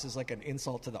 wow, this is like an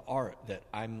insult to the art that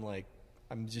I'm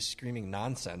just screaming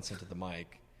nonsense into the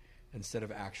mic instead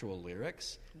of actual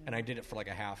lyrics. And I did it for like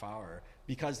a half hour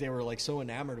because they were like so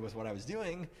enamored with what I was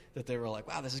doing that they were like,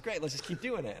 wow, this is great. Let's just keep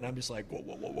doing it. And I'm just like, whoa,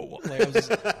 whoa, whoa, whoa, whoa. Like,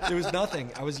 there was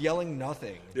nothing. I was yelling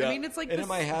nothing. Yeah. I mean, it's like And in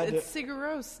my head- it's Sigur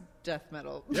Rós death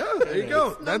metal. Yeah, there you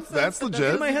go. That's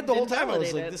legit. In my head the whole time I was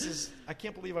Invalidate like, it. I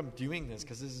can't believe I'm doing this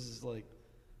because this is like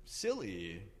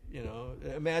silly, you know?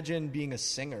 Imagine being a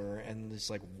singer and just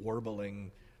like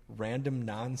warbling random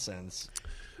nonsense.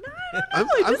 I'm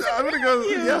gonna go.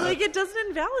 Yeah. Like it doesn't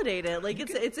invalidate it. Like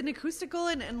it's an acoustical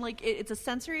and like it's a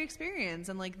sensory experience,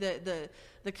 and like the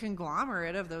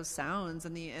conglomerate of those sounds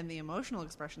and the emotional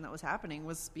expression that was happening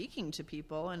was speaking to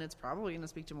people, and it's probably going to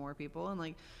speak to more people. And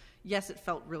like, yes, it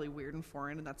felt really weird and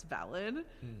foreign, and that's valid.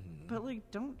 But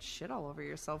like, don't shit all over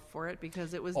yourself for it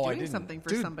because it was I doing didn't. something for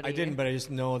Dude, somebody. I didn't, but I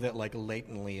just know that like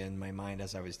latently in my mind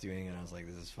as I was doing it, I was like,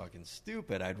 this is fucking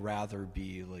stupid. I'd rather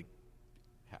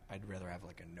have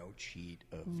like a note sheet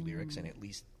of lyrics and at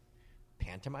least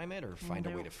pantomime it or find a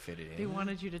way to fit it in. They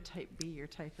wanted you to type B or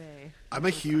type A. I'm a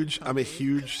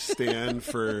huge stand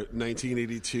for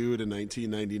 1982 to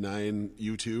 1999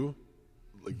 U2,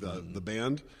 like the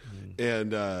band,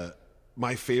 and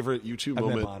my favorite U2 I've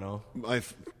met moment. Bono.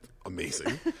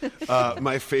 Amazing.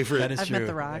 My favorite. That is I've true. met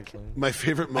The Rock. actually. My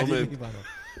favorite I did moment. meet Bono.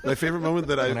 My favorite moment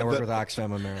that When I worked that- with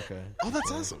Oxfam America. Oh,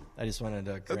 that's awesome. I just wanted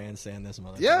to grandstand this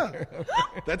motherfucker. Yeah,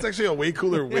 that's actually a way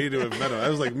cooler way to have met him. I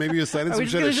was like, maybe he was signing Are some we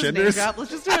just shit gonna at just name Schindler's. drop? Let's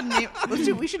just do a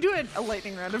name. We should do a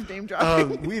lightning round of name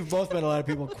dropping. We've both met a lot of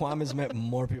people. Kwame has met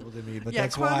more people than me, but Yeah,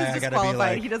 that's Kwame why is I gotta be disqualified.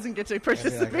 like. He doesn't get to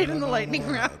participate in the lightning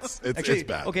round. It's Actually,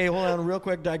 bad. okay, hold on. Real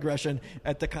quick digression.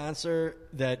 At the concert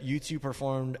that U2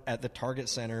 performed at the Target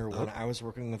Center when I was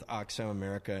working with Oxfam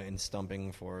America and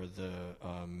stumping for the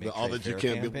Make The All Trade That You Fair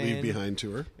Can't campaign, Leave Behind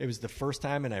tour. It was the first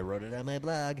time, and I wrote it on my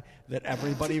blog, that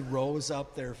everybody rose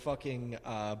up their fucking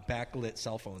backlit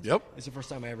cell phones. Yep. It's the first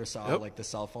time I ever saw Yep. like the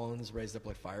cell phones raised up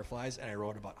like fireflies, and I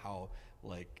wrote about how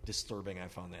like disturbing I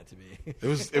found that to be. It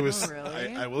was. Oh,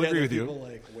 really? I will Yeah, agree that with you. people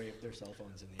like wave their cell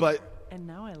phones in the But air. And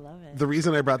now I love it. the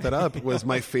reason I brought that up was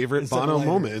my favorite Instead of Bono lighters,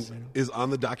 moment you know? is on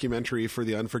the documentary for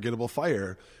The Unforgettable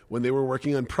Fire when they were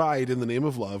working on Pride in the Name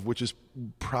of Love, which is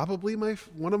probably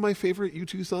one of my favorite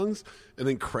U2 songs, an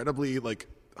incredibly like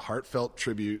heartfelt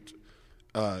tribute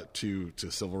to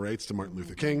civil rights, to Martin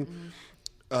Luther King.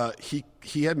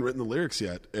 He hadn't written the lyrics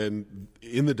yet, and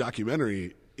in the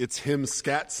documentary, it's him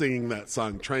scat singing that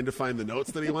song, trying to find the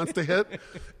notes that he wants to hit,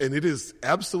 and it is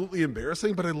absolutely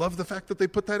embarrassing. But I love the fact that they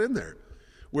put that in there.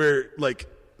 where like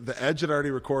the Edge had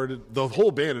already recorded, the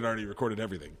whole band had already recorded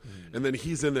everything, and then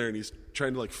he's in there and he's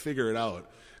trying to like figure it out,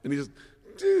 and he just.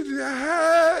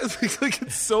 It's like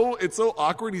it's so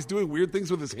awkward. He's doing weird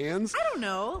things with his hands. I don't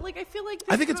know. Like, I feel like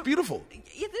I think it's beautiful.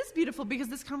 It is beautiful because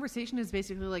this conversation is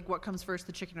basically like, what comes first,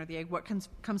 the chicken or the egg? What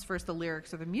comes first, the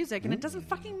lyrics or the music? And it doesn't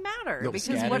fucking matter because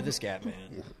Scatter the scat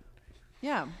man.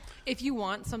 Yeah. If you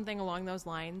want something along those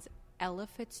lines, Ella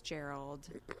Fitzgerald,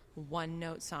 One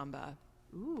Note Samba.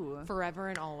 Ooh. Forever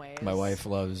and always. My wife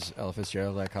loves Ella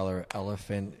Fitzgerald. I call her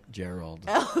Elephant Gerald.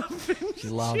 She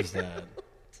loves that.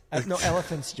 No,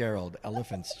 Elephant's Gerald.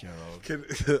 Elephant's Gerald.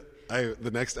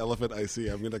 The next elephant I see,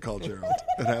 I'm going to call Gerald,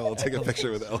 and I will take a picture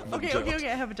with Elephant Gerald. Okay.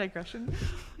 I have a digression.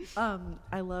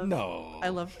 I love. No.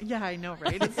 Yeah, I know,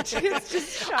 right? It's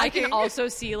just shocking. I can also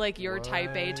see like your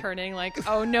type A turning like,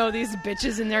 oh no, these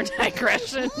bitches in their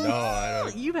digression. No, I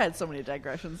don't. You've had so many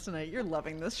digressions tonight. You're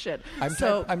loving this shit. I'm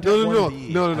so type No.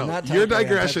 1B. Your I'm type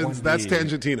digressions, 1B. that's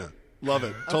Tangentina. Love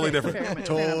it. Totally different. fair enough.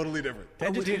 Totally different.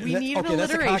 we need an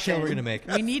That's the cocktail alliteration. we're gonna make.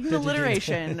 We need an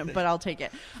alliteration, but I'll take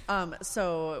it.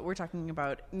 So we're talking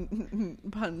about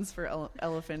puns for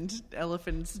Elephant's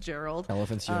Gerald.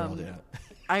 Elephant's Gerald, yeah.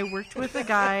 I worked with a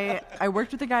guy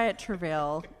at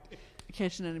Travail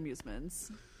Kitchen and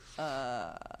Amusements.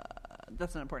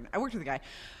 That's not important. I worked with a guy,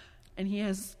 and he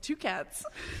has 2 cats.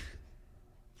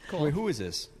 Cool. Wait, who is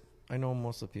this? I know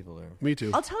most of the people there. Me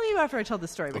too. I'll tell you after I tell the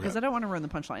story because Okay. I don't want to ruin the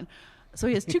punchline. So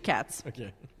he has 2 cats.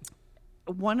 Okay.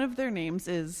 One of their names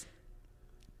is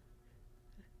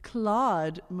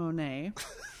Claude Monet.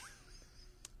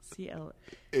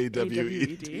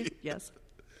 AWED. Yes.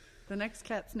 The next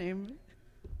cat's name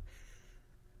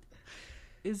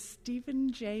is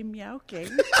Stephen J.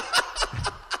 Meowking.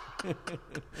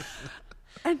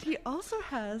 And he also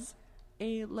has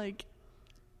a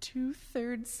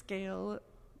 2/3 scale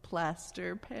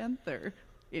plaster panther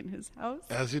in his house.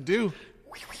 As you do.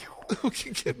 Who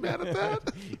can get mad at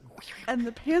that? And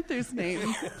the panther's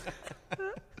name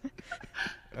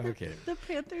Okay. the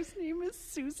panther's name is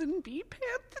Susan B.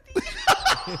 Panthony.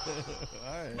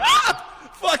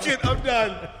 Fuck it, I'm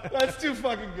done. That's too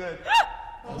fucking good.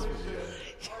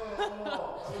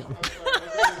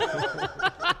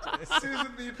 Susan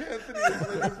B. Panthony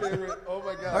is my favorite. Oh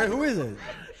my god. All right, who is it?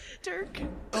 Dirk.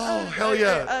 Oh, hell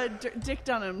yeah. Dick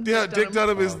Dunham. Yeah, Dick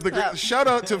Dunham is the Yeah. great. Shout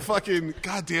out to fucking,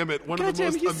 god damn it, one of the Goddamn,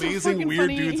 most he's so amazing fucking weird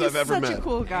funny. dudes I've ever He's met. such a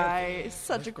cool guy.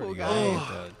 Such a cool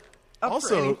guy. Up Also,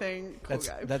 for anything. Cool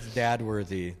That's guy. dad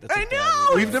worthy. That's I a dad know!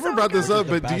 worthy. We've never so brought this good. up,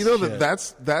 but The do you best know that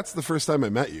shit. that's the first time I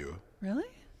met you? Really?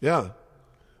 Yeah.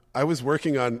 I was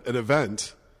working on an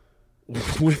event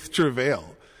with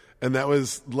Travail, and that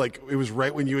was it was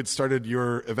right when you had started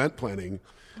your event planning.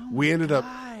 We ended up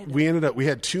we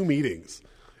had 2 meetings,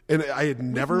 and I had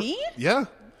never me? Yeah.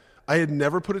 I had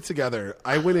never put it together.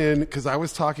 I went in because I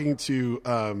was talking to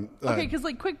Okay, because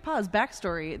quick pause,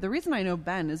 backstory. The reason I know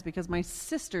Ben is because my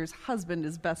sister's husband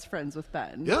is best friends with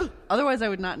Ben. Yeah. Otherwise, I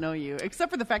would not know you,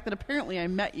 except for the fact that apparently I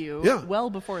met you Yeah. well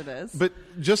before this. But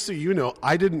just so you know,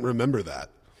 I didn't remember that.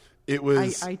 It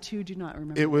was I too do not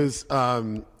remember. It was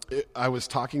I was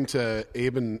talking to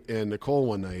Abe and Nicole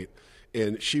one night,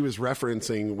 and she was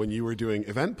referencing when you were doing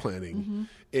event planning,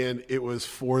 and it was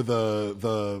for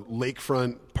the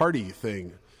lakefront party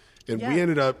thing, and Yeah. we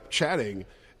ended up chatting,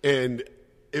 and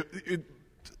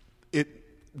it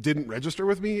didn't register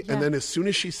with me, Yeah. and then as soon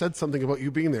as she said something about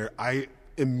you being there, I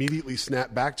immediately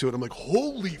snapped back to it. I'm like,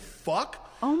 holy fuck!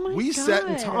 Oh my god. We sat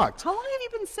and talked. How long have you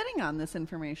been sitting on this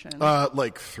information?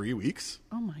 3 weeks.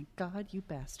 oh my god, you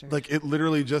bastard. It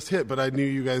literally just hit, but I knew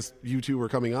you two were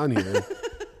coming on here.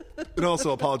 And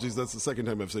also, apologies, that's the second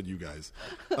time I've said you guys.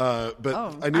 But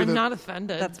I knew I'm that, not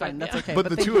offended. That's fine. but That's yeah. okay. But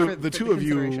the thank two you of for the two of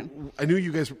consideration. you, I knew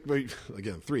you guys.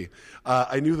 Again, 3.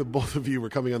 I knew that both of you were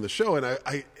coming on the show, and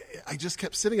I just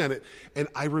kept sitting on it, and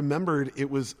I remembered it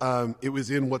was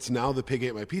in what's now the Pig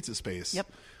Ate My Pizza space.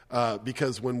 Yep.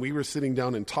 Because when we were sitting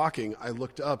down and talking, I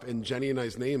looked up and Jenny and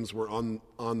I's names were on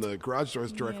the garage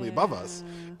doors directly above us,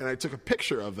 and I took a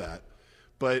picture of that.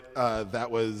 But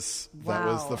that was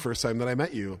Wow. the first time that I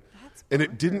met you, and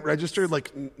it didn't register.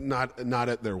 Not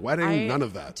at their wedding, none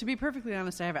of that. To be perfectly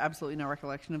honest, I have absolutely no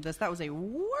recollection of this. That was a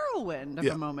whirlwind of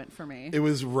Yeah. a moment for me. It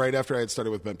was right after I had started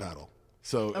with Bent Paddle.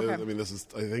 So, Okay. this is,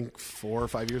 I think, 4 or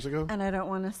 5 years ago. And I don't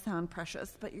want to sound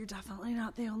precious, but you're definitely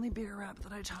not the only beer rep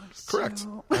that I talked Correct.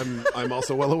 to. I'm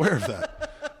also well aware of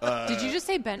that. Did you just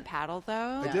say Bent Paddle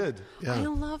though? I did. Yeah. I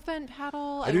love Bent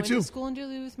Paddle. I do went too. to school in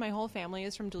Duluth. My whole family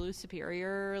is from Duluth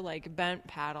Superior. Bent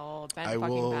Paddle, Bent I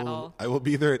fucking Paddle. will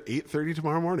be there at 8:30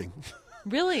 tomorrow morning.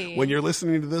 Really? When you're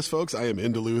listening to this, folks, I am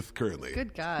in Duluth currently.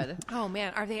 Good God. Oh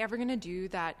man, are they ever going to do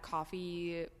that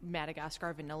coffee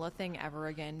Madagascar vanilla thing ever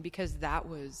again? Because that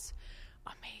was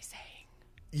amazing.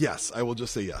 Yes, I will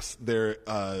just say yes.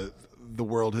 The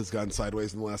world has gone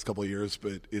sideways in the last couple of years,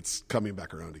 but it's coming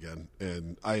back around again.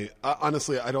 And I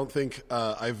honestly, I don't think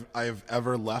I've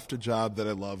ever left a job that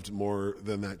I loved more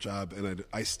than that job, and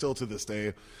I still to this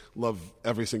day love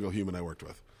every single human I worked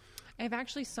with. I've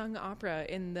actually sung opera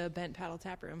in the Bent Paddle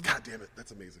Tap Room. God damn it,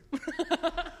 that's amazing.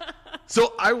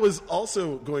 So I was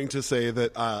also going to say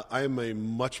that I am a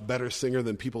much better singer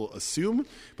than people assume,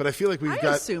 but I feel like I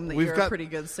assume that you're a pretty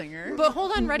good singer. But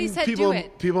hold on, ready, set, people, do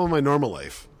it. people in my normal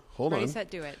life. Hold Ready, on. set,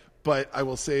 do it. But I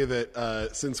will say that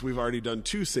since we've already done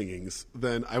 2 singings,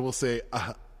 then I will say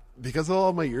because of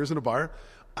all my years in a bar,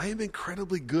 I am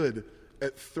incredibly good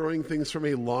at throwing things from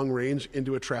a long range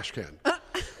into a trash can.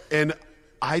 And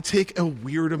I take a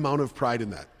weird amount of pride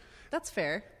in that. That's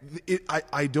fair.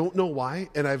 I don't know why,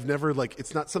 and I've never,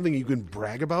 it's not something you can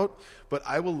brag about, but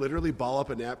I will literally ball up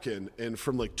a napkin, and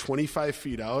from 25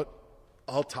 feet out,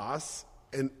 I'll toss,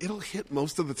 and it'll hit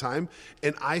most of the time,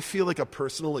 and I feel like a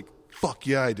personal, fuck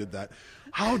yeah, I did that.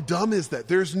 How dumb is that?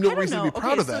 There's no reason to be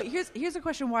proud of that. So here's a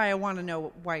question why I want to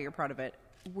know why you're proud of it.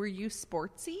 Were you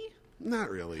sportsy? Not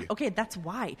really. Okay, that's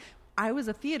why. I was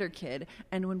a theater kid,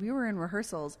 and when we were in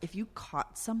rehearsals, if you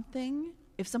caught something,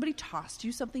 if somebody tossed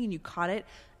you something and you caught it,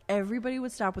 everybody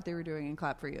would stop what they were doing and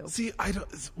clap for you. See,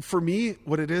 for me,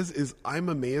 what it is I'm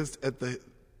amazed at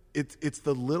it's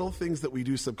the little things that we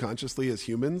do subconsciously as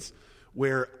humans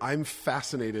where I'm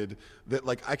fascinated that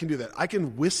I can do that. I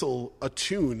can whistle a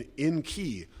tune in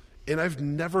key, and I've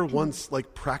never once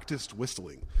practiced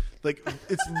whistling.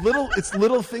 It's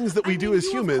little things that we do as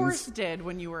humans. You of course did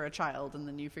when you were a child, and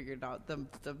then you figured out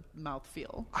the mouth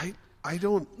feel. I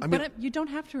don't. I mean, you don't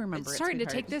have to remember. Sorry to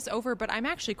sweetheart. take this over, but I'm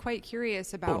actually quite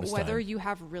curious about Bonus whether time. you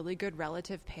have really good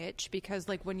relative pitch, because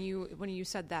when you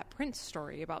said that Prince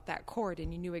story about that chord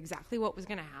and you knew exactly what was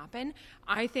going to happen,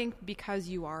 I think because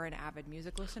you are an avid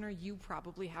music listener, you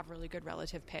probably have really good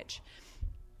relative pitch.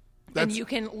 And you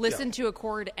can listen to a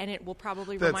chord, and it will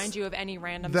probably remind you of any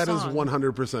random song. That is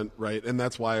 100% right, and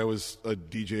that's why I was a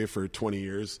DJ for 20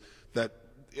 years. That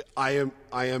I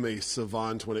am a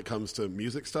savant when it comes to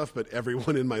music stuff, but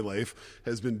everyone in my life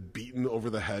has been beaten over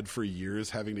the head for years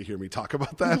having to hear me talk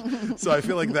about that. So I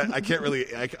feel like that I can't really,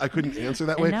 I couldn't answer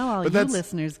that way. And now all but you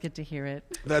listeners get to hear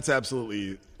it. That's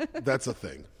absolutely, that's a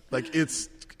thing.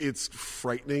 It's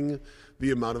frightening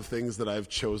the amount of things that I've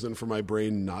chosen for my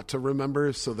brain not to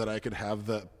remember so that I could have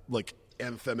the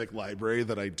anthemic library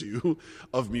that I do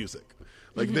of music.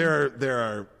 There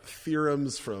are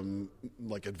theorems from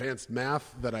advanced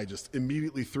math that I just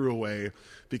immediately threw away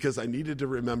because I needed to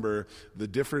remember the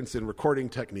difference in recording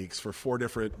techniques for 4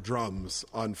 different drums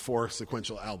on 4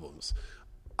 sequential albums.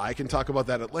 I can talk about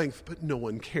that at length, but no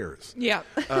one cares. Yeah.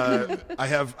 I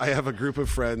have a group of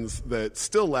friends that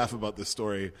still laugh about this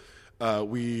story.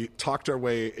 We talked our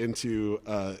way into,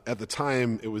 at the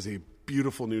time, it was a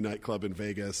beautiful new nightclub in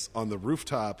Vegas on the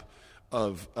rooftop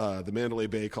of the Mandalay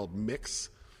Bay called Mix,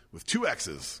 with 2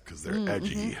 X's because they're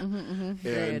edgy.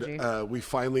 And we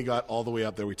finally got all the way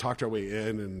up there. We talked our way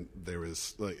in, and there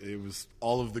was it was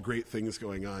all of the great things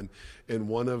going on. And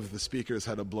one of the speakers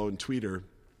had a blown tweeter,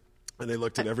 and they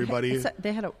looked at everybody.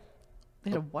 They had a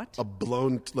what? A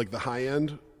blown, the high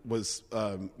end was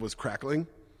crackling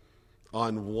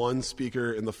on one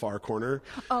speaker in the far corner.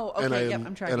 Oh, okay. And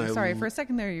I'm tracking. Sorry, for a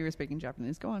second there you were speaking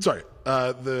Japanese. Go on. Sorry. You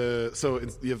have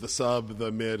the sub, the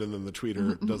mid, and then the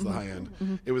tweeter does the high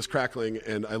end. It was crackling,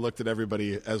 and I looked at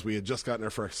everybody as we had just gotten our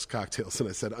first cocktails, and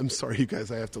I said, "I'm sorry, you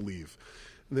guys, I have to leave."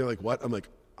 And they're like, "What?" I'm like,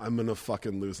 I'm going to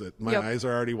fucking lose it. My eyes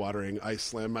are already watering. I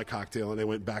slammed my cocktail and I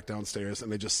went back downstairs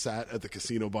and I just sat at the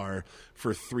casino bar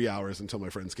for 3 hours until my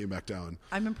friends came back down.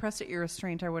 I'm impressed at your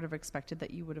restraint. I would have expected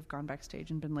that you would have gone backstage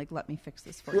and been like, let me fix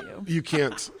this for you. You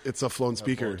can't. It's a flown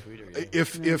speaker.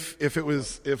 If it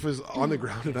was on the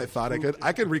ground and I thought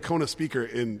I could recone a speaker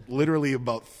in literally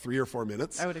about 3 or 4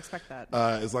 minutes. I would expect that.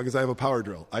 As long as I have a power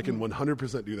drill. I can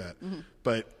 100% do that.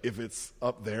 But if it's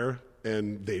up there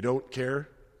and they don't care,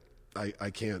 I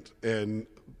can't. And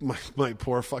my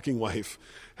poor fucking wife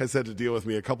has had to deal with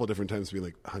me a couple different times to be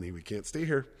like, honey, we can't stay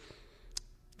here.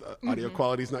 The audio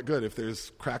quality's not good. If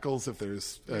there's crackles, if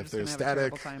there's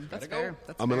static, That's fair.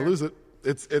 I'm going to lose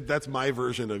it. That's my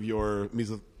version of your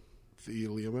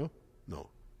mesothelioma. No.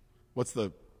 What's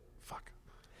the... Fuck.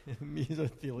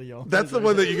 Mesothelioma. That's the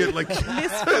one that you get like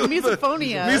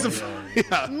Misophonia.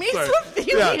 Mesothelioma.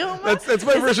 Yeah, that's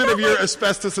my version of your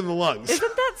asbestos in the lungs.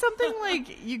 Isn't that something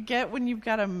like you get when you've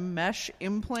got a mesh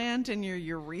implant in your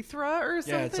urethra or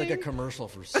something? Yeah, it's like a commercial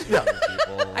for super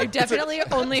people. I definitely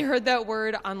only heard that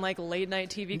word on like late night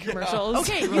TV commercials.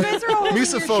 Okay, you guys are all holding your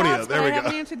Misophonia, shots, but there we I go.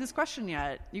 haven't answered this question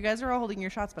yet. You guys are all holding your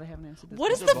shots, but I haven't answered this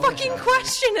What is question. the fucking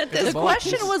question at this The point?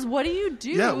 question was, what do you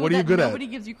do Yeah, what are you that good at? nobody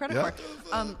gives you credit Yeah.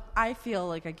 for? I feel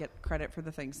like I get credit for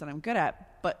the things that I'm good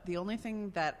at, but the only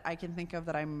thing that I can think of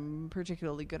that I'm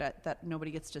particularly good at that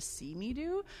nobody gets to see me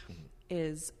do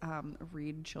is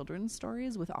read children's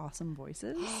stories with awesome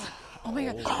voices. Oh my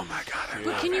god! Oh my god!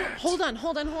 But can you hold on?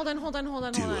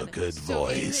 Do a good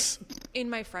voice. In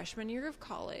my freshman year of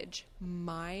college,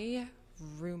 my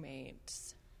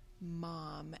roommate's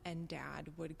mom and dad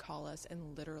would call us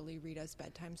and literally read us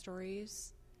bedtime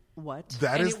stories. What?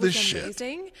 That And is it the was shit.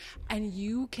 amazing. And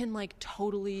you can like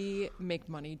totally make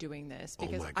money doing this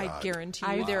because my I God. guarantee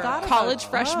you I've there thought are about- college oh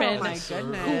freshmen my who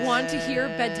goodness. want to hear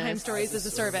bedtime stories as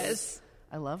a service.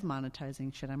 I love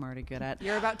monetizing shit I'm already good at.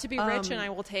 You're about to be rich, and I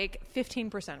will take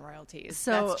 15% royalties.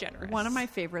 So that's generous. one of my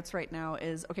favorites right now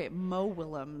is Mo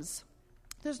Willems.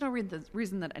 There's no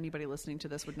reason that anybody listening to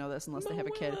this would know this unless they have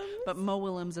a kid. But Mo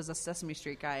Willems is a Sesame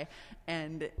Street guy,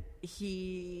 and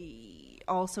he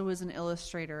also is an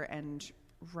illustrator and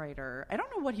writer. I don't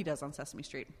know what he does on Sesame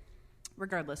Street.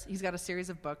 Regardless, he's got a series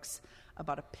of books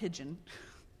about a pigeon.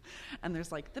 And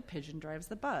there's like the pigeon drives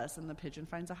the bus, and the pigeon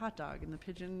finds a hot dog, and the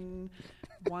pigeon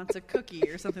wants a cookie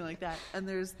or something like that. And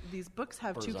there's these books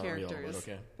have Birds two aren't real, characters.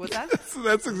 but okay. What's that? So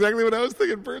that's exactly what I was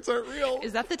thinking. Birds aren't real.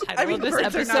 Is that the title I mean, of this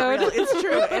birds episode? are not real. It's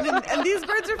true, and these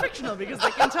birds are fictional because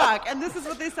they can talk, and this is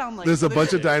what they sound like. There's So a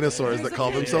bunch of there's dinosaurs that a call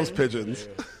pigeon. themselves pigeons.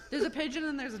 There's a pigeon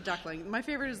and there's a duckling. My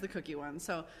favorite is the cookie one.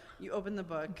 So you open the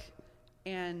book,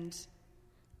 and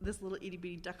this little itty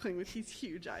bitty duckling with these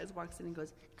huge eyes walks in and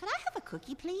goes, Could I have a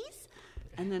cookie, please?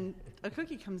 and then a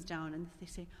cookie comes down, and they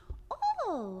say,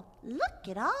 Oh, look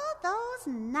at all those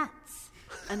nuts.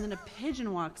 and then a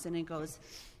pigeon walks in and goes,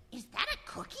 Is that a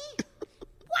cookie?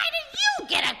 Why did you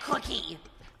get a cookie?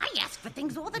 I ask for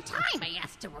things all the time. I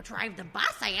ask to drive the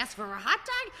bus. I ask for a hot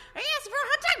dog. I ask for a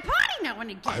hot dog party now and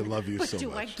again. I love you but so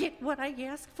do I much. get what I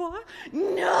ask for?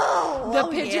 No. The Oh,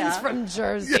 pigeons yeah. from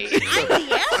Jersey. I'm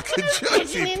the absolute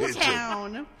Jersey pigeon in pigeon.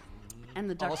 town. and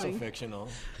the Also duckling, fictional.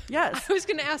 yes, I was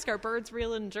going to ask, are birds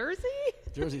real in Jersey?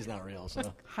 Jersey's not real, so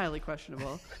highly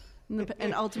questionable.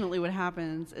 And ultimately, what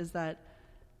happens is that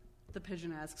the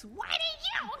pigeon asks, Why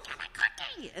did you get a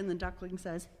cookie? and the duckling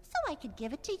says, So I could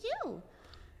give it to you.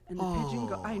 and the pigeon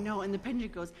goes, I know, and the pigeon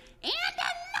goes, And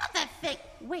another thing.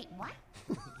 Wait, what?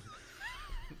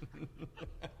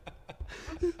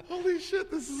 Holy shit,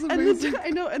 this is and amazing. I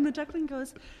know, and the duckling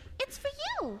goes, It's for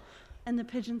you. and the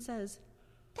pigeon says,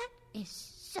 That is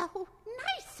so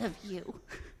nice of you.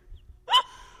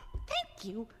 Thank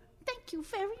you. Thank you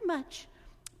very much.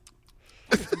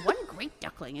 That is one great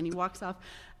duckling. and he walks off,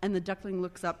 and the duckling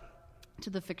looks up to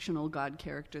the fictional god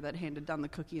character that handed down the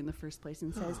cookie in the first place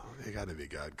and says, They gotta be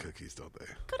God cookies, don't they?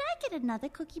 Could I get another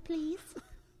cookie, please?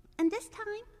 And this time,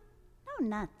 no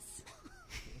nuts.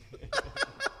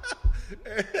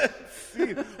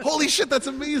 Holy shit, that's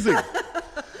amazing.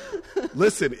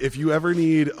 Listen, if you ever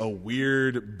need a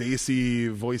weird, bassy,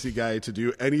 voicey guy to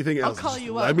do anything I'll else, call just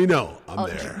you let up. me know. I'm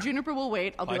there. Juniper will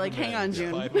wait. I'll be Pipe like, 'em hang in. on,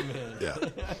 June. Pipe 'em in. Yeah.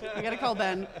 I gotta call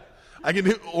Ben. I can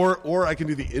do, or I can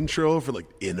do the intro for like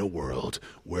in a world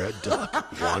where a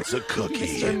duck wants a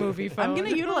cookie. Movie phone. I'm going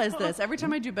to utilize this. Every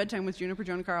time I do bedtime with Juniper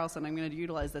Joan Carlson, I'm going to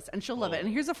utilize this, and she'll love it.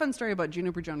 And here's a fun story about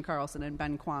Juniper Joan Carlson and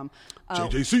Ben Quam.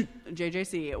 JJC.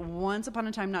 JJC. Once upon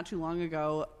a time, not too long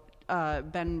ago,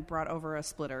 Ben brought over a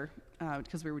splitter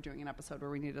because we were doing an episode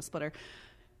where we needed a splitter.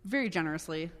 Very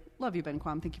generously. Love you, Ben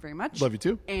Quam. Thank you very much. Love you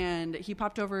too. And he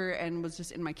popped over and was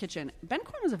just in my kitchen. Ben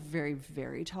Quam is a very,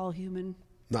 very tall human.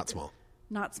 Not small.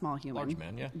 Not small human. Large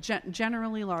man, yeah.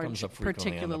 Generally large, Comes up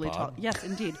frequently on the particularly tall. pod. Yes,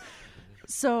 indeed.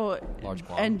 So, Large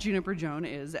Quam. and Juniper Joan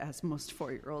is, as most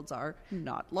 4-year-olds are,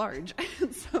 not large.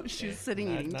 So she's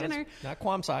sitting eating dinner. Not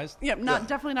quam sized. Yep,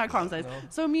 definitely not quam size.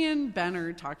 So me and Ben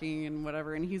are talking and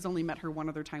whatever, and he's only met her one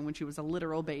other time when she was a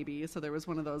literal baby. So there was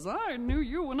one of those, I knew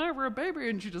you when I were a baby,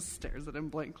 and she just stares at him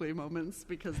blankly moments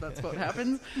because that's what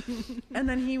happens. And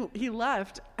then he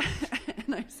left,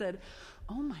 and I said,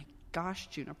 oh my gosh,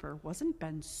 Juniper, wasn't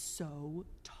Ben so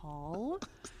tall?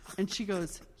 And she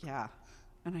goes, yeah.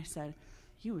 And I said,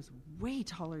 he was way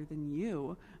taller than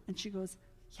you. And she goes,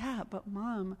 yeah, but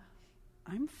Mom,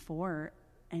 I'm 4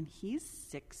 and he's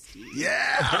 60.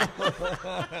 Yeah.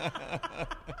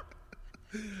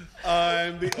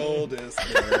 I'm the oldest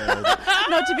man.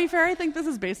 No, to be fair, I think this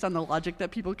is based on the logic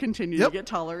that people continue to Yep. get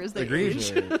taller as they Agreed.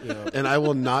 age. And I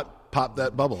will not pop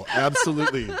that bubble.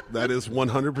 Absolutely. That is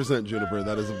 100% Juniper.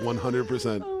 That is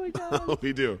 100% how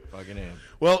we do. Fucking in.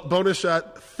 Well, Bonus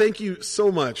Shot, thank you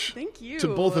so much. Thank you. To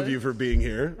both of you for being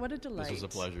here. What a delight. This was a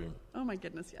pleasure. Oh my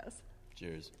goodness, yes.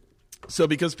 Cheers. So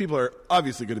because people are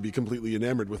obviously going to be completely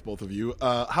enamored with both of you,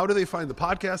 how do they find the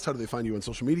podcast? How do they find you on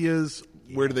social medias?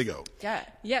 Where do they go?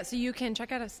 Yeah, so you can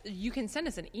check out us. You can send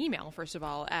us an email, first of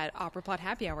all, at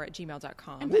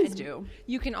operaplothappyhour@gmail.com. And please do.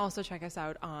 You can also check us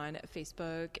out on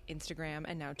Facebook, Instagram,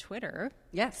 and now Twitter.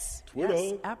 Yes. Twitter.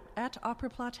 Yes, at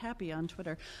Operaplot Happy on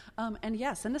Twitter. And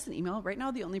yeah, send us an email. Right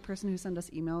now, the only person who sends us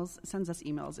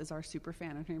emails is our super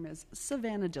fan. Her name is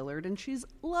Savannah Dillard, and she's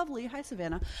lovely. Hi,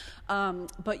 Savannah.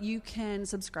 But you can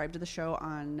subscribe to the show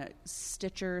on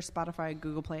Stitcher, Spotify,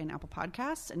 Google Play, and Apple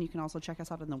Podcasts. And you can also check us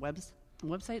out on the website.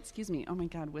 Excuse me. Oh my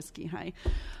God, whiskey. Hi.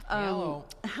 Hello,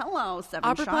 Seven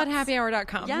Shots.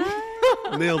 OperaPlotHappyHour.com.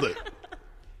 Yeah. Nailed it.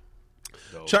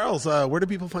 Charles, where do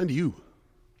people find you?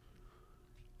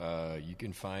 You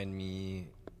can find me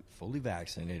fully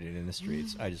vaccinated in the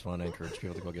streets. I just want to encourage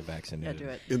people to go get vaccinated. Do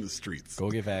it. In the streets.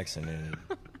 Go get vaccinated.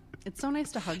 It's so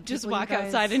nice to hug Just people, you walk guys.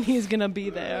 outside and he's going to be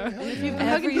there. If you've been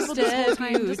hugging people this whole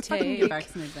time, just fucking get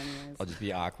vaccinated anyways. I'll just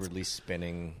be awkwardly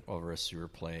spinning over a sewer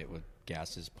plate with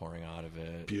gases pouring out of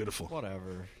it. Beautiful.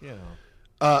 Whatever, you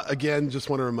know. Again, just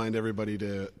want to remind everybody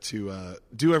to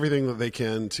do everything that they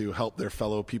can to help their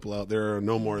fellow people out. There are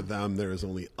no more them. There is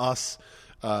only us.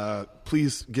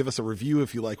 Please give us a review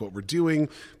if you like what we're doing.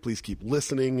 Please keep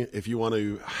listening. If you want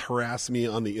to harass me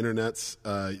on the internets,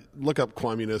 look up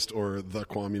Quamunist or The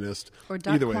Quamunist. Or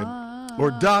Dot Either way. Quam.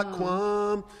 Or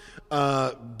 .quam.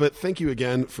 But thank you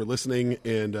again for listening.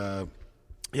 And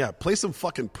yeah, play some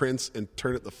fucking Prince and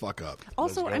turn it the fuck up.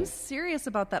 Also, I'm serious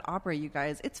about that opera, you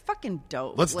guys. It's fucking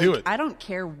dope. Let's do it. I don't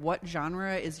care what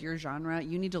genre is your genre.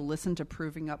 You need to listen to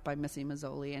Proving Up by Missy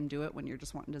Mazzoli and do it when you're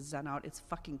just wanting to zen out. It's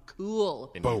fucking cool.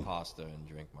 And Boom. eat pasta and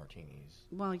drink martinis.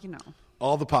 Well, you know.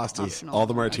 All the pastas, Optional. all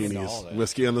the I martinis, know all that.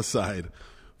 whiskey on the side.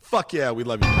 Fuck yeah, we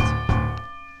love you guys.